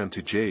spake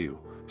unto Jehu,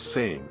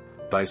 saying,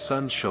 Thy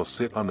sons shall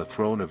sit on the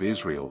throne of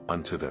Israel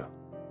unto the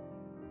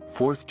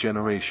 4th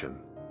generation.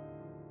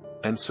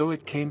 And so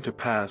it came to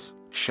pass,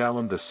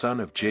 Shallum the son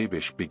of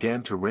Jabesh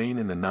began to reign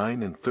in the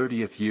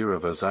 39th year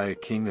of Uzziah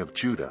king of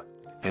Judah,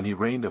 and he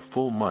reigned a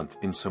full month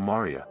in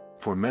Samaria.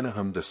 For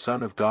Menahem the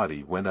son of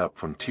Gadi went up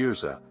from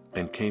Tirzah,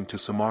 and came to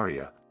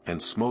Samaria,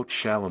 and smote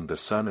Shallum the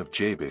son of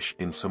Jabesh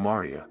in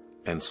Samaria,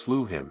 and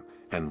slew him,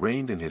 and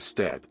reigned in his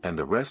stead. And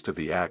the rest of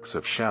the acts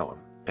of Shallum,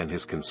 and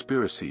his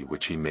conspiracy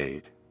which he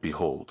made,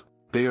 behold,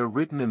 they are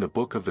written in the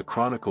book of the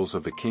chronicles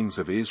of the kings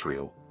of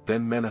Israel.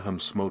 Then Menahem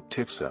smote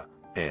Tiphsah,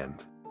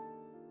 and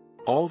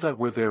all that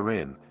were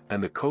therein,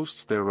 and the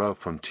coasts thereof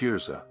from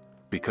Tirzah,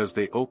 because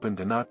they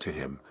opened not to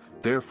him,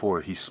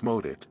 therefore he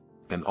smote it.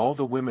 And all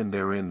the women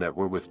therein that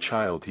were with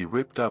child he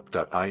ripped up.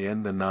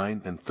 In the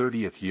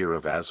 39th year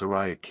of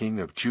Azariah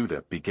king of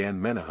Judah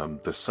began Menahem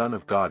the son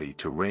of Gadi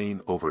to reign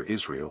over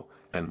Israel,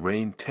 and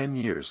reigned 10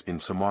 years in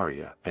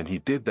Samaria. And he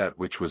did that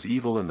which was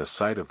evil in the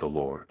sight of the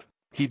Lord.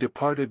 He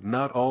departed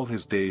not all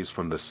his days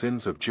from the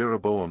sins of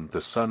Jeroboam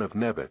the son of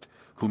Nebat,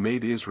 who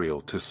made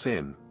Israel to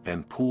sin.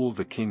 And Pul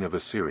the king of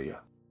Assyria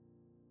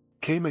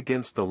came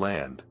against the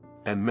land,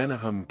 and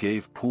Menahem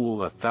gave Pul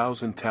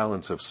 1,000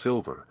 talents of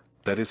silver,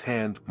 that his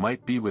hand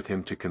might be with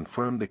him to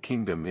confirm the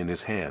kingdom in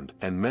his hand.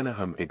 And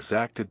Menahem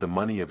exacted the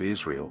money of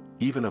Israel,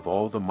 even of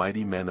all the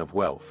mighty men of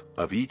wealth,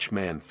 of each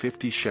man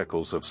 50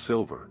 shekels of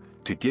silver,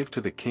 to give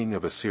to the king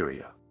of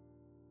Assyria.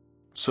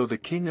 So the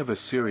king of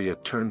Assyria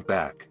turned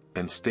back,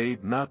 and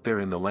stayed not there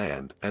in the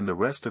land. And the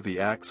rest of the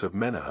acts of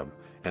Menahem,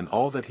 and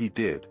all that he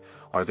did,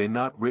 are they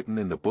not written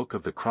in the book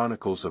of the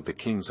chronicles of the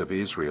kings of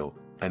Israel?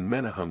 And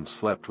Menahem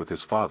slept with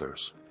his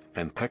fathers,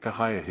 and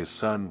Pekahiah his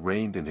son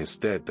reigned in his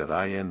stead.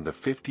 In the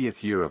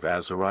 50th year of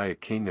Azariah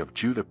king of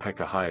Judah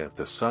Pekahiah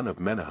the son of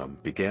Menahem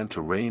began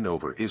to reign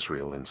over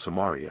Israel in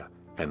Samaria,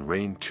 and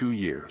reigned 2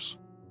 years.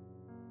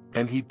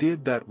 And he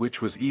did that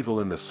which was evil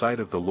in the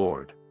sight of the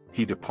Lord.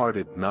 He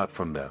departed not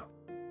from the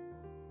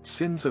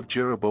sins of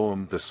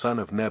Jeroboam the son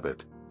of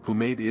Nebat, who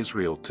made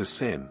Israel to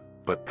sin.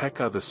 But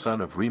Pekah the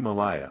son of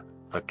Remaliah,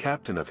 a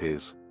captain of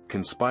his,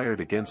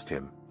 conspired against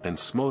him, and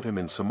smote him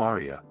in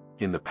Samaria,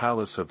 in the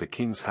palace of the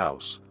king's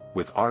house,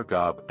 with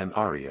Argob and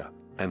Ariah,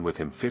 and with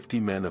him 50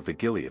 men of the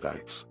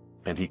Gileadites.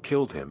 And he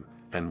killed him,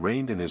 and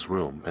reigned in his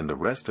room. And the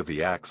rest of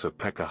the acts of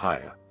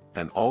Pekahiah,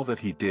 and all that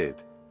he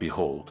did,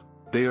 behold,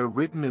 they are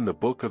written in the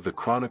book of the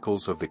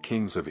chronicles of the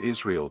kings of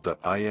Israel.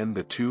 In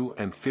the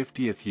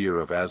 52nd year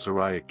of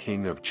Azariah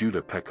king of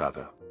Judah Pekah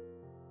the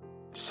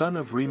son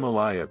of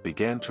Remaliah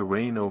began to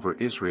reign over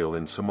Israel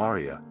in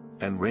Samaria,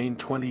 and reigned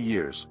 20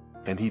 years,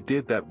 and he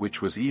did that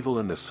which was evil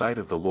in the sight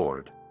of the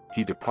Lord.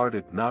 He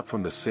departed not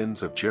from the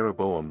sins of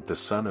Jeroboam the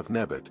son of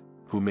Nebat,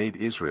 who made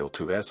Israel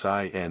to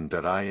sin. In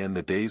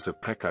the days of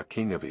Pekah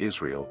king of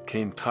Israel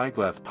came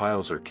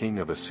Tiglath-Pileser king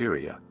of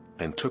Assyria,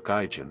 and took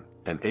Ijon,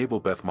 and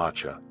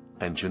Abel-Beth-Maachah,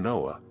 and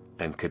Genoa,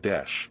 and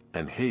Kadesh,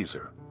 and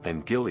Hazor,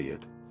 and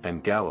Gilead,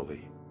 and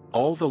Galilee,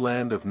 all the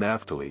land of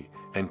Naphtali,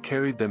 and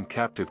carried them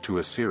captive to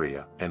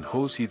Assyria. And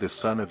Hoshea the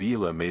son of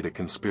Elah made a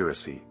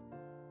conspiracy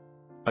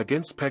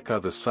against Pekah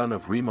the son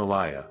of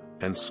Remaliah,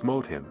 and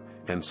smote him,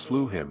 and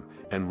slew him,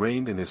 and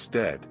reigned in his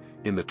stead,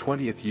 in the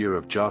 20th year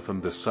of Jotham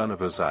the son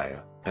of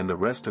Uzziah. And the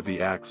rest of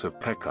the acts of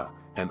Pekah,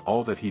 and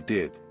all that he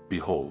did,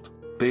 behold,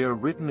 they are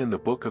written in the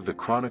book of the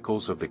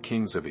chronicles of the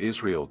kings of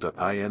Israel.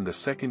 In the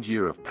 2nd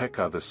year of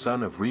Pekah the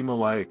son of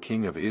Remaliah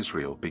king of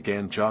Israel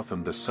began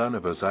Jotham the son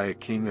of Uzziah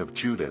king of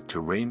Judah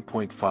to reign.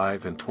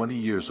 25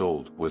 years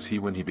old was he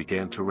when he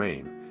began to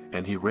reign,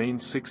 and he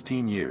reigned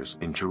 16 years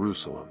in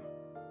Jerusalem.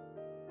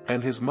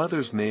 And his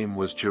mother's name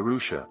was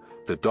Jerusha,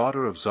 the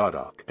daughter of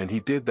Zadok. And he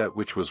did that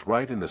which was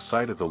right in the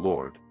sight of the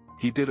Lord.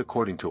 He did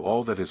according to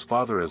all that his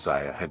father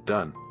Uzziah had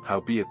done.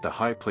 Howbeit the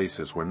high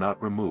places were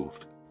not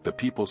removed, the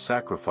people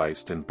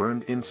sacrificed and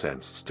burned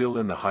incense still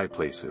in the high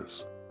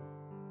places.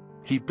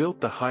 He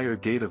built the higher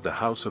gate of the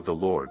house of the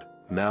Lord.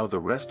 Now the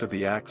rest of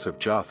the acts of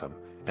Jotham,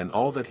 and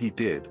all that he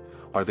did,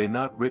 are they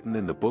not written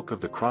in the book of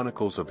the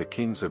chronicles of the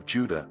kings of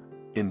Judah?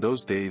 In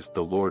those days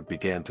the Lord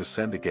began to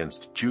send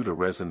against Judah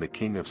Rezin the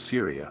king of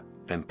Syria,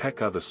 and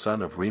Pekah the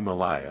son of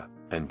Remaliah,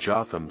 and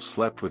Jotham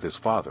slept with his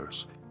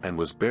fathers, and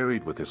was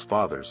buried with his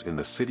fathers in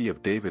the city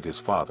of David his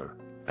father,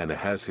 and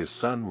Ahaz his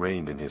son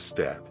reigned in his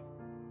stead.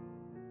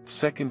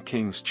 2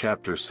 Kings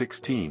chapter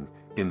 16,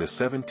 in the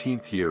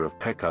 17th year of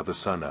Pekah the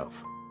son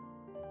of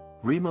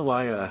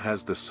Remaliah,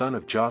 Ahaz the son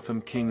of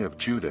Jotham king of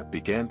Judah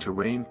began to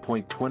reign.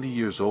 20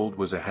 years old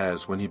was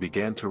Ahaz when he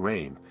began to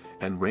reign,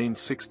 and reigned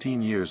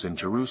 16 years in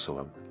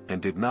Jerusalem,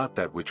 and did not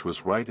that which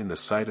was right in the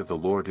sight of the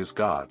Lord his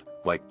God,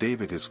 like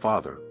David his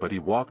father, but he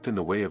walked in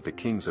the way of the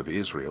kings of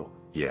Israel,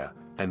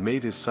 and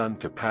made his son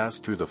to pass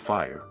through the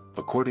fire,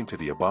 according to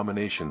the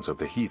abominations of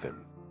the heathen,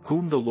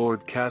 whom the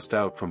Lord cast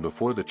out from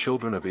before the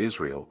children of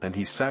Israel, and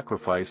he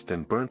sacrificed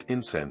and burnt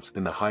incense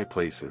in the high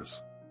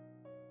places,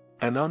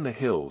 and on the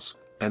hills,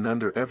 and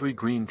under every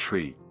green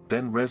tree.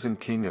 Then Rezin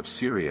king of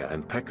Syria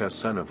and Pekah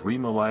son of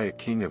Remaliah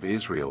king of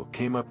Israel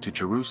came up to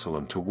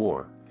Jerusalem to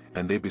war,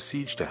 and they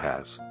besieged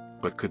Ahaz,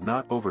 but could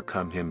not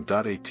overcome him.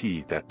 At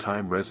that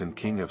time Rezin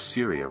king of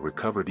Syria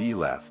recovered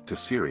Elath to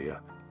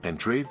Syria, and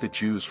drave the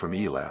Jews from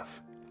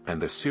Elath,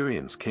 and the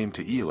Syrians came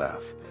to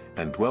Elath,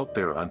 and dwelt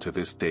there unto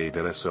this day.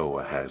 So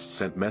Ahaz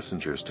sent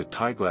messengers to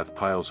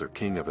Tiglath-Pileser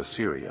king of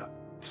Assyria,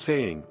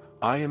 saying,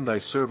 I am thy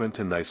servant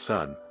and thy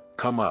son,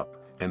 come up,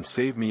 and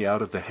save me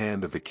out of the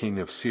hand of the king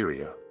of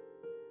Syria,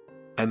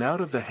 and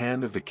out of the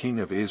hand of the king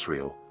of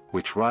Israel,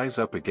 which rise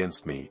up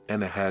against me.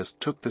 And Ahaz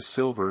took the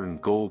silver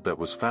and gold that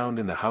was found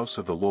in the house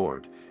of the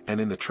Lord, and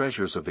in the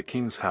treasures of the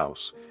king's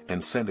house,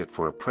 and sent it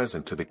for a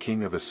present to the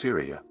king of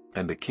Assyria,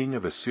 and the king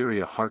of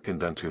Assyria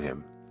hearkened unto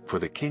him, for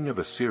the king of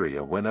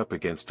Assyria went up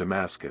against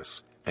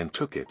Damascus, and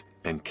took it,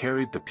 and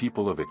carried the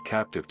people of it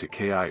captive to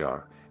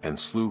Kir, and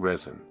slew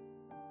Rezin.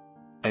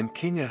 And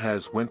King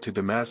Ahaz went to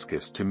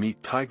Damascus to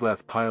meet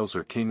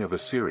Tiglath-Pileser king of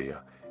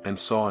Assyria, and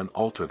saw an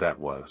altar that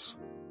was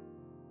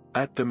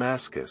at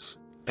Damascus,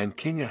 and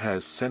King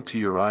Ahaz sent to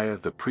Uriah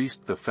the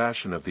priest the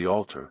fashion of the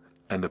altar,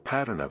 and the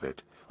pattern of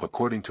it,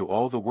 according to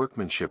all the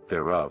workmanship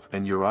thereof.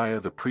 And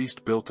Uriah the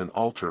priest built an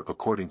altar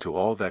according to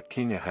all that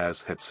King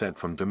Ahaz had sent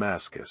from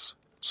Damascus.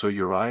 So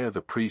Uriah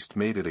the priest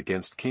made it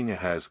against King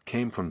Ahaz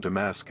came from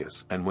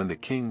Damascus. And when the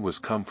king was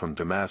come from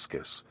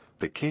Damascus,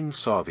 the king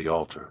saw the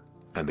altar,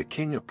 and the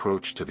king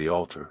approached to the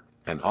altar,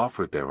 and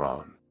offered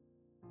thereon.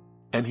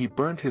 And he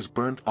burnt his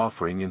burnt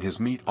offering and his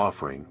meat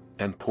offering,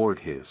 and poured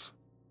his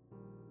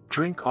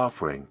drink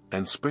offering,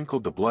 and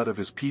sprinkled the blood of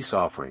his peace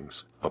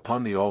offerings,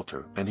 upon the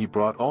altar. And he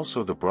brought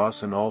also the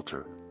brasen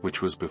altar, which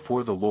was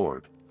before the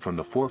Lord, from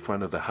the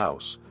forefront of the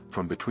house,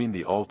 from between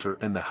the altar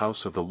and the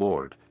house of the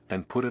Lord,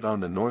 and put it on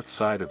the north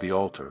side of the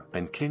altar.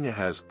 And King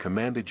Ahaz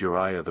commanded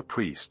Uriah the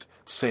priest,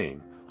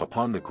 saying,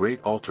 Upon the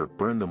great altar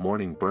burn the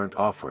morning burnt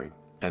offering,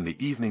 and the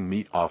evening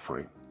meat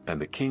offering, and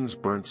the king's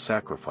burnt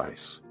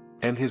sacrifice,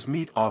 and his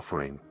meat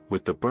offering,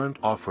 with the burnt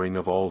offering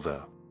of all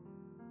the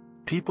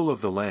people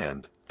of the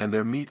land, and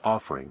their meat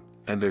offering,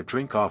 and their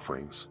drink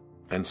offerings,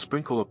 and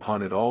sprinkle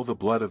upon it all the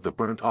blood of the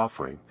burnt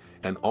offering,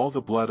 and all the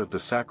blood of the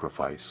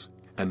sacrifice,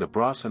 and the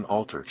brasen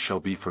altar shall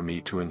be for me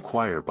to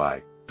inquire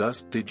by.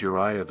 Thus did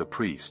Uriah the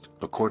priest,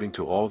 according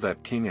to all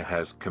that King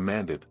Ahaz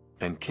commanded.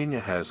 And King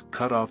Ahaz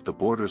cut off the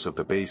borders of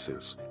the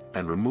bases,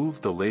 and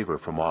removed the laver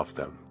from off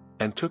them,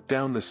 and took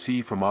down the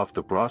sea from off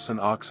the brasen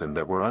oxen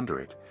that were under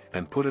it,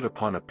 and put it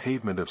upon a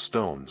pavement of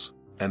stones,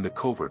 and the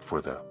covert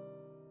for the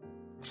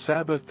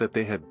Sabbath that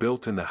they had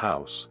built in the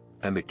house,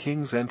 and the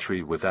king's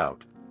entry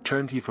without,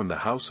 turned he from the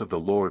house of the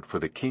Lord for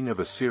the king of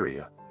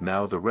Assyria.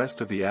 Now the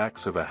rest of the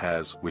acts of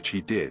Ahaz which he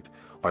did,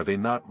 are they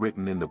not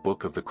written in the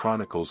book of the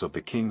Chronicles of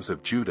the kings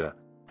of Judah?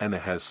 And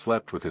Ahaz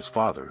slept with his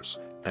fathers,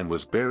 and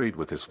was buried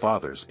with his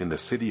fathers in the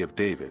city of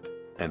David,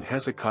 and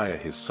Hezekiah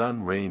his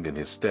son reigned in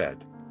his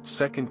stead.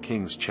 2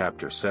 Kings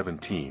chapter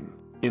 17.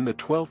 In the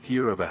 12th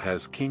year of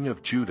Ahaz king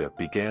of Judah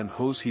began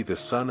Hoshea the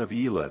son of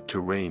Elah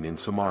to reign in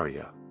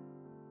Samaria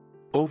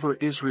over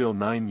Israel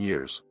 9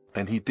 years,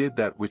 and he did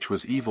that which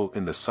was evil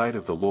in the sight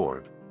of the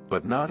Lord,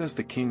 but not as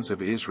the kings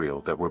of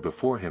Israel that were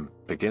before him.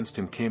 Against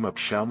him came up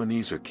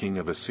Shalmaneser king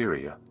of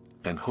Assyria,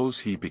 and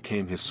Hoshea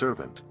became his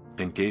servant,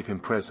 and gave him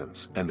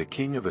presents. And the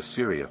king of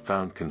Assyria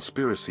found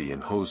conspiracy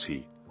in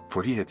Hoshea,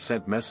 for he had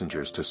sent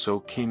messengers to So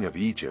king of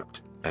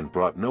Egypt, and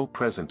brought no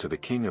present to the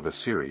king of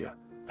Assyria,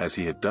 as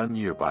he had done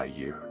year by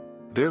year.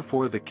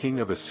 Therefore the king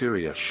of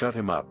Assyria shut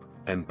him up,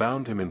 and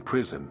bound him in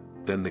prison.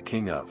 Then the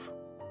king of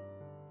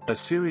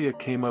Assyria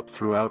came up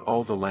throughout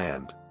all the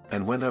land,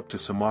 and went up to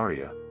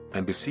Samaria,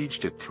 and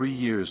besieged it 3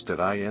 years.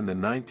 And the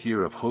 9th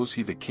year of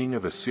Hoshea the king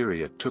of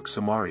Assyria took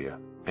Samaria,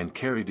 and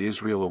carried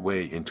Israel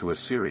away into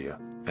Assyria,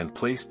 and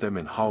placed them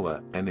in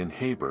Hala and in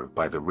Habor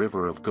by the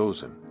river of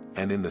Gozan,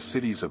 and in the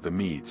cities of the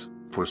Medes.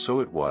 For so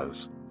it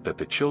was, that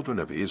the children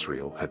of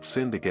Israel had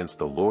sinned against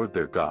the Lord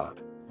their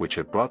God, which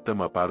had brought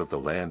them up out of the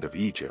land of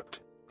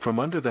Egypt, from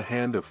under the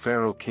hand of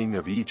Pharaoh king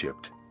of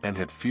Egypt, and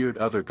had feared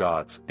other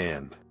gods,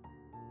 and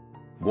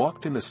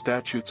walked in the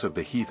statutes of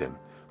the heathen,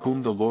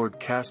 whom the Lord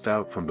cast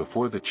out from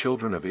before the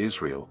children of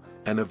Israel.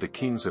 And of the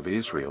kings of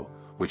Israel,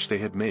 which they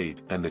had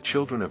made, and the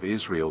children of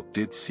Israel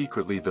did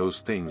secretly those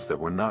things that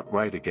were not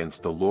right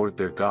against the Lord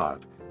their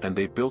God, and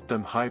they built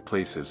them high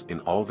places in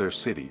all their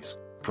cities,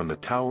 from the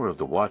tower of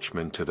the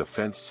watchman to the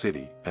fenced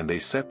city, and they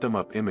set them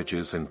up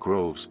images and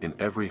groves in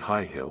every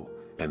high hill,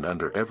 and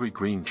under every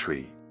green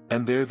tree,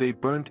 and there they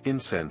burnt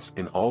incense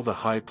in all the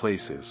high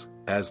places,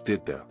 as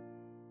did the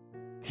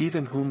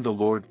heathen whom the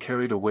Lord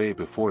carried away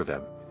before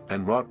them,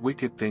 and wrought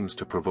wicked things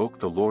to provoke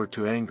the Lord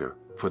to anger,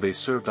 for they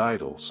served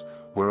idols,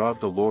 whereof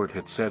the Lord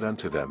had said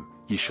unto them,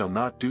 Ye shall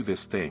not do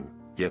this thing.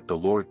 Yet the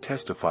Lord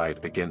testified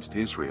against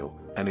Israel,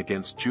 and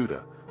against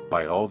Judah,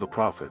 by all the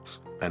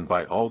prophets, and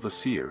by all the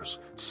seers,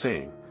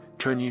 saying,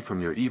 Turn ye from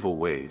your evil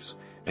ways,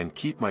 and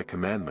keep my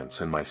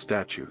commandments and my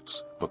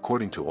statutes,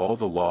 according to all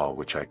the law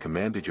which I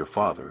commanded your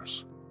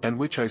fathers, and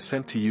which I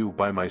sent to you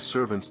by my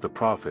servants the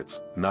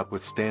prophets.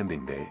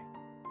 Notwithstanding they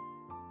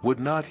would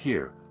not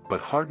hear,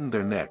 but hardened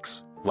their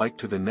necks, like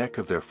to the neck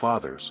of their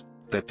fathers,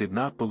 that did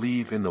not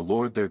believe in the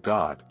Lord their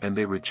God, and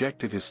they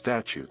rejected his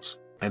statutes,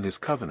 and his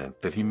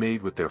covenant that he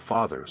made with their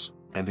fathers,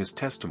 and his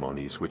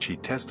testimonies which he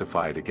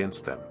testified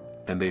against them,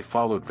 and they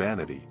followed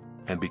vanity,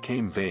 and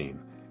became vain,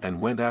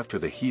 and went after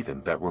the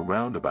heathen that were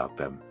round about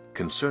them,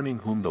 concerning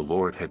whom the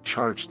Lord had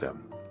charged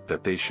them,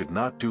 that they should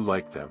not do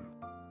like them.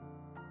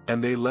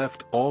 And they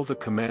left all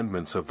the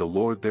commandments of the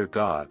Lord their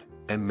God,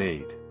 and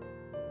made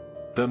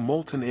them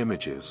molten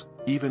images,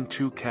 even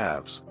 2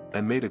 calves,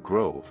 and made a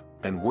grove,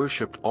 and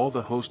worshipped all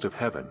the host of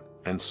heaven,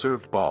 and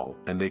served Baal,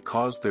 and they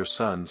caused their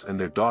sons and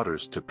their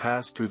daughters to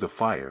pass through the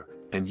fire,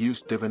 and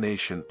used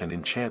divination and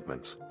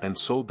enchantments, and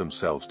sold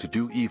themselves to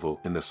do evil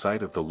in the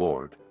sight of the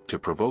Lord, to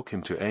provoke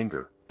him to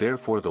anger.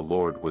 Therefore the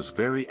Lord was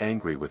very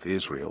angry with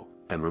Israel,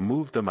 and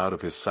removed them out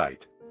of his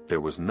sight.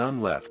 There was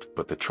none left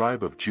but the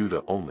tribe of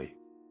Judah only.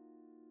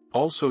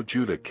 Also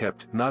Judah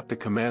kept not the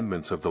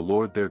commandments of the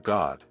Lord their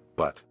God,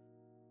 but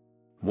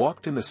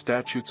walked in the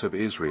statutes of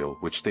Israel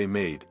which they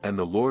made, and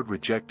the Lord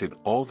rejected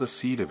all the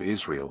seed of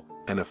Israel,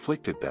 and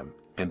afflicted them,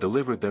 and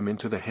delivered them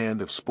into the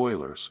hand of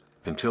spoilers,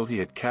 until he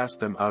had cast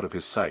them out of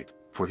his sight,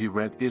 for he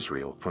rent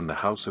Israel from the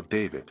house of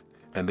David,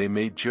 and they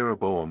made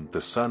Jeroboam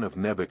the son of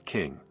Nebat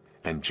king,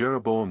 and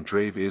Jeroboam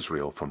drave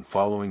Israel from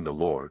following the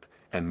Lord,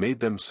 and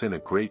made them sin a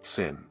great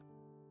sin.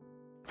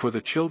 For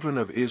the children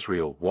of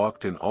Israel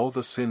walked in all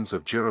the sins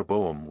of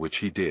Jeroboam which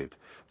he did,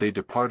 they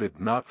departed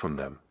not from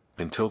them,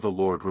 until the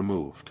Lord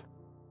removed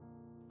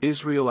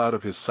Israel out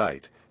of his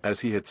sight, as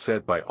he had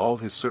said by all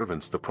his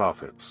servants the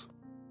prophets.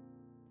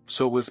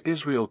 So was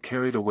Israel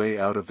carried away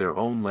out of their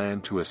own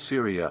land to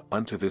Assyria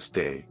unto this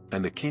day,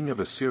 and the king of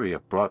Assyria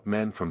brought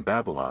men from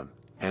Babylon,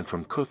 and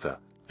from Cutha,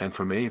 and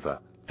from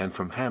Ava, and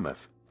from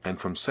Hamath, and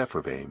from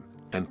Sepharvaim,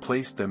 and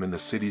placed them in the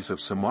cities of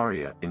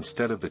Samaria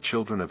instead of the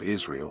children of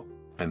Israel,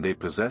 and they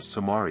possessed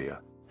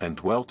Samaria, and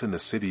dwelt in the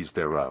cities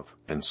thereof.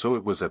 And so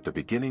it was at the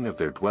beginning of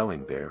their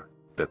dwelling there,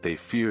 that they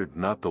feared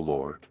not the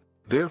Lord.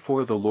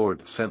 Therefore the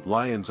Lord sent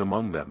lions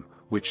among them,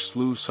 which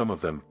slew some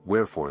of them.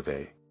 Wherefore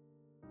they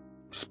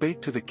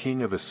spake to the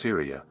king of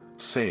Assyria,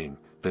 saying,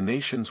 The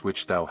nations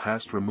which thou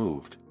hast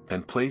removed,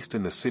 and placed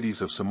in the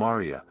cities of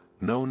Samaria,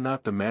 know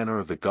not the manner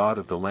of the God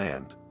of the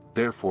land.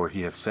 Therefore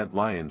he hath sent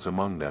lions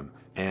among them,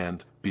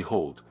 and,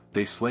 behold,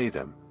 they slay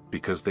them,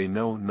 because they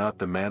know not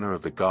the manner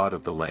of the God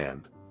of the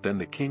land. Then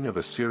the king of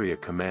Assyria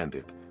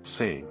commanded,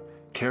 saying,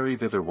 Carry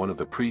thither one of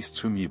the priests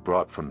whom ye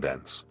brought from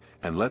thence,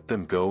 and let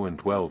them go and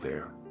dwell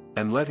there,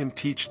 and let him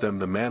teach them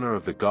the manner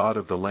of the God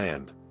of the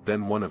land.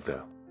 Then one of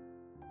the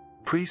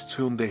priests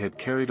whom they had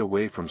carried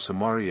away from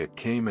Samaria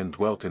came and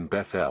dwelt in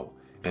Bethel,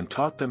 and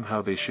taught them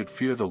how they should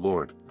fear the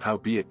Lord.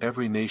 Howbeit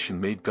every nation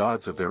made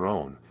gods of their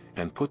own,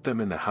 and put them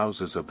in the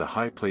houses of the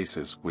high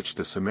places which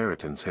the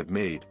Samaritans had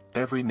made,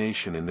 every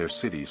nation in their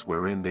cities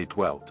wherein they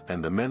dwelt.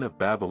 And the men of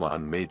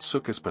Babylon made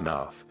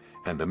Succoth-Benoth,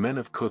 and the men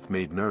of Cuth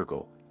made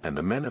Nergal, and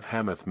the men of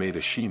Hamath made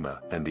Ashima,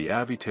 and the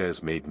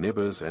Avitez made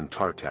Nibaz and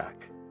Tartak.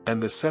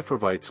 And the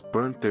Sepharvites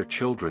burnt their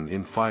children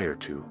in fire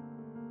to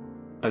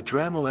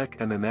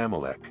Adramelech and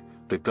Anamelech,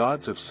 the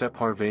gods of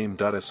Sepharvaim.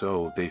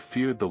 So they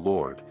feared the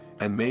Lord,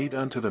 and made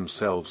unto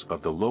themselves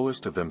of the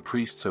lowest of them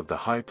priests of the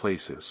high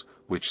places,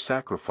 which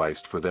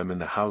sacrificed for them in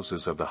the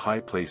houses of the high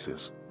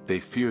places.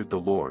 They feared the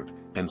Lord,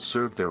 and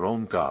served their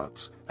own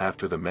gods,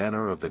 after the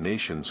manner of the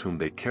nations whom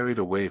they carried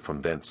away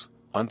from thence.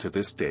 Unto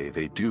this day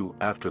they do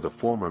after the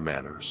former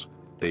manners.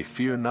 They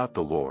fear not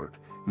the Lord,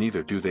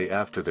 neither do they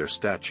after their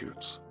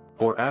statutes,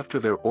 or after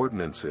their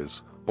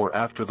ordinances, or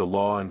after the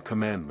law and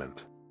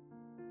commandment,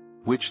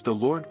 which the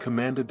Lord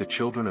commanded the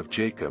children of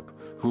Jacob,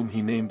 whom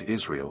he named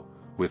Israel,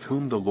 with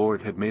whom the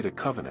Lord had made a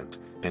covenant,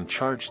 and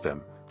charged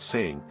them,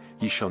 saying,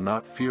 Ye shall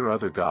not fear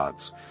other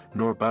gods,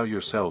 nor bow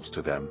yourselves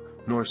to them,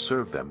 nor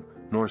serve them,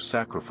 nor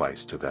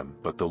sacrifice to them.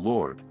 But the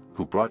Lord,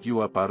 who brought you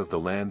up out of the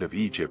land of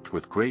Egypt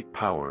with great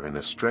power and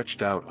a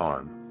stretched out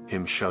arm,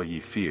 him shall ye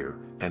fear,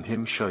 and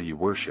him shall ye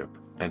worship,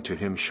 and to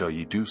him shall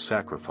ye do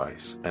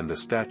sacrifice. And the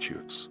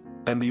statutes,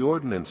 and the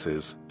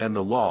ordinances, and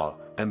the law,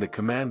 and the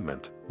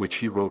commandment, which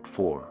he wrote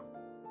for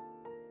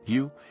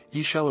you,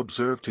 ye shall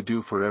observe to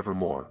do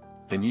forevermore,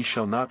 and ye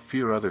shall not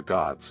fear other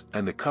gods,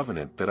 and the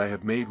covenant that I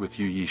have made with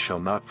you ye shall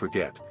not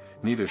forget,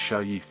 neither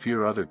shall ye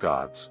fear other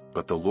gods,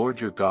 but the Lord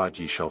your God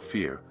ye shall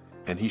fear,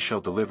 and he shall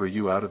deliver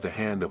you out of the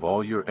hand of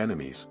all your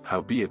enemies.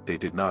 Howbeit they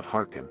did not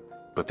hearken,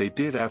 but they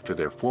did after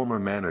their former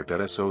manner.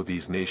 So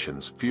these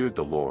nations feared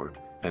the Lord,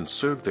 and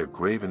served their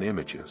graven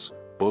images,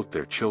 both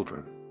their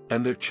children,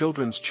 and their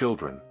children's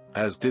children,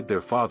 as did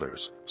their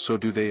fathers, so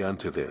do they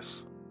unto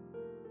this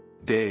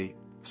day.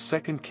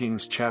 2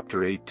 Kings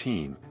chapter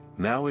 18.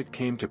 Now it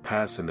came to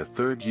pass in the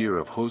 3rd year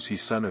of Hoshea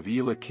son of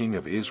Elah king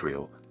of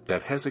Israel,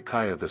 that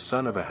Hezekiah the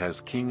son of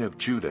Ahaz king of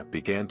Judah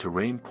began to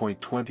reign.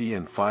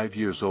 25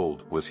 years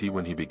old was he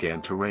when he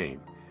began to reign,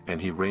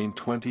 and he reigned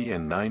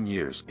 29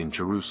 years in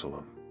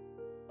Jerusalem.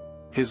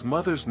 His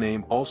mother's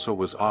name also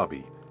was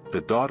Abi,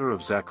 the daughter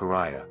of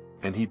Zechariah,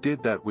 and he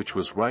did that which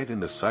was right in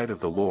the sight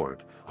of the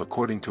Lord,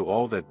 according to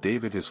all that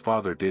David his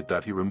father did.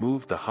 He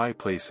removed the high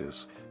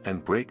places,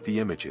 and brake the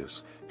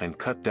images, and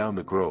cut down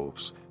the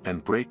groves,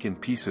 and brake in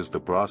pieces the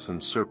brazen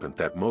serpent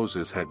that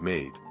Moses had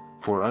made,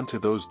 for unto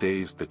those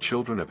days the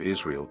children of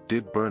Israel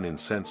did burn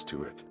incense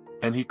to it.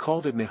 And he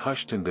called it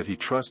Nehushtan, that he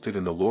trusted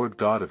in the Lord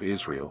God of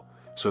Israel,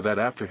 so that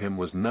after him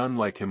was none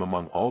like him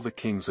among all the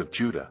kings of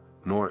Judah,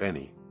 nor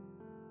any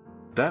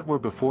that were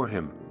before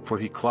him, for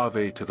he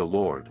clave to the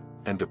Lord,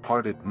 and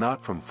departed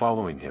not from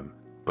following him,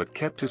 but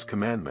kept his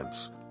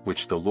commandments,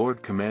 which the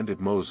Lord commanded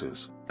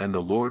Moses, and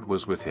the Lord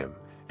was with him,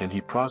 and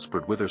he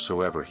prospered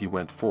whithersoever he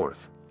went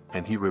forth.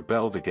 And he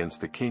rebelled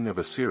against the king of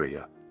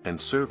Assyria, and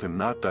served him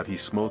not. He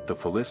smote the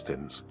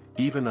Philistines,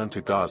 even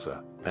unto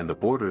Gaza, and the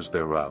borders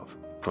thereof,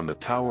 from the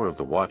tower of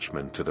the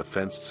watchman to the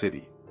fenced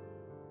city.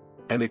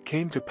 And it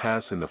came to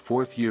pass in the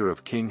 4th year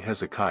of King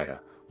Hezekiah,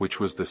 which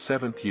was the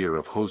 7th year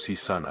of Hoshea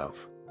son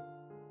of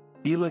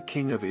Elah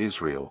king of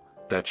Israel,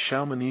 that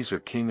Shalmaneser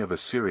king of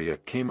Assyria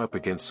came up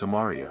against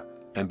Samaria,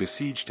 and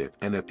besieged it.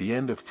 And at the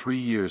end of 3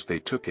 years they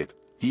took it,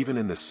 even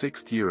in the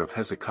 6th year of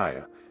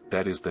Hezekiah,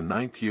 that is the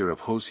 9th year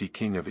of Hoshea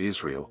king of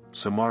Israel.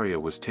 Samaria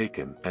was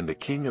taken, and the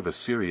king of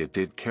Assyria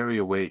did carry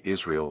away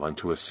Israel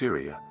unto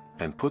Assyria,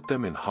 and put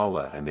them in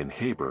Hala and in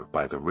Habor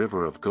by the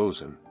river of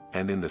Gozan,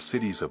 and in the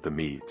cities of the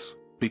Medes,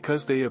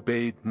 because they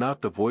obeyed not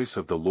the voice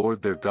of the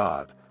Lord their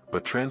God,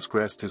 but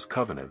transgressed his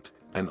covenant,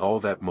 and all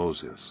that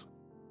Moses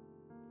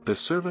the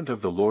servant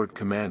of the Lord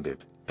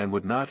commanded, and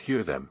would not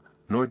hear them,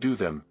 nor do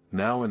them.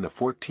 Now in the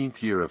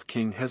 14th year of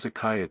King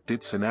Hezekiah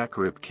did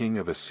Sennacherib king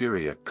of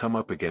Assyria come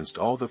up against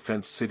all the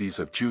fenced cities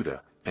of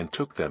Judah, and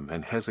took them.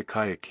 And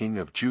Hezekiah king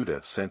of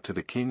Judah sent to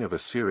the king of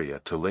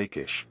Assyria to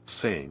Lachish,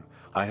 saying,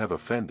 I have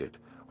offended,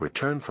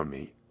 return from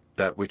me,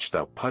 that which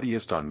thou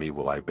puttiest on me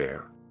will I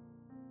bear.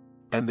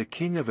 And the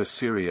king of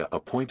Assyria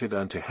appointed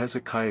unto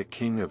Hezekiah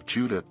king of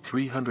Judah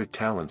 300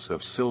 talents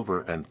of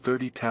silver and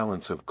 30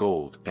 talents of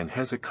gold. And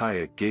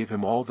Hezekiah gave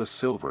him all the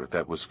silver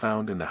that was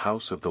found in the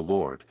house of the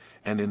Lord,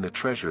 and in the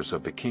treasures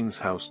of the king's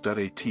house. At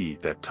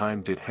that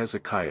time did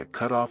Hezekiah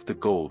cut off the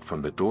gold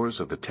from the doors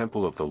of the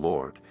temple of the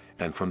Lord,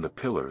 and from the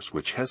pillars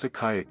which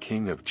Hezekiah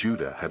king of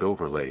Judah had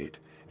overlaid,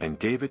 and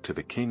gave it to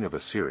the king of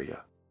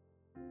Assyria.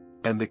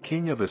 And the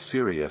king of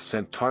Assyria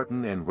sent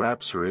Tartan and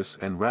Rabsaris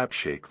and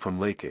Rabshakeh from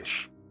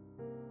Lachish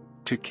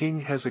to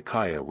King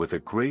Hezekiah with a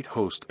great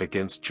host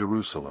against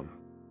Jerusalem.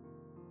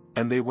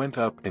 And they went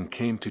up and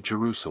came to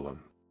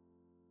Jerusalem.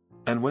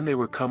 And when they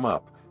were come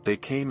up, they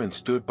came and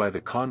stood by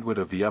the conduit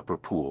of the upper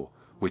pool,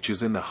 which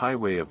is in the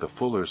highway of the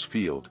fuller's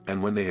field.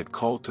 And when they had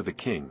called to the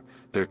king,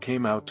 there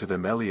came out to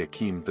them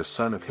Eliakim the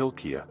son of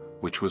Hilkiah,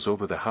 which was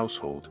over the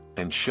household,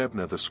 and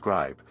Shebna the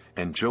scribe,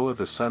 and Joah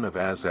the son of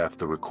Asaph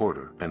the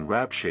recorder. And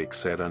Rabshakeh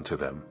said unto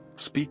them,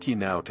 Speak ye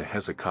now to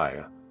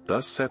Hezekiah,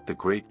 Thus saith the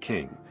great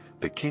king,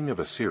 the king of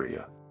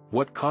Assyria,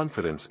 What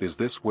confidence is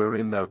this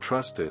wherein thou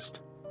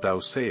trustest? Thou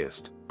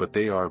sayest, but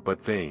they are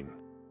but vain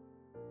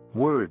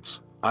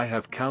words. I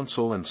have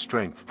counsel and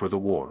strength for the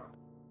war.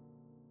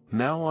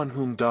 Now on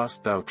whom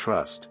dost thou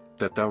trust,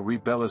 that thou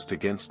rebellest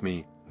against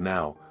me?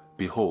 Now,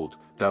 behold,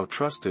 thou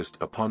trustest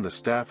upon the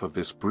staff of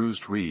this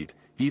bruised reed,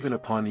 even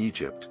upon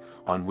Egypt,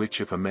 on which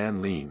if a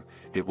man lean,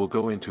 it will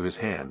go into his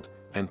hand,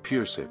 and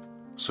pierce it.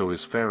 So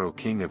is Pharaoh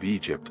king of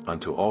Egypt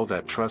unto all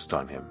that trust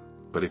on him.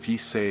 But if ye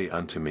say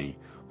unto me,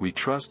 We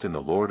trust in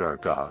the Lord our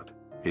God,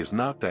 is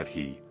not that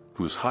he,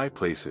 whose high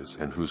places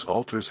and whose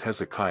altars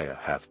Hezekiah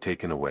hath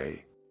taken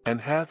away, and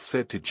hath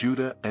said to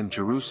Judah and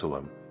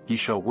Jerusalem, Ye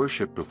shall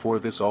worship before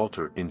this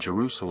altar in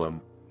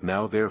Jerusalem?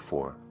 Now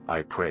therefore,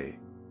 I pray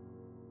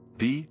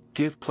thee,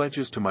 give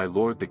pledges to my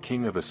lord the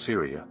king of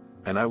Assyria,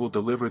 and I will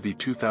deliver thee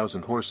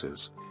 2,000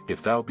 horses,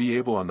 if thou be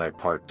able on thy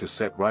part to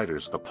set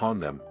riders upon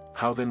them.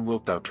 How then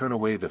wilt thou turn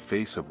away the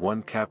face of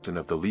one captain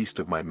of the least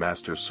of my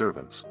master's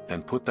servants,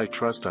 and put thy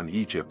trust on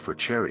Egypt for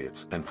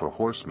chariots and for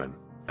horsemen?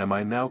 Am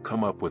I now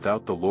come up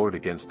without the Lord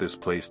against this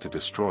place to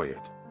destroy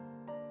it?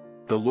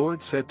 The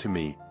Lord said to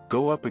me,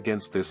 Go up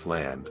against this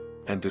land,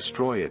 and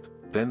destroy it.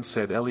 Then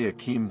said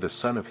Eliakim the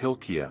son of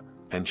Hilkiah,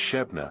 and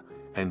Shebna,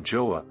 and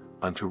Joah,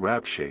 unto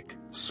Rabshakeh,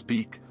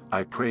 Speak,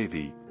 I pray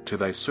thee, to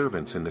thy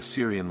servants in the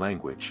Syrian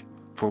language,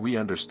 for we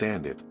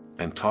understand it.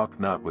 and talk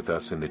not with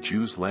us in the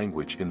Jews'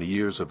 language in the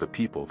ears of the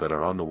people that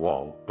are on the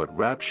wall. But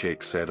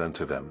Rabshakeh said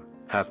unto them,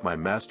 Hath my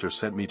master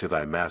sent me to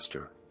thy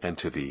master, and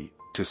to thee,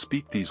 to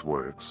speak these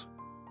words?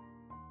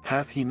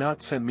 Hath he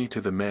not sent me to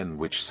the men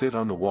which sit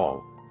on the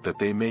wall, that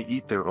they may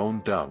eat their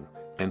own dung,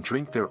 and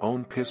drink their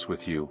own piss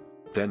with you?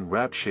 Then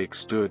Rabshakeh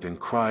stood and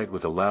cried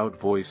with a loud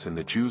voice in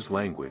the Jews'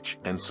 language,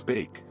 and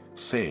spake,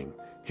 saying,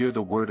 Hear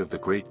the word of the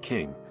great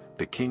king,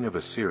 the king of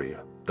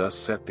Assyria. Thus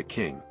saith the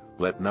king,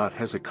 Let not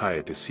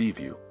Hezekiah deceive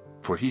you,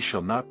 for he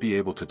shall not be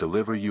able to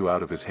deliver you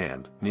out of his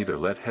hand, neither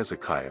let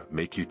Hezekiah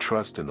make you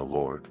trust in the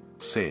Lord,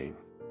 saying,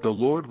 The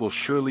Lord will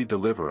surely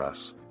deliver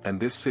us, and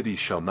this city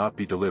shall not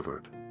be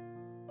delivered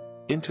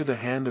into the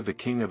hand of the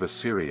king of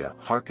Assyria.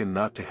 Hearken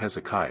not to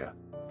Hezekiah,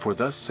 for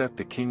thus saith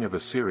the king of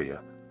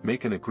Assyria,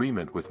 Make an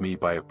agreement with me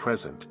by a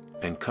present,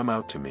 and come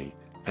out to me,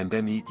 and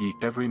then eat ye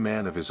every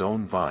man of his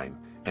own vine,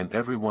 and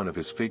every one of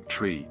his fig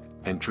tree,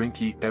 and drink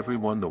ye every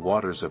one the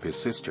waters of his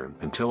cistern,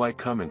 until I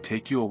come and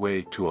take you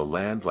away to a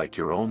land like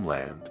your own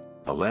land,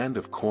 a land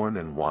of corn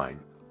and wine,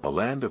 a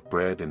land of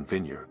bread and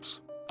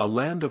vineyards, a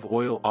land of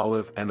oil,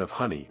 olive, and of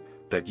honey,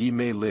 that ye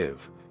may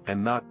live,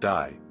 and not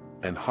die.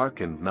 And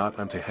hearken not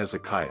unto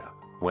Hezekiah,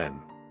 when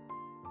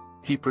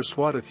he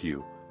persuadeth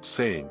you,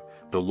 saying,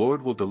 The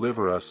Lord will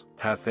deliver us.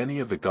 Hath any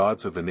of the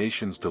gods of the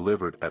nations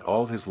delivered at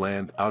all his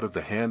land out of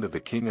the hand of the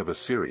king of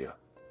Assyria?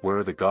 Where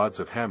are the gods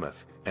of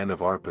Hamath, and of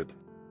Arpad?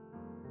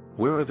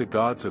 Where are the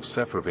gods of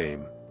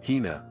Sepharvaim,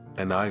 Hena,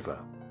 and Ivah?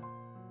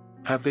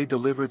 Have they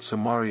delivered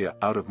Samaria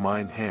out of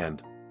mine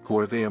hand? Who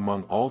are they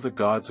among all the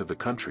gods of the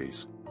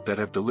countries, that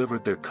have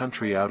delivered their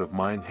country out of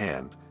mine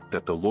hand,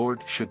 that the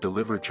Lord should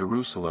deliver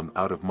Jerusalem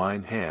out of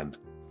mine hand?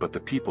 But the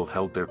people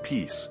held their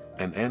peace,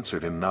 and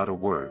answered him not a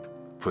word,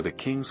 for the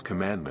king's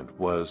commandment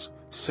was,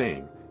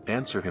 saying,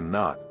 Answer him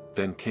not.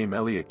 Then came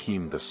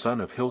Eliakim the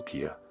son of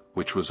Hilkiah,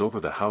 which was over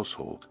the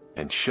household,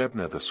 and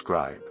Shebna the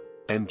scribe,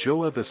 and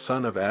Joah the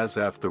son of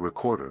Asaph the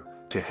recorder,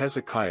 to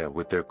Hezekiah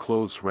with their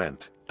clothes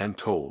rent, and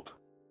told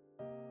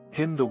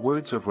him the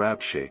words of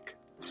Rabshakeh.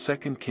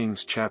 2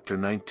 Kings chapter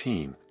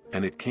 19.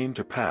 And it came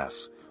to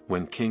pass,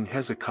 when King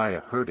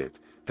Hezekiah heard it,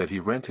 that he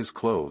rent his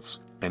clothes,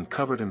 and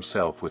covered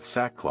himself with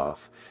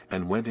sackcloth,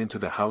 and went into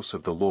the house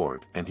of the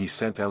Lord. And he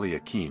sent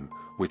Eliakim,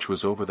 which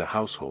was over the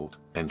household,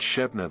 and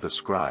Shebna the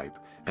scribe,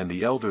 and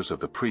the elders of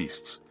the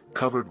priests,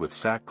 covered with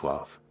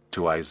sackcloth,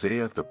 to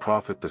Isaiah the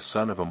prophet the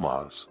son of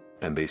Amoz.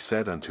 And they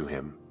said unto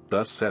him,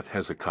 Thus saith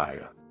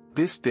Hezekiah,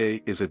 This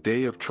day is a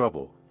day of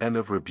trouble, and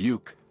of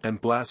rebuke,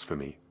 and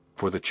blasphemy,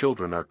 for the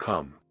children are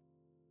come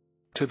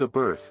to the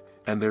birth,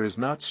 and there is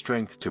not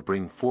strength to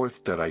bring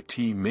forth, that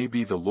it may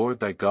be the Lord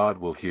thy God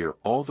will hear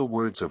all the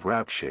words of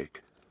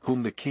Rabshakeh,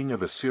 whom the king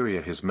of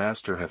Assyria his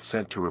master hath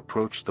sent to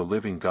reproach the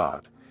living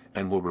God,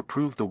 and will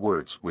reprove the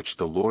words which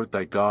the Lord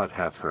thy God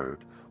hath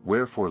heard.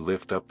 Wherefore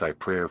lift up thy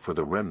prayer for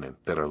the remnant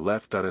that are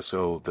left.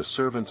 So the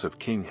servants of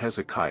King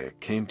Hezekiah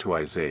came to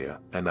Isaiah,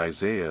 and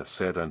Isaiah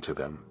said unto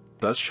them,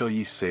 Thus shall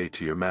ye say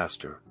to your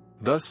master,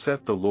 Thus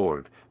saith the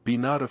Lord, Be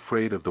not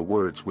afraid of the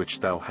words which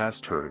thou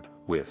hast heard,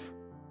 with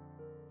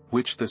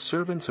which the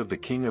servants of the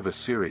king of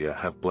Assyria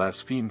have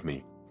blasphemed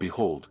me.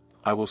 Behold,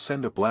 I will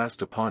send a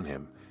blast upon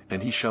him,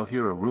 and he shall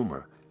hear a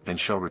rumor, and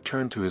shall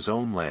return to his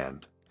own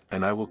land,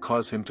 and I will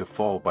cause him to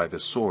fall by the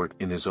sword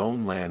in his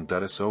own land.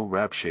 So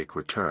Rabshakeh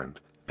returned,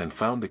 and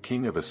found the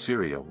king of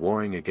Assyria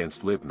warring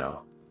against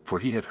Libnah, for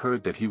he had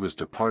heard that he was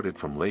departed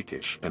from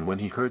Lachish. And when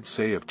he heard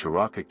say of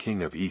Tirhakah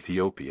king of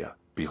Ethiopia,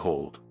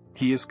 Behold,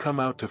 he is come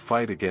out to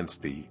fight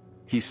against thee,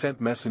 he sent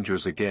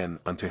messengers again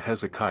unto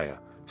Hezekiah,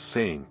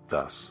 saying,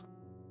 Thus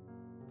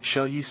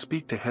shall ye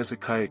speak to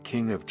Hezekiah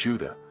king of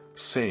Judah,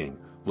 saying,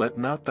 Let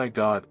not thy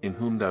God in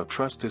whom thou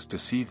trustest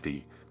deceive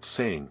thee,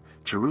 saying,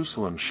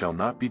 Jerusalem shall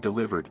not be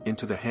delivered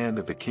into the hand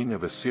of the king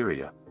of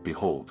Assyria.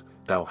 Behold,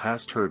 thou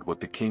hast heard what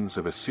the kings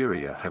of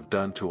Assyria have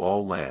done to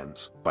all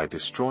lands, by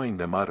destroying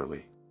them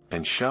utterly.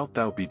 And shalt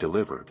thou be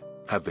delivered?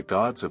 Have the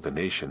gods of the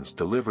nations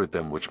delivered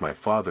them which my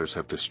fathers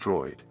have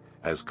destroyed,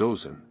 as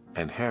Gozan,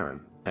 and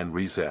Haran, and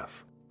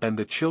Rezeph, and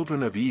the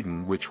children of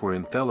Eden which were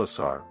in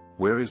Thelasar?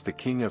 Where is the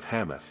king of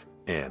Hamath,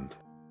 and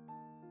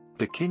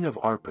the king of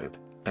Arpad,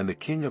 and the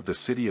king of the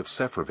city of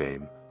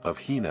Sepharvaim, of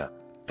Hena,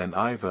 and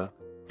Ivah?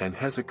 And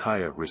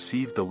Hezekiah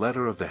received the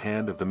letter of the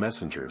hand of the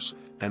messengers,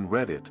 and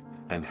read it.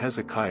 And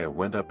Hezekiah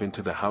went up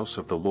into the house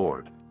of the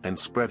Lord, and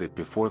spread it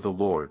before the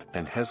Lord.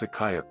 And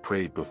Hezekiah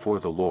prayed before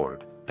the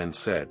Lord, and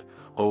said,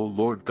 O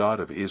Lord God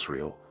of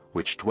Israel,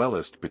 which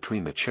dwellest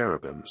between the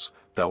cherubims,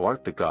 thou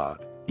art the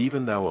God,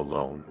 even thou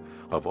alone,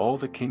 of all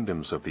the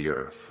kingdoms of the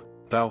earth.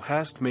 Thou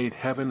hast made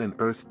heaven and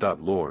earth.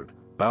 Lord,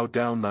 bow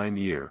down thine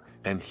ear,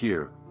 and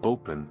hear,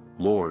 open,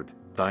 Lord,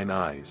 thine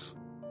eyes,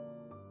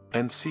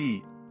 and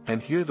see,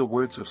 and hear the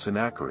words of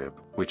Sennacherib,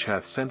 which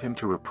hath sent him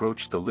to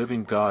reproach the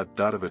living God.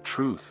 Of a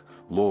truth,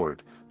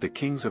 Lord, the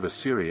kings of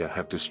Assyria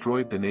have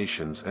destroyed the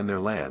nations and their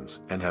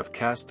lands, and have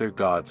cast their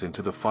gods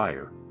into the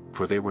fire,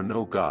 for they were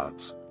no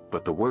gods,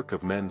 but the work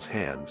of men's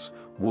hands,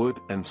 wood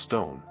and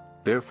stone,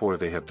 therefore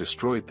they have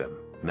destroyed them.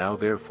 Now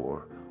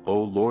therefore,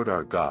 O Lord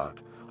our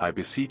God, I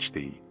beseech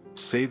thee,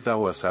 save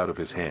thou us out of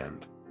his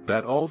hand,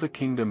 that all the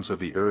kingdoms of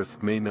the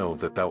earth may know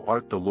that thou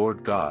art the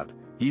Lord God,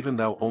 even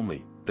thou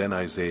only. Then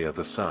Isaiah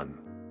the son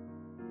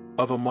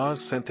of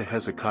Amoz sent to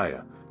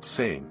Hezekiah,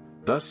 saying,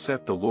 Thus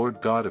saith the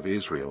Lord God of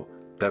Israel,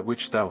 that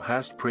which thou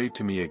hast prayed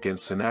to me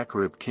against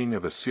Sennacherib king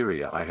of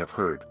Assyria I have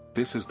heard.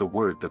 This is the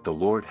word that the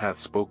Lord hath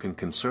spoken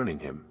concerning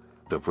him.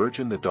 The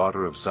virgin the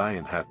daughter of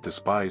Zion hath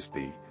despised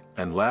thee,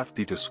 and laughed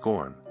thee to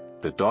scorn.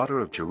 The daughter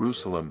of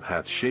Jerusalem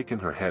hath shaken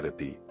her head at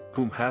thee.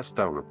 Whom hast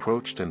thou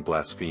reproached and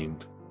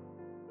blasphemed?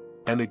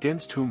 And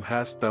against whom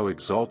hast thou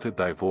exalted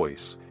thy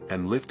voice,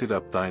 and lifted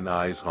up thine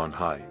eyes on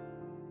high?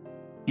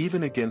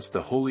 Even against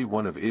the Holy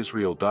One of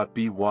Israel.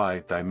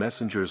 By thy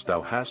messengers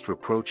thou hast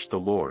reproached the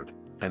Lord,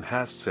 and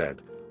hast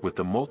said, With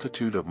the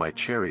multitude of my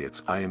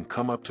chariots I am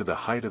come up to the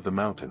height of the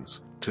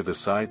mountains, to the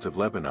sides of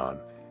Lebanon,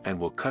 and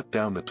will cut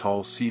down the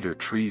tall cedar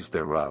trees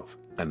thereof,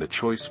 and the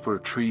choice fir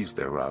trees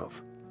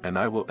thereof, and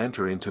I will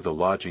enter into the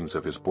lodgings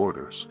of his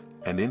borders,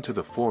 and into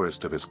the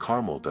forest of his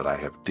Carmel that I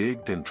have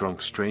digged and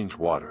drunk strange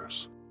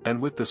waters,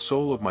 and with the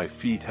sole of my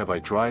feet have I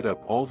dried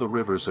up all the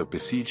rivers of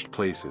besieged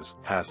places.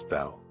 Hast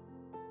thou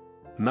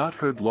not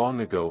heard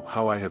long ago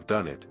how I have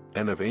done it,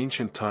 and of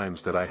ancient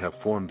times that I have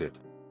formed it?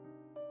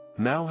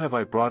 Now have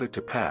I brought it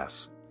to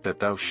pass, that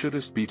thou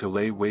shouldest be to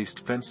lay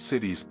waste fenced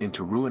cities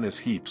into ruinous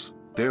heaps.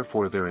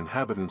 Therefore their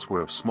inhabitants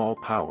were of small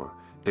power,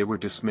 they were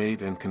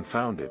dismayed and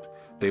confounded,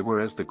 they were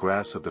as the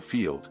grass of the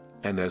field,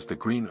 and as the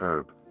green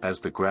herb, as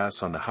the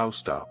grass on the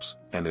housetops,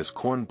 and as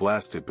corn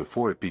blasted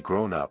before it be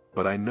grown up.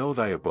 But I know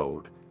thy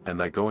abode, and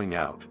thy going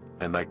out,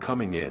 and thy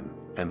coming in,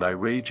 and thy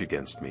rage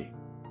against me.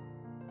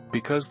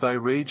 Because thy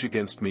rage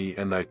against me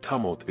and thy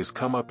tumult is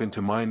come up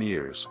into mine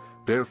ears,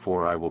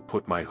 therefore I will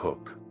put my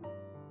hook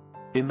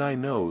in thy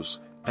nose,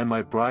 and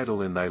my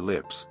bridle in thy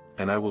lips,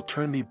 and I will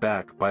turn thee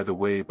back by the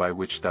way by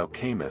which thou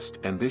camest.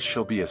 And this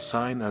shall be a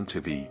sign unto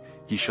thee,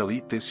 ye shall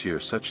eat this year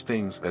such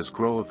things as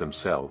grow of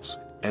themselves,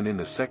 and in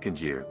the second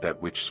year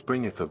that which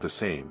springeth of the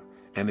same,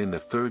 and in the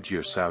third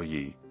year sow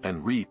ye,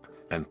 and reap,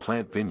 and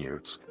plant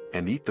vineyards,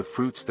 and eat the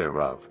fruits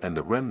thereof. And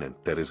the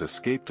remnant that is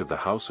escaped of the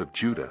house of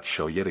Judah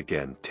shall yet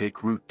again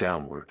take root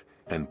downward,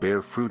 and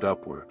bear fruit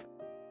upward.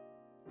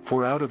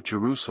 For out of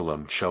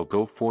Jerusalem shall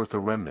go forth a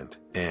remnant,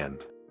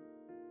 and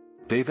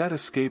they that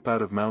escape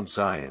out of Mount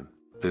Zion,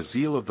 the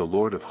zeal of the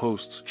Lord of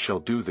hosts shall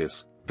do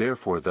this.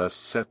 Therefore thus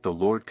saith the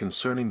Lord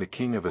concerning the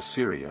king of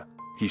Assyria,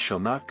 He shall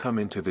not come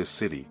into this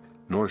city,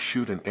 nor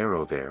shoot an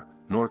arrow there,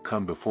 nor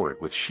come before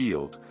it with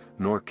shield,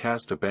 nor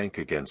cast a bank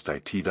against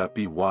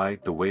it. By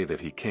the way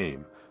that he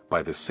came,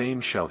 by the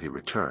same shall he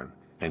return,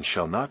 and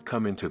shall not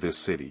come into this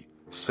city,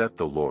 saith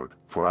the Lord.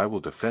 For I will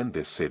defend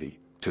this city,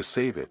 to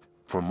save it,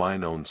 for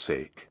mine own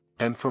sake,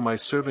 and for my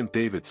servant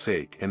David's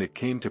sake. And it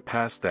came to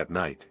pass that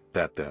night,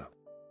 that the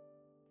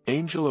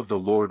angel of the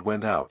Lord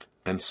went out,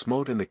 and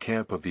smote in the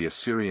camp of the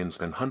Assyrians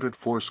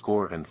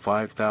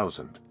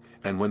 185,000,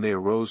 and when they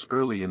arose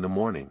early in the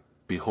morning,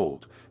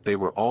 behold, they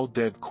were all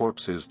dead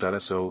corpses.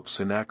 So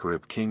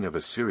Sennacherib king of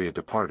Assyria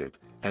departed,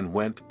 and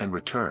went and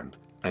returned,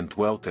 and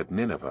dwelt at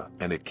Nineveh.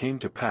 And it came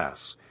to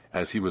pass,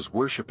 as he was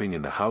worshipping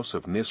in the house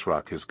of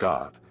Nisroch his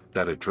god,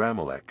 that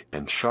Adramelech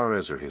and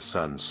Sharezer his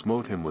son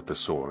smote him with the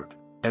sword,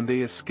 and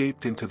they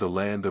escaped into the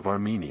land of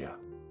Armenia.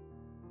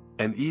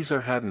 And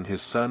Esarhaddon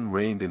his son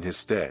reigned in his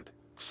stead.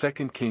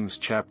 2 Kings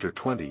chapter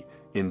 20.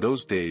 In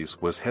those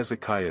days was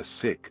Hezekiah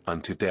sick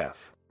unto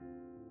death.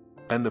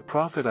 And the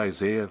prophet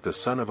Isaiah the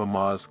son of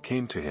Amoz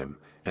came to him,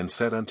 and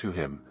said unto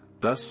him,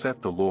 Thus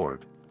saith the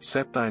Lord,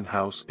 Set thine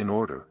house in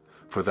order,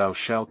 for thou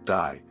shalt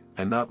die,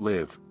 and not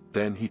live.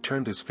 Then he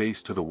turned his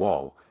face to the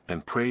wall,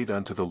 and prayed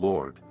unto the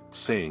Lord,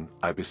 saying,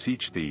 I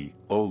beseech thee,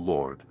 O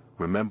Lord,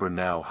 remember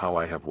now how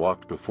I have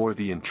walked before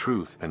thee in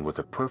truth and with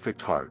a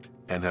perfect heart,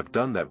 and have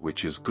done that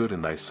which is good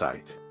in thy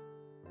sight.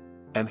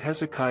 And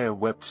Hezekiah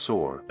wept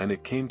sore. And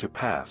it came to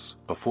pass,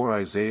 before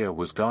Isaiah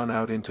was gone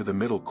out into the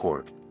middle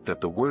court, that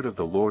the word of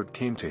the Lord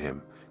came to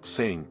him,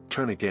 saying,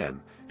 Turn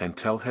again, and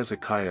tell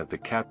Hezekiah the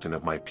captain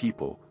of my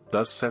people,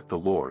 Thus saith the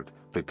Lord,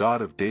 the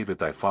God of David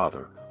thy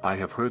father, I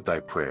have heard thy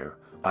prayer,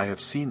 I have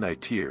seen thy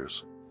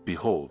tears.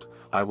 Behold,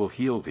 I will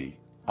heal thee.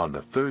 On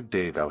the third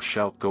day thou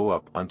shalt go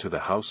up unto the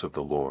house of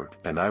the Lord,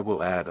 and I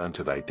will add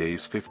unto thy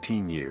days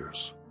 15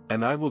 years.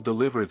 And I will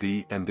deliver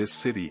thee and this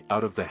city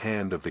out of the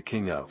hand of the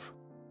king of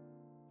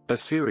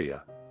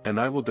Assyria, and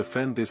I will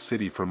defend this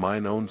city for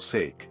mine own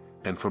sake,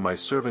 and for my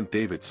servant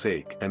David's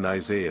sake. And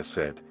Isaiah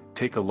said,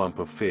 Take a lump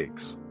of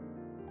figs.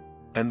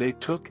 And they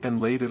took and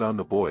laid it on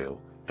the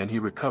boil, and he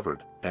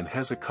recovered. And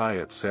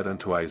Hezekiah said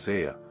unto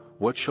Isaiah,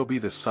 What shall be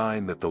the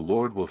sign that the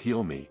Lord will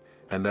heal me,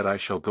 and that I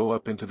shall go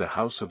up into the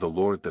house of the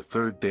Lord the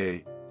third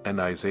day? And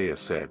Isaiah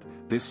said,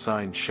 This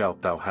sign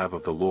shalt thou have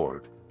of the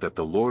Lord, that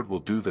the Lord will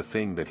do the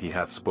thing that he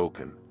hath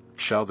spoken.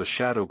 Shall the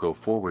shadow go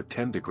forward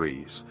 10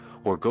 degrees,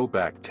 or go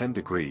back 10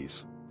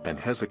 degrees? And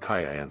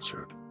Hezekiah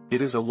answered,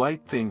 It is a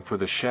light thing for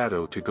the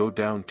shadow to go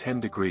down 10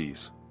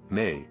 degrees,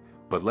 nay,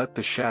 but let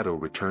the shadow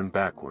return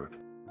backward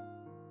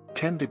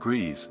 10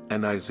 degrees.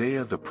 And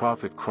Isaiah the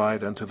prophet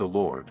cried unto the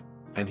Lord,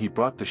 and he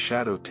brought the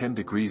shadow 10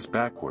 degrees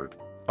backward,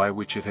 by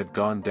which it had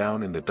gone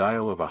down in the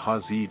dial of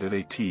Ahazid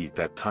at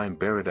that time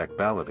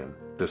Berodach-Baladan,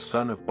 the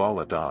son of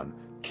Baladan,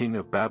 king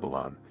of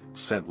Babylon,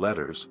 sent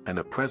letters and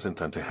a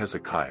present unto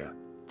Hezekiah,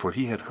 for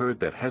he had heard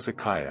that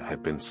Hezekiah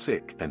had been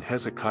sick, and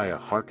Hezekiah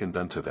hearkened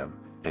unto them,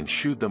 and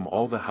shewed them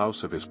all the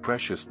house of his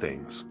precious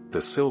things,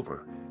 the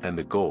silver, and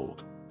the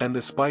gold, and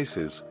the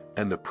spices,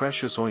 and the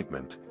precious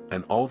ointment,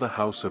 and all the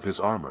house of his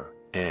armor,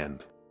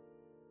 and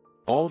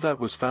all that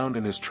was found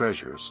in his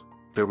treasures.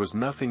 There was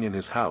nothing in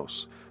his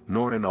house,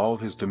 nor in all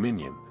his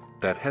dominion,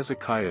 that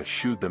Hezekiah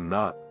shewed them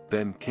not.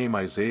 Then came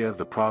Isaiah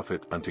the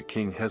prophet unto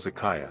King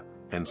Hezekiah,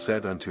 and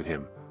said unto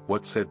him,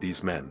 What said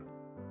these men?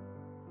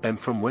 And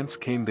from whence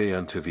came they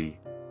unto thee?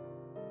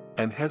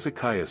 And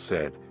Hezekiah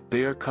said,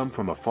 They are come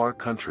from a far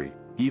country,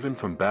 even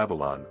from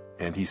Babylon.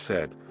 And he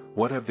said,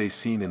 What have they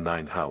seen in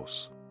thine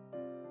house?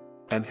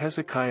 And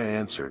Hezekiah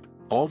answered,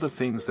 All the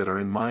things that are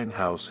in mine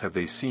house have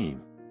they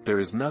seen. There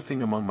is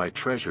nothing among my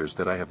treasures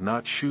that I have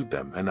not shewed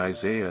them. And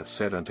Isaiah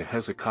said unto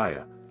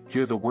Hezekiah,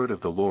 Hear the word of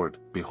the Lord.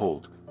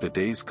 Behold, the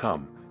days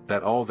come,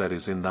 that all that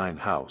is in thine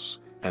house,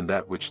 and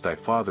that which thy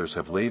fathers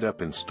have laid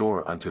up in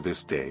store unto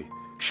this day,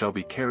 shall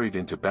be carried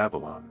into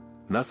Babylon.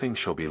 Nothing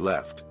shall be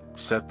left,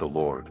 saith the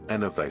Lord.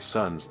 And of thy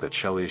sons that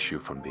shall issue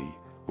from thee,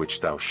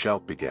 which thou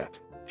shalt beget,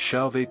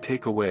 shall they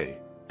take away,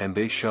 and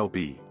they shall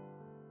be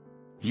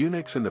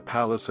eunuchs in the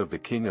palace of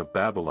the king of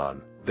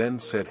Babylon. Then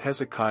said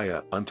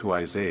Hezekiah unto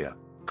Isaiah,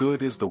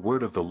 Good is the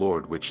word of the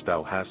Lord which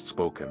thou hast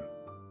spoken.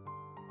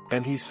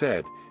 And he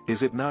said,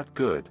 Is it not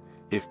good,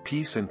 if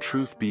peace and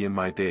truth be in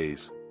my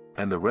days?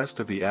 And the rest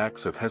of the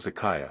acts of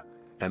Hezekiah,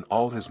 and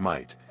all his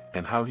might,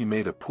 and how he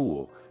made a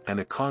pool, and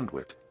a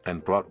conduit,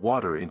 and brought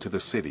water into the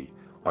city,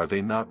 are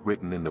they not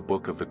written in the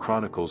book of the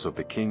chronicles of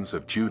the kings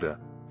of Judah?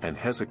 And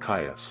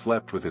Hezekiah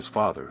slept with his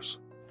fathers,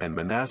 and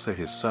Manasseh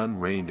his son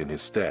reigned in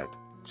his stead.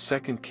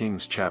 2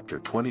 Kings chapter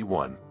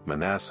 21.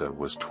 Manasseh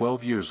was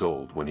 12 years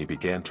old when he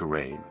began to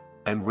reign,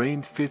 and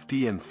reigned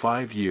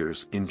 55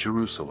 years in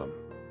Jerusalem.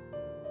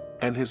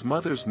 And his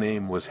mother's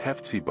name was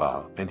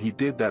Hephzibah, and he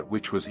did that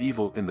which was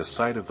evil in the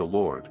sight of the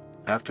Lord,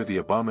 after the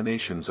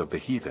abominations of the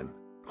heathen,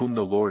 whom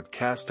the Lord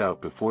cast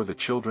out before the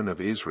children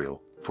of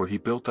Israel, for he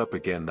built up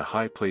again the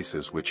high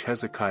places which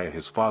Hezekiah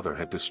his father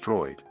had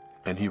destroyed,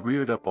 and he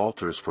reared up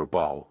altars for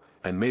Baal,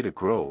 and made a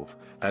grove,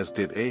 as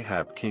did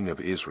Ahab king of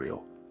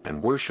Israel,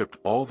 and worshipped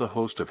all the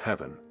host of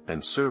heaven,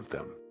 and served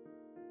them.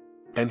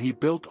 And he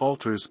built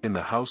altars in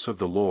the house of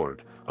the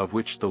Lord, of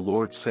which the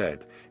Lord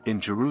said,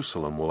 In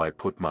Jerusalem will I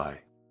put my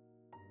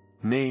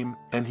name.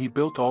 And he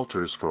built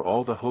altars for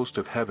all the host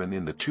of heaven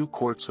in the two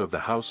courts of the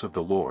house of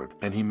the Lord.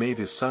 And he made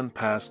his son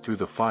pass through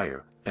the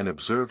fire, and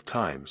observed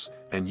times,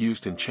 and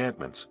used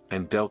enchantments,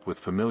 and dealt with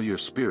familiar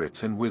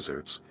spirits and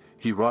wizards.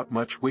 He wrought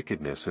much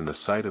wickedness in the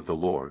sight of the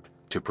Lord,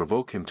 to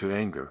provoke him to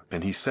anger.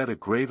 And he set a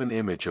graven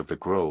image of the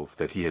grove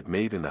that he had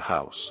made in the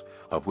house,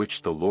 of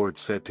which the Lord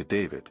said to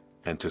David,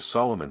 and to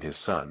Solomon his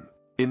son,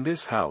 In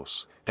this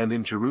house, and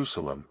in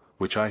Jerusalem,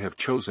 which I have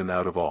chosen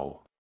out of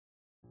all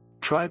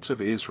tribes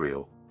of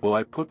Israel, will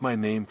I put my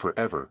name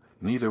forever,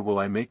 neither will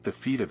I make the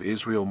feet of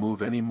Israel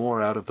move any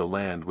more out of the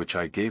land which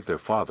I gave their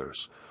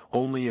fathers,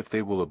 only if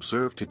they will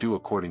observe to do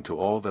according to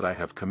all that I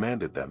have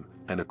commanded them,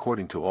 and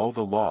according to all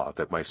the law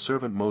that my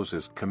servant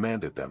Moses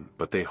commanded them.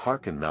 But they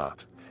hearken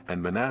not,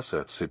 and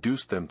Manasseh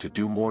seduced them to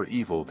do more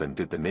evil than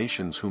did the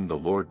nations whom the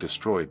Lord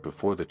destroyed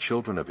before the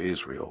children of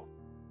Israel.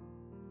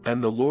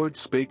 And the Lord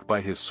spake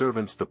by his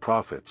servants the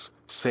prophets,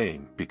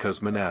 saying,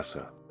 Because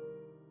Manasseh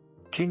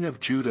king of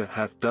Judah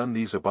hath done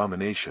these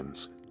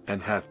abominations,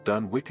 and hath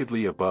done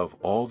wickedly above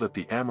all that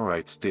the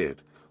Amorites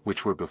did,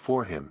 which were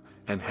before him,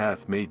 and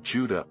hath made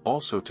Judah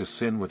also to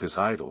sin with his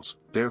idols,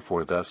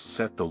 therefore thus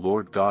saith the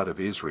Lord God of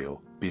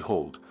Israel,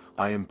 Behold,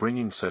 I am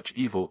bringing such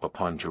evil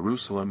upon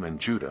Jerusalem and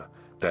Judah,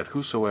 that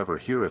whosoever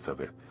heareth of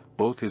it,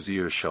 both his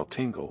ears shall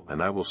tingle.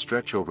 And I will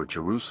stretch over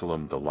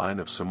Jerusalem the line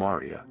of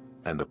Samaria,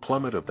 and the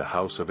plummet of the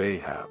house of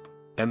Ahab.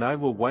 And I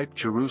will wipe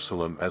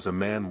Jerusalem as a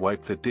man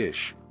wipeth the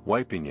dish,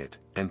 wiping it,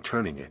 and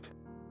turning it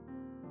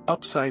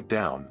upside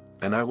down.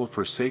 And I will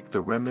forsake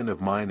the remnant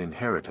of mine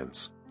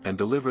inheritance, and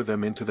deliver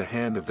them into the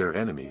hand of their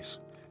enemies,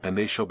 and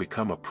they shall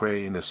become a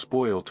prey and a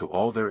spoil to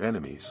all their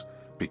enemies,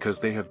 because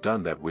they have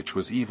done that which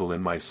was evil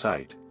in my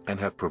sight,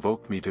 and have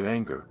provoked me to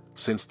anger,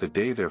 since the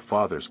day their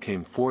fathers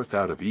came forth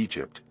out of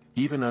Egypt,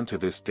 even unto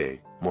this day.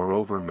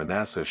 Moreover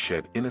Manasseh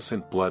shed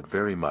innocent blood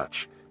very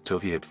much, till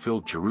he had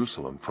filled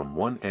Jerusalem from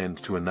one end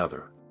to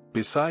another,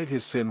 beside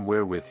his sin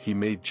wherewith he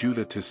made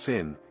Judah to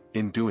sin,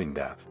 in doing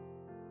that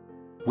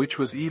which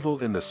was evil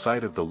in the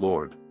sight of the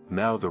Lord.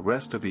 Now the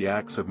rest of the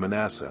acts of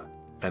Manasseh,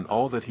 and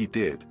all that he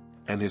did,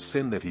 and his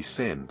sin that he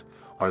sinned,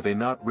 are they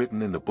not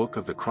written in the book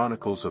of the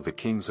chronicles of the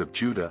kings of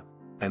Judah?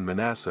 And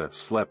Manasseh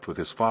slept with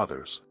his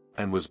fathers,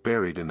 and was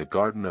buried in the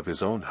garden of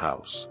his own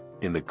house,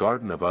 in the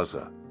garden of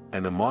Uzzah,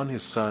 and Amon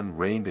his son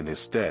reigned in his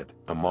stead.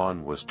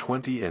 Amon was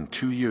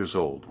 22 years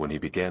old when he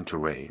began to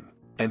reign,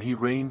 and he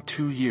reigned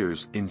 2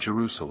 years in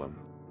Jerusalem.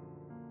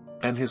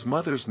 And his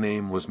mother's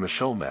name was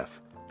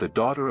Meshullemeth, the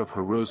daughter of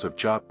Haruz of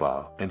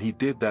Jotbah. And he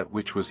did that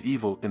which was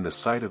evil in the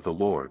sight of the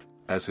Lord,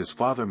 as his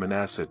father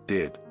Manasseh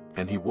did,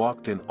 and he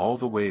walked in all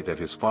the way that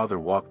his father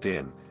walked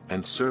in,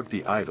 and served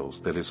the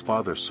idols that his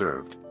father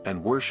served,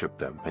 and worshipped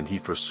them. And he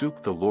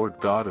forsook the Lord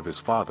God of his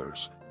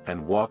fathers,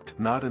 and walked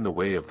not in the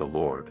way of the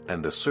Lord.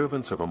 And the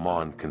servants of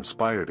Ammon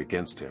conspired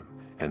against him,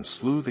 and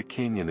slew the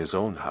king in his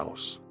own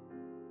house.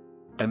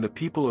 And the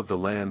people of the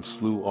land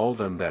slew all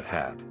them that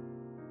had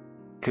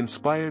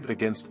conspired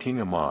against King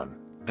Ammon,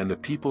 and the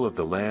people of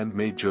the land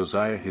made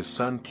Josiah his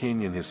son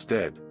king in his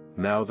stead.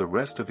 Now the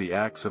rest of the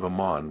acts of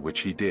Ammon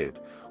which he did,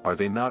 are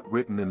they not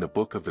written in the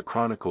book of the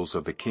Chronicles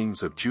of the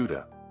kings of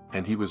Judah?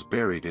 And he was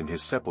buried in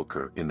his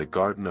sepulchre in the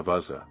garden of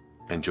Uzzah,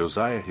 and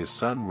Josiah his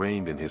son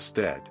reigned in his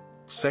stead.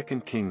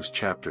 2 Kings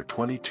chapter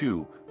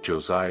 22.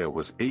 Josiah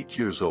was 8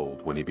 years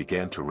old when he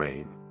began to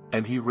reign,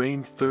 and he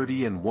reigned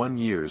 31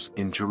 years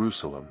in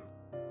Jerusalem.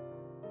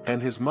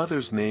 And his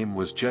mother's name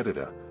was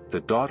Jehoiada,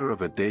 the daughter of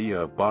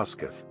Adaiah of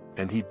Bosketh,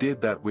 and he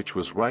did that which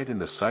was right in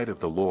the sight of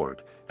the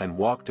Lord, and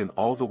walked in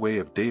all the way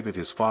of David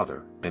his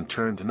father, and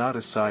turned not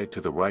aside to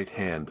the right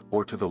hand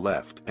or to the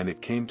left. And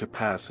it came to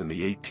pass in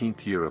the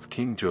 18th year of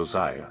King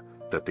Josiah,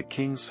 that the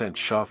king sent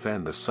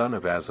Shaphan the son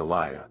of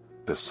Azaliah,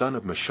 the son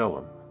of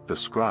Meshullam, the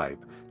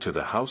scribe, to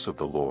the house of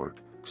the Lord,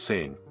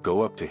 saying,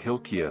 Go up to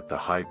Hilkiah the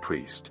high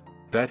priest,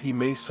 that he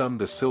may sum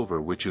the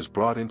silver which is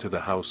brought into the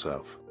house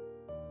of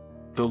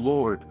the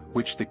Lord,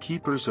 which the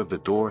keepers of the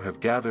door have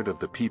gathered of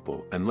the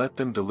people, and let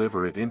them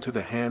deliver it into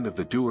the hand of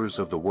the doers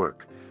of the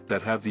work,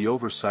 that have the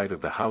oversight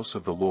of the house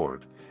of the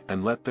Lord,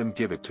 and let them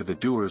give it to the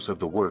doers of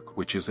the work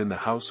which is in the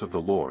house of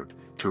the Lord,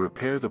 to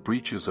repair the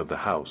breaches of the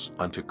house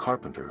unto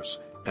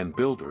carpenters, and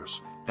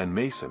builders, and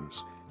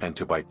masons, and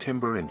to buy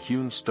timber and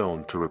hewn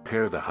stone to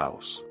repair the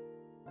house.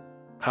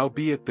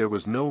 Howbeit there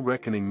was no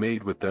reckoning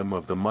made with them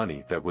of the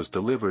money that was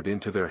delivered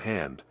into their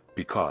hand,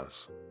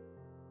 because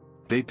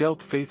they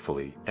dealt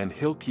faithfully. And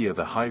Hilkiah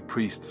the high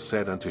priest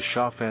said unto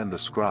Shaphan the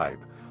scribe,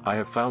 I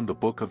have found the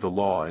book of the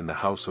law in the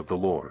house of the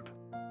Lord.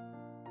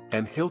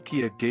 And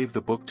Hilkiah gave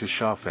the book to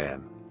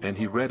Shaphan, and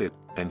he read it.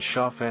 And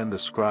Shaphan the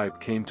scribe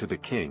came to the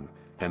king,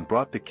 and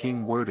brought the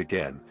king word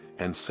again,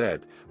 and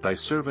said, Thy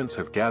servants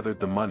have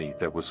gathered the money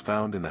that was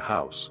found in the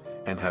house,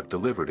 and have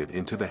delivered it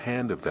into the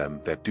hand of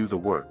them that do the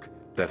work,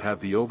 that have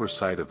the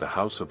oversight of the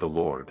house of the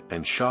Lord.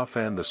 And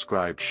Shaphan the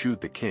scribe shewed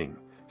the king,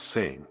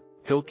 saying,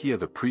 Hilkiah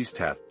the priest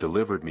hath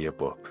delivered me a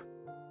book.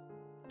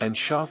 And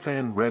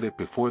Shaphan read it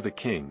before the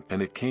king.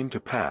 And it came to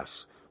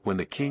pass, when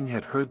the king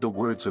had heard the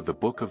words of the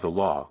book of the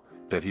law,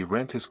 that he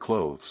rent his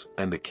clothes.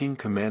 And the king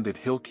commanded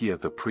Hilkiah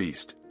the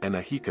priest, and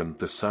Ahikam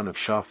the son of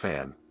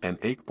Shaphan, and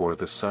Achbor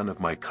the son of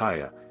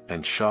Micaiah,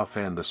 and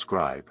Shaphan the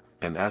scribe,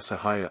 and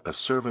Asahiah a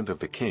servant of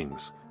the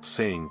king's,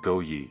 saying, Go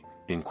ye,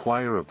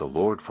 inquire of the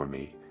Lord for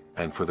me,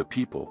 and for the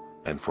people,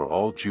 and for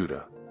all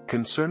Judah,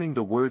 concerning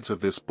the words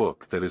of this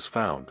book that is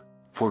found,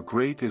 for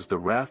great is the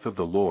wrath of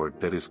the Lord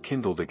that is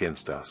kindled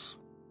against us.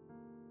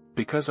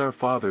 Because our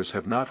fathers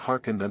have not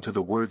hearkened unto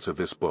the words of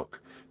this book,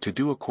 to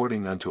do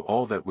according unto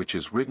all that which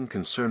is written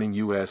concerning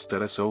us.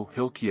 So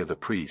Hilkiah the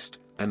priest,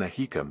 and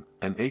Ahikam,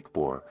 and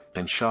Achbor,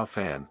 and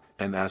Shaphan,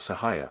 and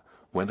Asahiah,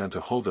 went unto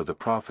Huldah the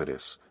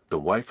prophetess, the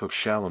wife of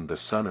Shallum the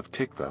son of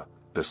Tikvah,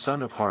 the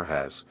son of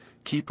Harhas,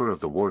 keeper of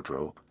the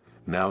wardrobe.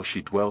 Now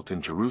she dwelt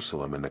in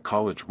Jerusalem in the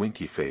college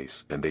Winky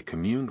Face. And they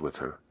communed with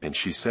her, and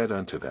she said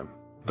unto them,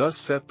 Thus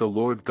saith the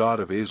Lord God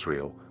of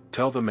Israel,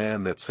 Tell the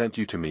man that sent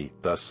you to me,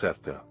 Thus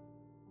saith the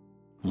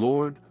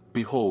Lord,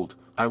 Behold,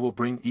 I will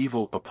bring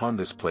evil upon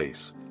this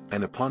place,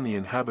 and upon the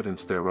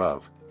inhabitants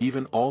thereof,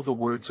 even all the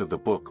words of the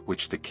book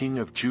which the king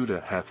of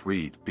Judah hath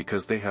read,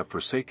 because they have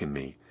forsaken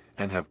me,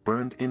 and have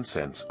burned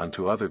incense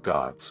unto other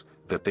gods,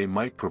 that they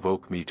might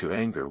provoke me to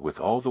anger with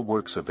all the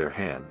works of their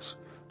hands.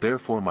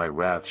 Therefore my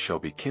wrath shall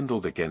be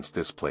kindled against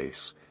this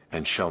place,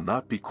 and shall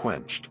not be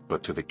quenched.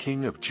 But to the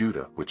king of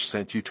Judah which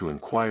sent you to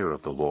inquire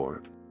of the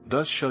Lord,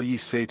 thus shall ye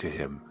say to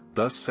him,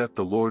 Thus saith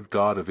the Lord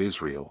God of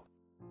Israel,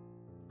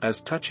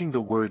 As touching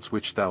the words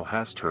which thou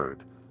hast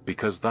heard,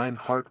 because thine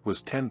heart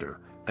was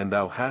tender, and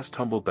thou hast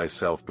humbled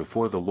thyself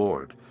before the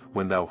Lord,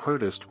 when thou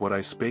heardest what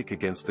I spake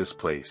against this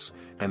place,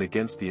 and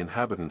against the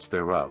inhabitants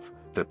thereof,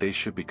 that they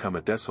should become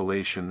a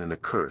desolation and a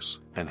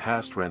curse, and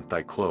hast rent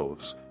thy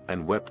clothes,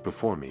 and wept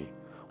before me,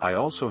 I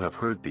also have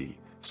heard thee,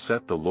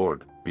 saith the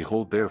Lord.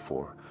 Behold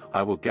therefore,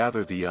 I will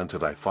gather thee unto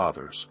thy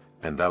fathers,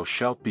 and thou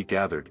shalt be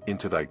gathered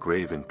into thy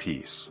grave in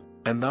peace,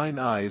 and thine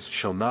eyes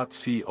shall not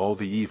see all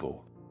the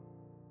evil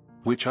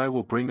which I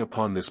will bring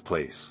upon this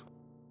place.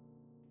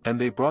 And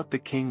they brought the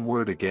king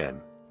word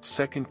again.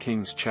 2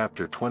 Kings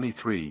chapter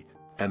 23.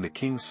 And the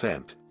king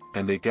sent,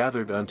 and they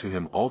gathered unto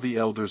him all the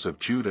elders of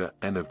Judah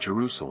and of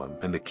Jerusalem.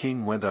 And the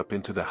king went up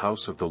into the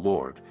house of the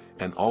Lord,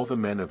 and all the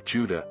men of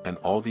Judah and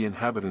all the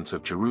inhabitants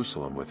of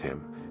Jerusalem with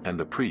him, and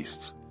the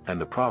priests,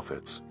 and the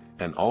prophets,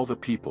 and all the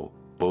people,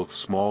 both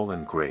small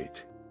and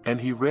great. And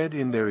he read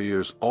in their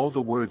ears all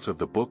the words of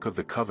the book of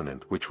the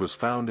covenant which was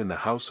found in the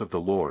house of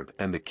the Lord.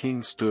 And the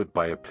king stood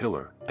by a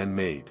pillar, and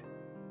made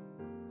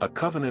a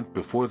covenant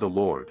before the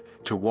Lord,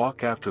 to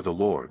walk after the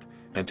Lord,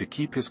 and to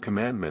keep his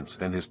commandments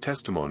and his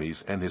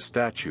testimonies and his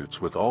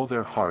statutes with all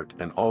their heart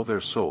and all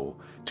their soul,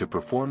 to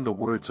perform the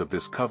words of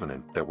this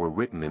covenant that were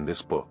written in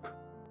this book.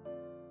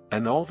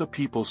 And all the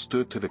people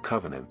stood to the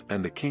covenant,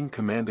 and the king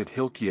commanded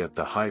Hilkiah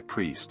the high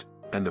priest,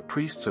 and the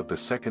priests of the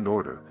second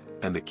order,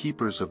 and the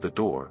keepers of the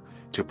door,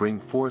 to bring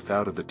forth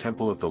out of the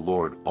temple of the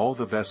Lord all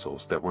the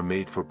vessels that were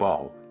made for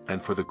Baal, and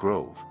for the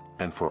grove,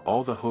 and for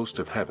all the host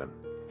of heaven,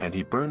 and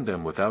he burned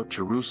them without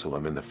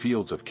Jerusalem in the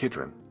fields of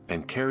Kidron,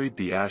 and carried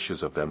the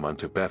ashes of them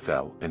unto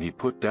Bethel, and he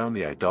put down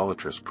the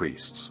idolatrous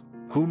priests,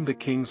 whom the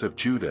kings of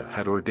Judah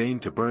had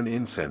ordained to burn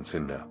incense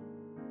in the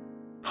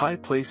high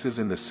places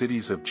in the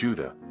cities of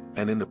Judah,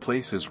 and in the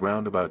places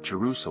round about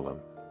Jerusalem,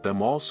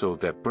 them also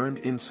that burned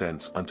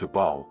incense unto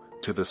Baal,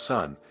 to the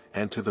sun,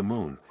 and to the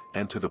moon,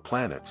 and to the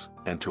planets,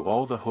 and to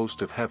all the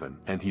host of heaven.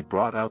 And he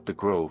brought out the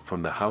grove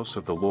from the house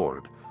of the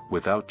Lord,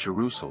 without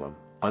Jerusalem,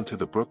 unto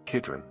the brook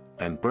Kidron,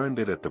 and burned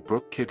it at the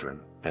brook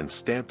Kidron, and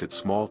stamped it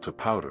small to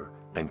powder,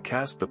 and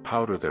cast the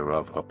powder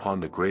thereof upon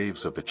the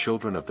graves of the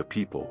children of the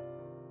people.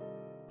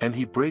 And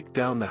he brake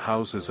down the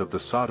houses of the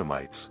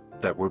Sodomites,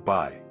 that were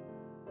by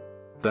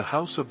the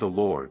house of the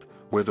Lord,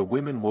 where the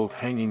women wove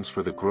hangings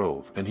for the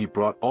grove. And he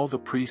brought all the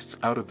priests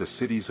out of the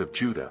cities of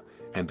Judah,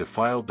 and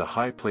defiled the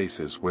high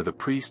places where the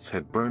priests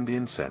had burned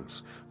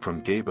incense,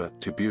 from Geba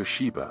to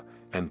Beersheba,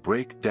 and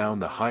brake down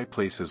the high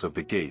places of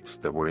the gates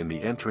that were in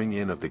the entering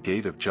in of the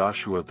gate of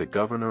Joshua the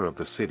governor of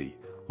the city,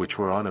 which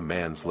were on a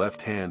man's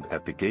left hand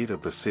at the gate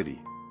of the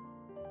city.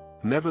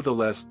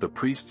 Nevertheless the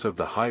priests of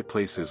the high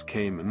places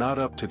came not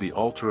up to the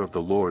altar of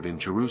the Lord in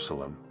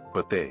Jerusalem,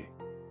 but they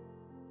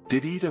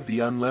did eat of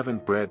the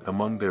unleavened bread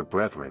among their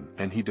brethren.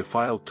 And he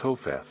defiled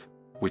Topheth,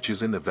 which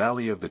is in the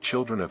valley of the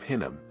children of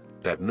Hinnom,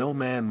 that no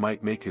man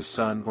might make his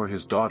son or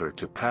his daughter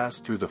to pass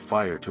through the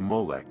fire to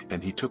Molech.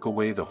 And he took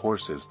away the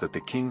horses that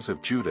the kings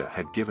of Judah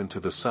had given to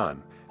the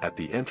sun, at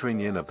the entering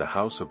in of the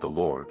house of the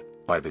Lord,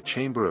 by the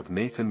chamber of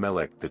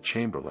Nathan-melech the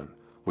chamberlain,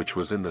 which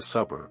was in the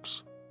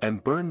suburbs,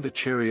 and burned the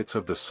chariots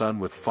of the sun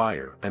with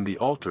fire, and the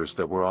altars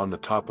that were on the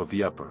top of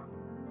the upper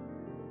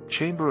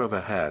chamber of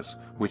Ahaz,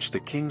 which the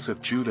kings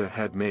of Judah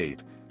had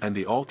made, and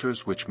the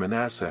altars which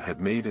Manasseh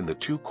had made in the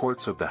two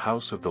courts of the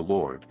house of the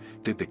Lord,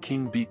 did the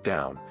king beat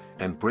down,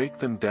 and break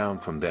them down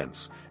from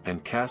thence,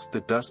 and cast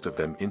the dust of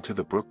them into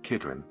the brook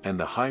Kidron. And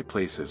the high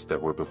places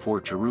that were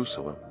before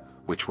Jerusalem,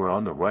 which were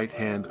on the right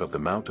hand of the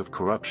mount of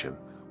corruption,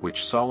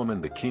 which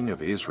Solomon the king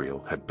of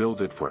Israel had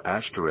builded for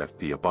Ashtoreth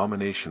the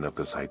abomination of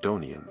the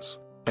Zidonians,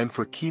 and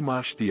for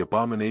Chemosh the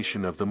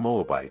abomination of the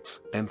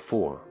Moabites, and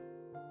for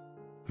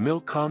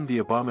Milcom the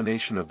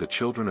abomination of the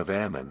children of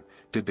Ammon,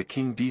 did the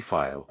king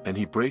defile. And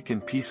he brake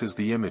in pieces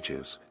the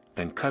images,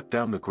 and cut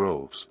down the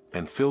groves,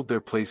 and filled their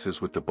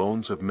places with the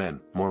bones of men.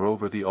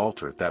 Moreover the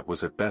altar that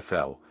was at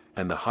Bethel,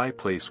 and the high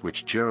place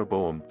which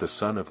Jeroboam the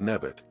son of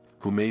Nebat,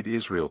 who made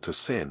Israel to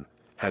sin,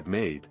 had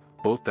made,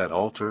 both that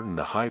altar and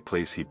the high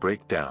place he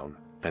brake down,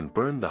 and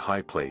burned the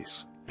high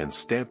place, and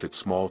stamped it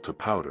small to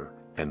powder,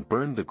 and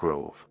burned the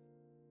grove.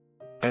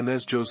 And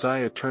as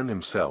Josiah turned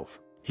himself,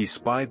 he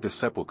spied the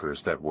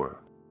sepulchres that were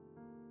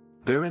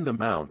there in the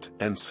mount,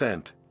 and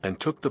sent, and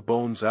took the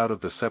bones out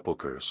of the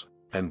sepulchres,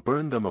 and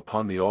burned them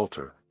upon the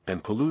altar,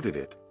 and polluted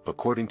it,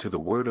 according to the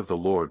word of the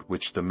Lord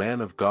which the man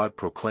of God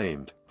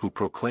proclaimed, who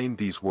proclaimed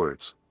these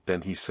words.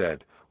 Then he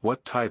said,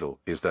 What title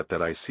is that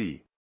I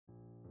see?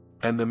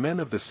 And the men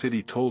of the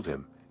city told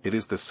him, It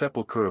is the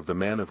sepulchre of the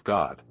man of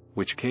God,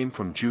 which came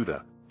from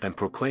Judah, and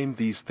proclaimed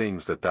these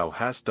things that thou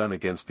hast done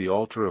against the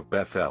altar of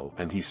Bethel.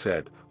 And he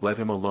said, Let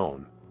him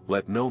alone,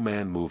 let no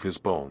man move his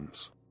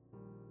bones.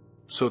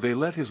 So they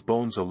let his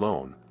bones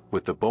alone,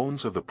 with the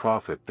bones of the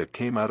prophet that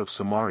came out of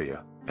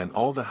Samaria, and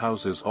all the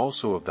houses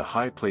also of the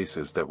high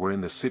places that were in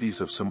the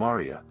cities of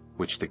Samaria,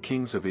 which the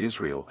kings of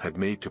Israel had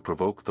made to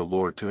provoke the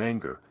Lord to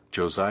anger,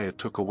 Josiah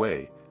took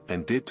away,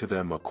 and did to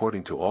them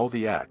according to all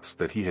the acts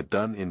that he had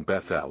done in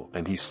Bethel.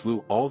 And he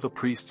slew all the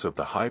priests of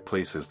the high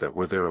places that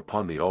were there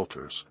upon the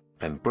altars,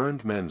 and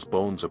burned men's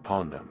bones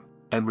upon them,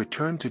 and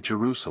returned to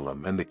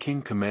Jerusalem. And the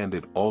king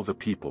commanded all the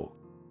people,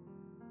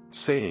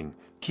 saying,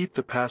 Keep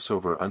the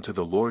Passover unto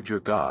the Lord your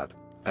God,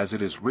 as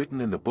it is written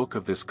in the book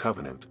of this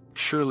covenant.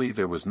 Surely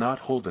there was not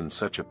holden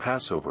such a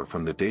Passover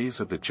from the days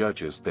of the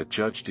judges that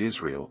judged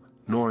Israel,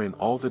 nor in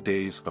all the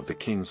days of the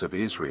kings of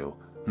Israel,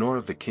 nor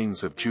of the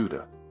kings of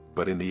Judah,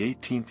 but in the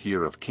 18th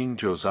year of King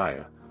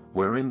Josiah,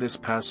 wherein this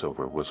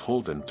Passover was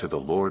holden to the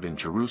Lord in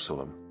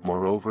Jerusalem.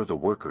 Moreover the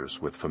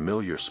workers with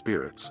familiar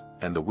spirits,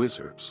 and the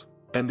wizards,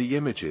 and the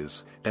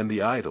images, and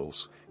the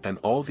idols, and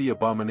all the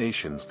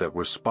abominations that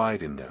were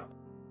spied in the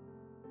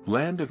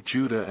land of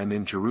Judah and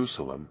in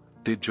Jerusalem,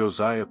 did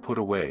Josiah put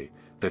away,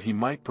 that he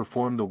might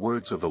perform the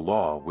words of the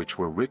law which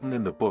were written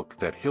in the book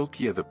that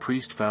Hilkiah the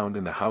priest found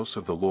in the house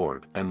of the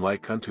Lord. And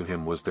like unto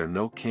him was there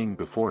no king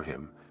before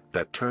him,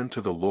 that turned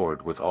to the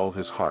Lord with all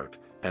his heart,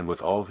 and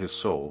with all his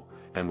soul,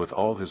 and with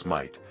all his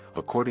might,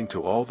 according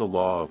to all the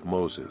law of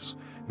Moses,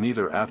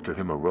 neither after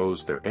him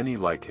arose there any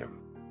like him.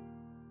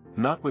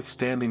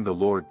 Notwithstanding the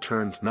Lord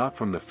turned not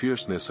from the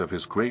fierceness of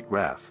his great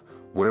wrath,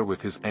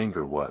 wherewith his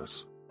anger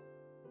was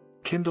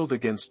kindled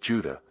against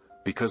Judah,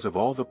 because of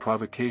all the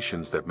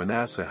provocations that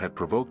Manasseh had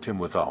provoked him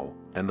withal,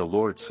 and the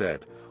Lord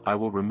said, I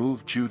will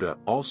remove Judah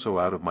also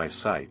out of my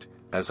sight,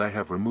 as I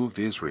have removed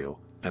Israel,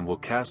 and will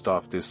cast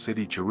off this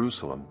city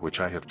Jerusalem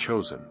which I have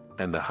chosen,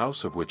 and the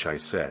house of which I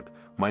said,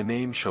 My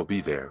name shall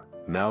be there.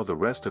 Now the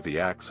rest of the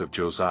acts of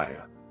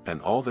Josiah,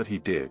 and all that he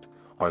did,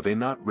 are they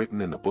not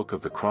written in the book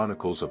of the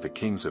Chronicles of the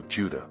kings of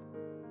Judah?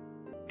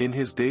 In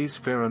his days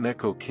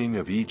Pharaoh king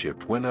of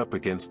Egypt went up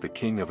against the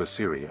king of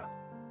Assyria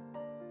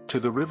to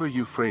the river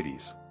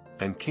Euphrates,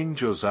 and King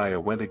Josiah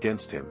went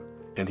against him,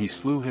 and he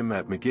slew him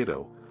at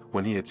Megiddo,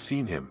 when he had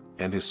seen him,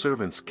 and his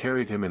servants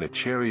carried him in a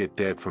chariot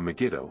dead from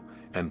Megiddo,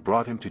 and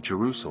brought him to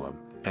Jerusalem,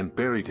 and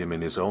buried him in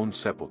his own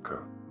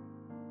sepulchre.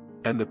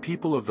 And the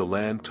people of the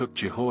land took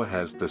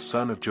Jehoahaz the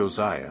son of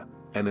Josiah,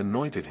 and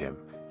anointed him,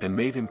 and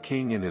made him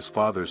king in his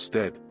father's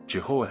stead.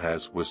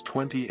 Jehoahaz was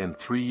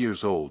 23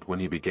 years old when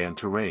he began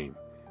to reign,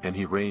 and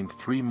he reigned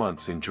 3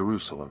 months in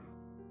Jerusalem.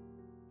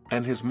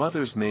 And his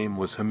mother's name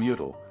was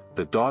Hamutal,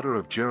 the daughter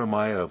of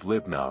Jeremiah of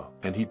Libnah,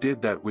 and he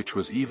did that which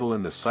was evil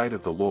in the sight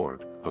of the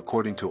Lord,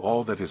 according to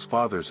all that his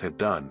fathers had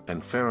done.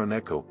 And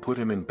Pharaoh put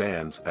him in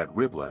bands at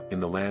Riblah in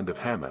the land of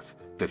Hamath,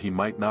 that he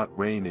might not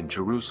reign in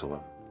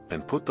Jerusalem,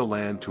 and put the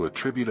land to a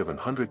tribute of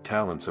 100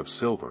 talents of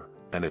silver,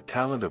 and a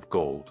talent of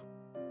gold.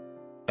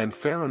 And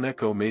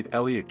Pharaoh made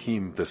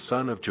Eliakim the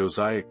son of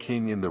Josiah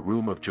king in the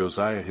room of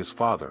Josiah his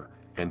father,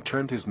 and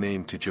turned his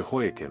name to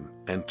Jehoiakim,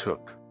 and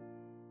took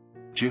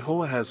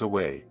Jehoahaz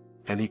away,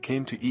 and he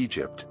came to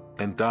Egypt,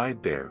 and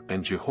died there.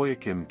 And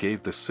Jehoiakim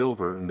gave the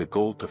silver and the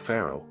gold to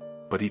Pharaoh,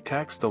 but he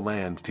taxed the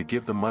land to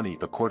give the money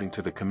according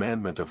to the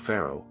commandment of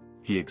Pharaoh.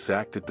 He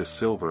exacted the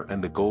silver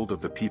and the gold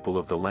of the people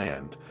of the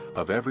land,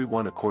 of every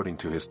one according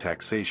to his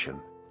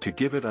taxation, to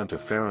give it unto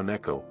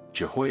Pharaoh.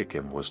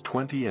 Jehoiakim was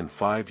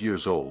 25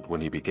 years old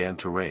when he began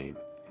to reign,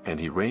 and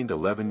he reigned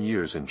 11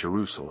 years in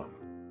Jerusalem.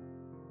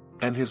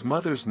 And his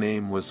mother's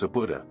name was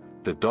Zebudah,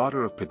 the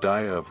daughter of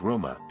Pedaiah of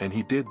Rumah, and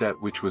he did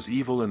that which was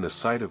evil in the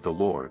sight of the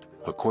Lord,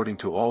 according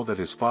to all that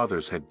his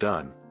fathers had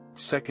done.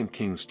 2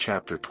 Kings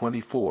chapter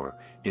 24.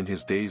 In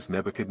his days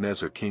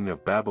Nebuchadnezzar king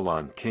of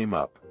Babylon came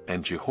up,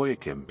 and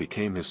Jehoiakim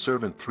became his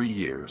servant 3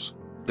 years.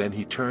 Then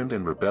he turned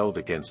and rebelled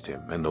against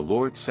him, and the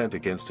Lord sent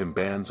against him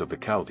bands of the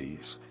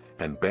Chaldees,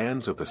 and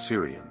bands of the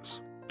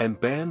Syrians,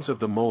 and bands of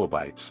the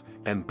Moabites,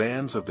 and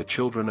bands of the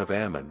children of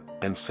Ammon,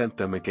 and sent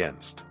them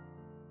against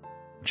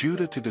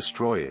Judah to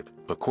destroy it,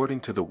 according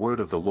to the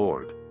word of the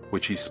Lord,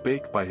 which he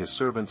spake by his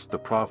servants the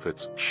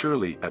prophets.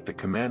 Surely at the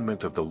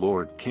commandment of the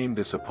Lord came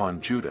this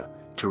upon Judah,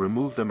 to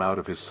remove them out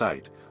of his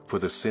sight, for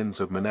the sins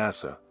of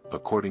Manasseh,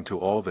 according to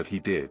all that he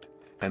did,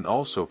 and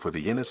also for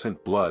the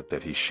innocent blood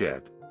that he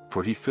shed,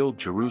 for he filled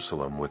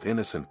Jerusalem with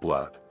innocent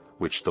blood,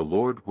 which the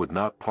Lord would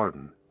not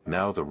pardon.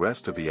 Now the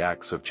rest of the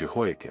acts of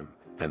Jehoiakim,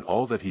 and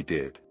all that he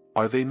did,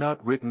 are they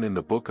not written in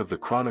the book of the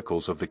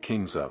Chronicles of the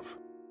kings of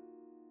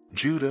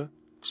Judah?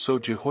 So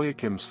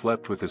Jehoiakim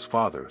slept with his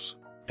fathers,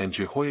 and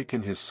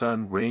Jehoiakim his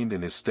son reigned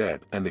in his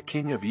stead. And the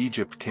king of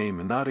Egypt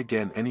came not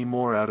again any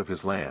more out of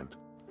his land,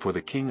 for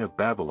the king of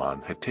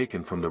Babylon had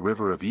taken from the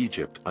river of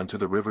Egypt unto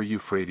the river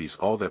Euphrates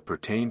all that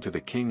pertained to the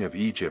king of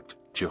Egypt.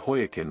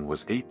 Jehoiakim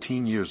was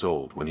 18 years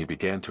old when he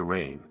began to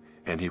reign,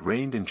 and he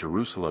reigned in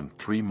Jerusalem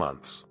 3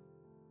 months.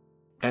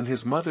 And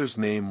his mother's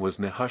name was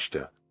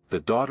Nehushta, the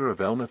daughter of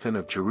Elnathan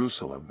of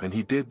Jerusalem, and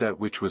he did that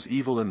which was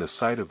evil in the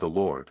sight of the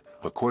Lord,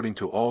 according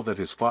to all that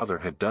his father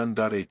had done.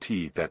 At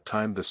that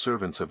time the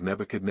servants of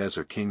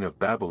Nebuchadnezzar king of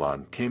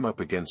Babylon came up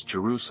against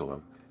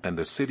Jerusalem, and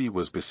the city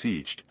was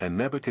besieged. And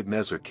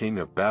Nebuchadnezzar king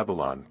of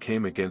Babylon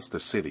came against the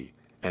city,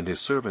 and his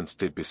servants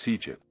did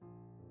besiege it.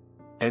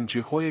 And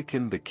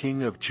Jehoiakim the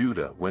king of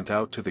Judah went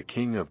out to the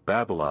king of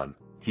Babylon,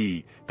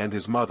 he, and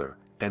his mother,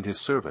 and his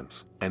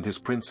servants, and his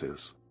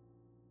princes,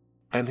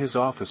 and his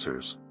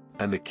officers.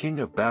 And the king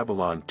of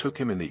Babylon took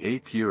him in the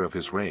 8th year of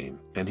his reign,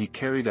 and he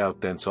carried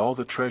out thence all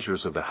the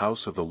treasures of the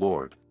house of the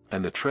Lord,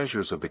 and the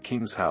treasures of the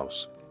king's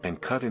house, and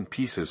cut in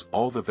pieces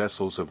all the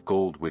vessels of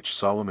gold which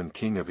Solomon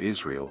king of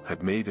Israel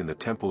had made in the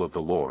temple of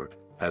the Lord,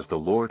 as the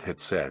Lord had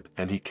said.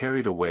 And he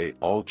carried away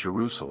all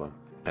Jerusalem,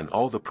 and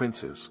all the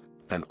princes,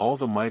 and all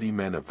the mighty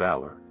men of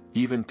valor,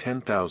 even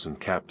 10,000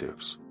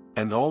 captives,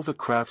 and all the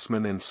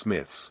craftsmen and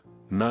smiths.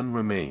 None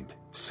remained,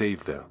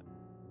 save the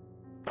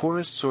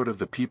poorest sort of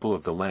the people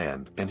of the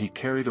land. And he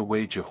carried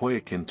away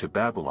Jehoiakim to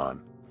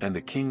Babylon, and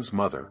the king's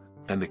mother,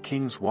 and the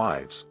king's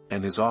wives,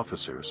 and his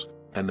officers,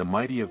 and the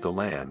mighty of the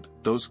land.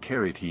 Those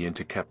carried he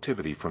into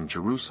captivity from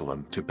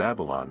Jerusalem to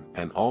Babylon.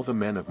 And all the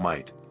men of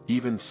might,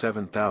 even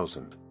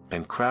 7,000,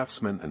 and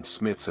craftsmen and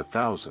smiths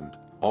 1,000,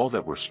 all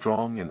that were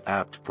strong and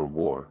apt for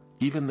war,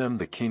 even them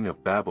the king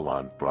of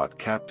Babylon brought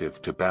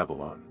captive to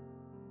Babylon.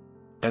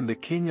 And the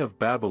king of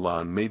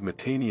Babylon made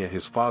Mattaniah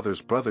his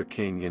father's brother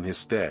king in his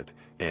stead,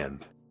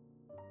 and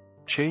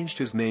changed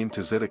his name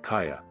to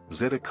Zedekiah.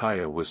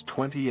 Zedekiah was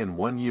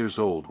 21 years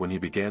old when he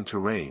began to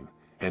reign,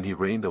 and he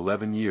reigned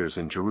 11 years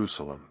in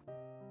Jerusalem.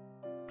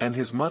 And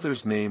his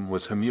mother's name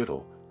was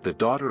Hamutal, the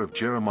daughter of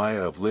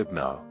Jeremiah of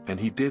Libnah, and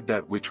he did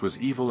that which was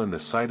evil in the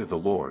sight of the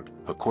Lord,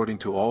 according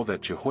to all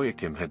that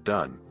Jehoiakim had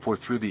done, for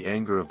through the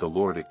anger of the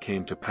Lord it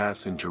came to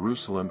pass in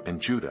Jerusalem and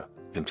Judah,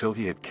 until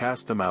he had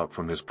cast them out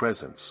from his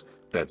presence,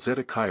 that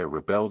Zedekiah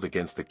rebelled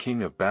against the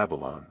king of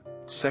Babylon.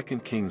 2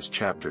 Kings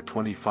chapter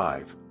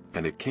 25,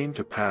 and it came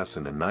to pass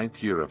in the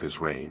 9th year of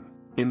his reign,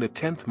 in the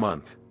 10th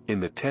month,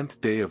 in the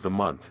 10th day of the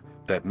month,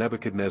 that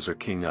Nebuchadnezzar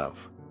king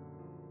of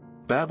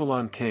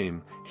Babylon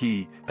came,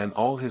 he, and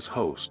all his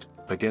host,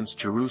 against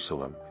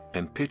Jerusalem,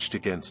 and pitched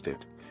against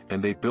it,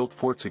 and they built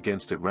forts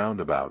against it round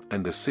about,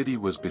 and the city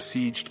was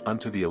besieged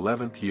unto the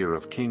 11th year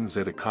of King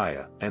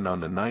Zedekiah, and on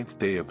the 9th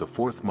day of the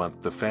 4th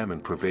month the famine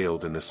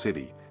prevailed in the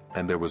city,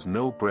 and there was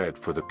no bread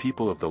for the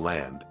people of the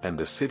land, and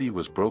the city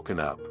was broken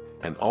up,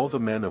 and all the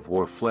men of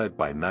war fled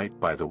by night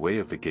by the way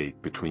of the gate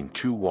between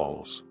two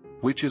walls,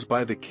 which is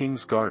by the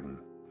king's garden.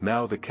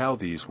 Now the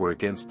Chaldees were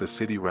against the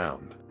city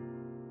round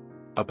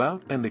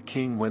about, and the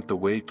king went the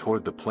way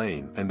toward the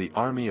plain, and the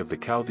army of the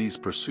Chaldees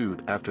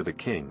pursued after the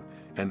king,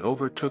 and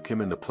overtook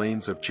him in the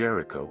plains of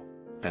Jericho,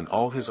 and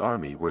all his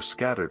army were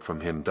scattered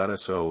from him.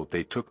 So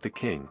they took the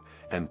king,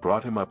 and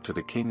brought him up to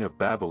the king of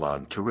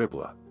Babylon to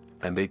Riblah,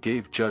 and they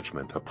gave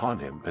judgment upon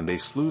him, and they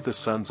slew the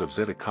sons of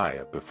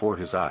Zedekiah before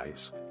his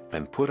eyes,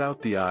 and put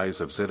out the eyes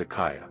of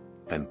Zedekiah,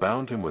 and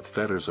bound him with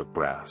fetters of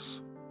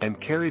brass,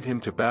 and carried him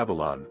to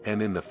Babylon.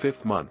 And in the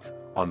 5th month,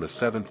 on the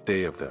 7th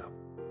day of the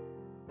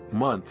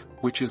month,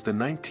 which is the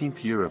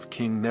 19th year of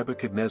King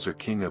Nebuchadnezzar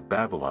king of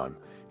Babylon,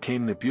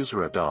 came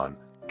Nebuzaradan,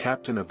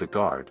 captain of the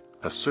guard,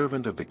 a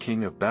servant of the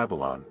king of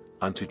Babylon,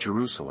 unto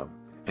Jerusalem,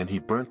 and he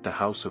burnt the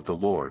house of the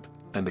Lord,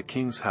 and the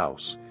king's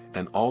house,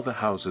 and all the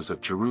houses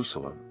of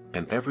Jerusalem,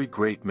 and every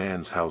great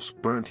man's house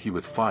burnt he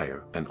with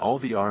fire. And all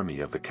the army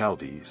of the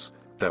Chaldees,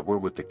 that were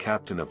with the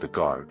captain of the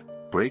guard,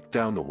 brake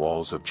down the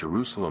walls of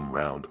Jerusalem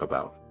round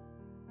about.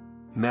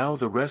 Now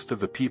the rest of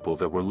the people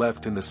that were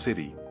left in the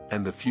city,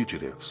 and the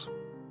fugitives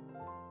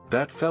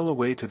that fell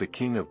away to the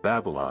king of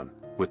Babylon,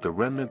 with the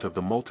remnant of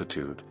the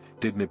multitude,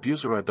 did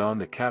Nebuzaradan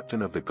the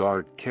captain of the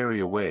guard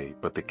carry away.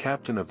 But the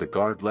captain of the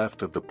guard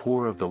left of the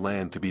poor of the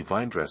land to be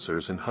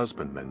vinedressers and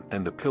husbandmen,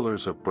 and the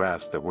pillars of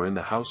brass that were in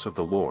the house of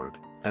the Lord,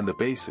 and the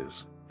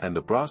bases, and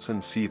the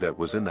brasen sea that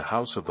was in the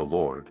house of the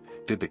Lord,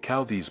 did the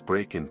Chaldees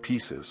break in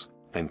pieces,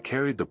 and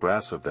carried the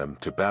brass of them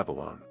to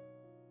Babylon.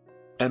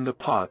 And the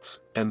pots,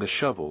 and the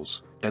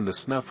shovels, and the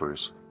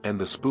snuffers, and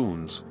the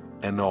spoons,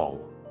 and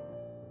all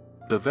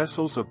the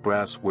vessels of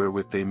brass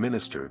wherewith they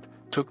ministered,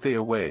 took they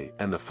away,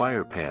 and the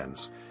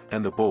firepans,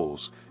 and the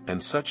bowls,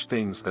 and such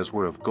things as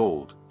were of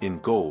gold, in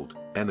gold,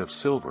 and of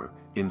silver,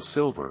 in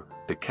silver.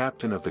 The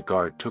captain of the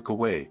guard took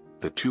away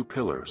the 2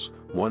 pillars,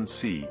 1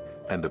 sea,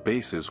 and the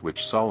bases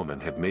which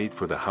Solomon had made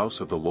for the house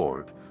of the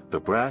Lord.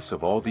 The brass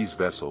of all these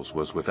vessels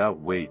was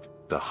without weight.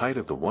 The height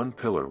of the 1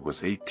 pillar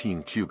was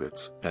 18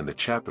 cubits, and the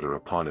chapiter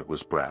upon it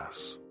was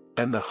brass,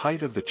 and the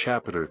height of the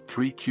chapiter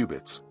 3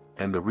 cubits,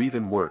 and the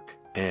wreathen work,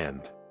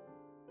 and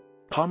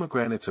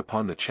pomegranates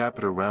upon the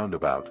chapiter round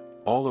about,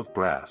 all of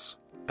brass.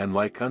 And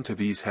like unto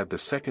these had the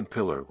 2nd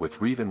pillar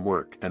with wreathen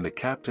work. And the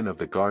captain of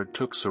the guard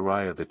took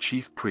Sariah the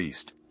chief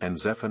priest, and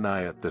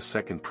Zephaniah the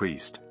 2nd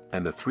priest,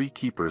 and the 3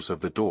 keepers of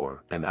the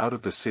door. And out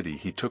of the city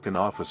he took an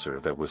officer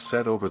that was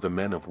set over the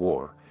men of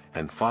war,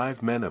 and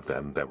 5 men of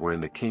them that were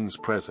in the king's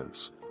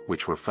presence,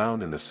 which were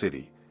found in the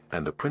city,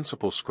 and the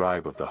principal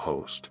scribe of the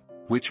host,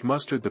 which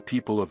mustered the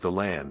people of the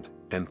land,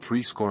 and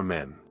 60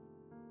 men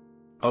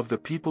of the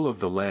people of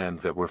the land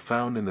that were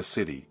found in the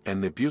city.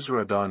 And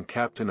Nebuzaradan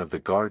captain of the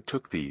guard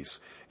took these,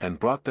 and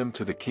brought them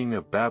to the king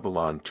of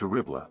Babylon to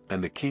Riblah.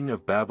 And the king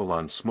of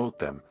Babylon smote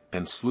them,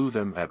 and slew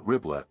them at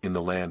Riblah in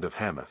the land of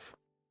Hamath.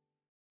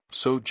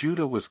 So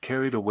Judah was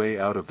carried away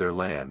out of their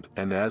land.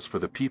 And as for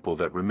the people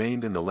that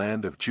remained in the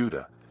land of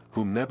Judah,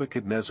 whom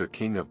Nebuchadnezzar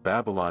king of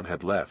Babylon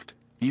had left,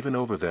 even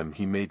over them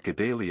he made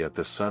Gedaliah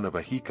the son of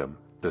Ahikam,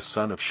 the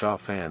son of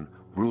Shaphan,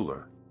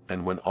 ruler.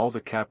 And when all the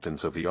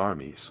captains of the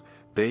armies,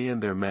 they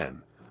and their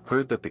men,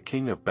 heard that the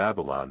king of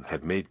Babylon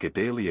had made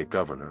Gedaliah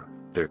governor,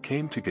 there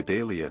came to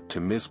Gedaliah to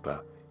Mizpah,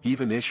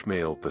 even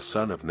Ishmael the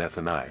son of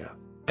Nethaniah,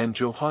 and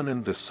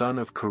Johanan the son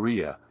of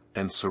Kareah,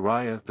 and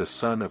Sariah the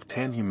son of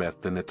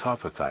Tanhumeth the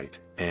Netophathite,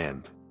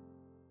 and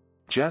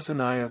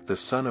Jazaniah the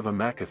son of a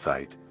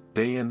Maacathite,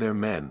 they and their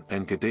men.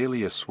 And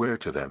Gedaliah sware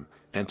to them,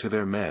 and to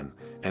their men,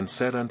 and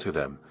said unto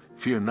them,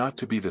 Fear not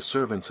to be the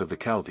servants of the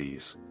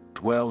Chaldees,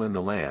 dwell in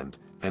the land,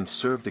 and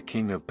serve the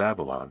king of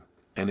Babylon,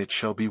 and it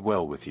shall be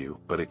well with you.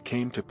 But it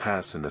came to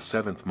pass in the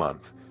 7th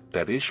month,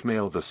 that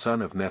Ishmael the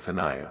son of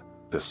Nethaniah,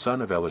 the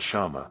son of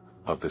Elishama,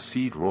 of the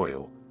seed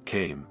royal,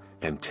 came,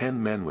 and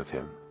 10 men with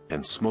him,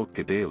 and smote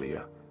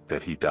Gedaliah,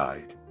 that he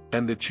died.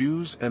 And the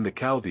Jews and the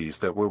Chaldees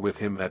that were with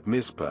him at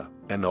Mizpah,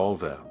 and all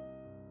the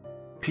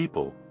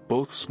people,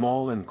 both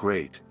small and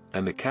great,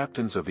 and the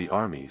captains of the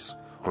armies,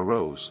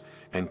 arose,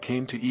 and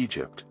came to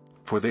Egypt,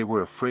 for they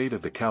were afraid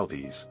of the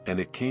Chaldees. And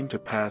it came to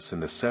pass in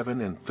the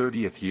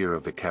 37th year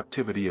of the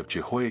captivity of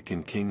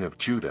Jehoiakim king of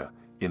Judah,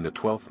 in the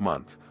 12th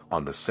month,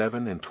 on the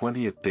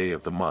 27th day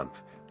of the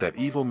month, that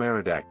evil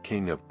Merodach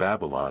king of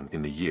Babylon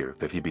in the year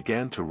that he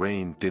began to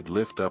reign did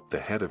lift up the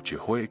head of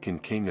Jehoiakim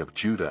king of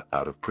Judah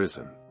out of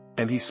prison.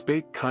 And he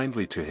spake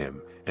kindly to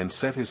him, and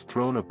set his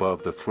throne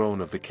above the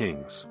throne of the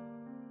kings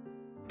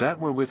that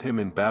were with him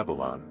in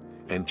Babylon,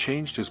 and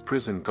changed his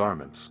prison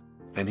garments,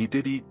 and he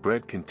did eat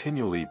bread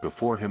continually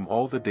before him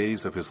all the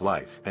days of his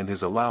life, and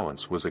his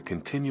allowance was a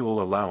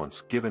continual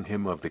allowance given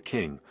him of the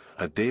king,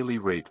 a daily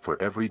rate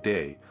for every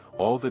day,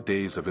 all the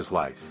days of his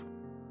life.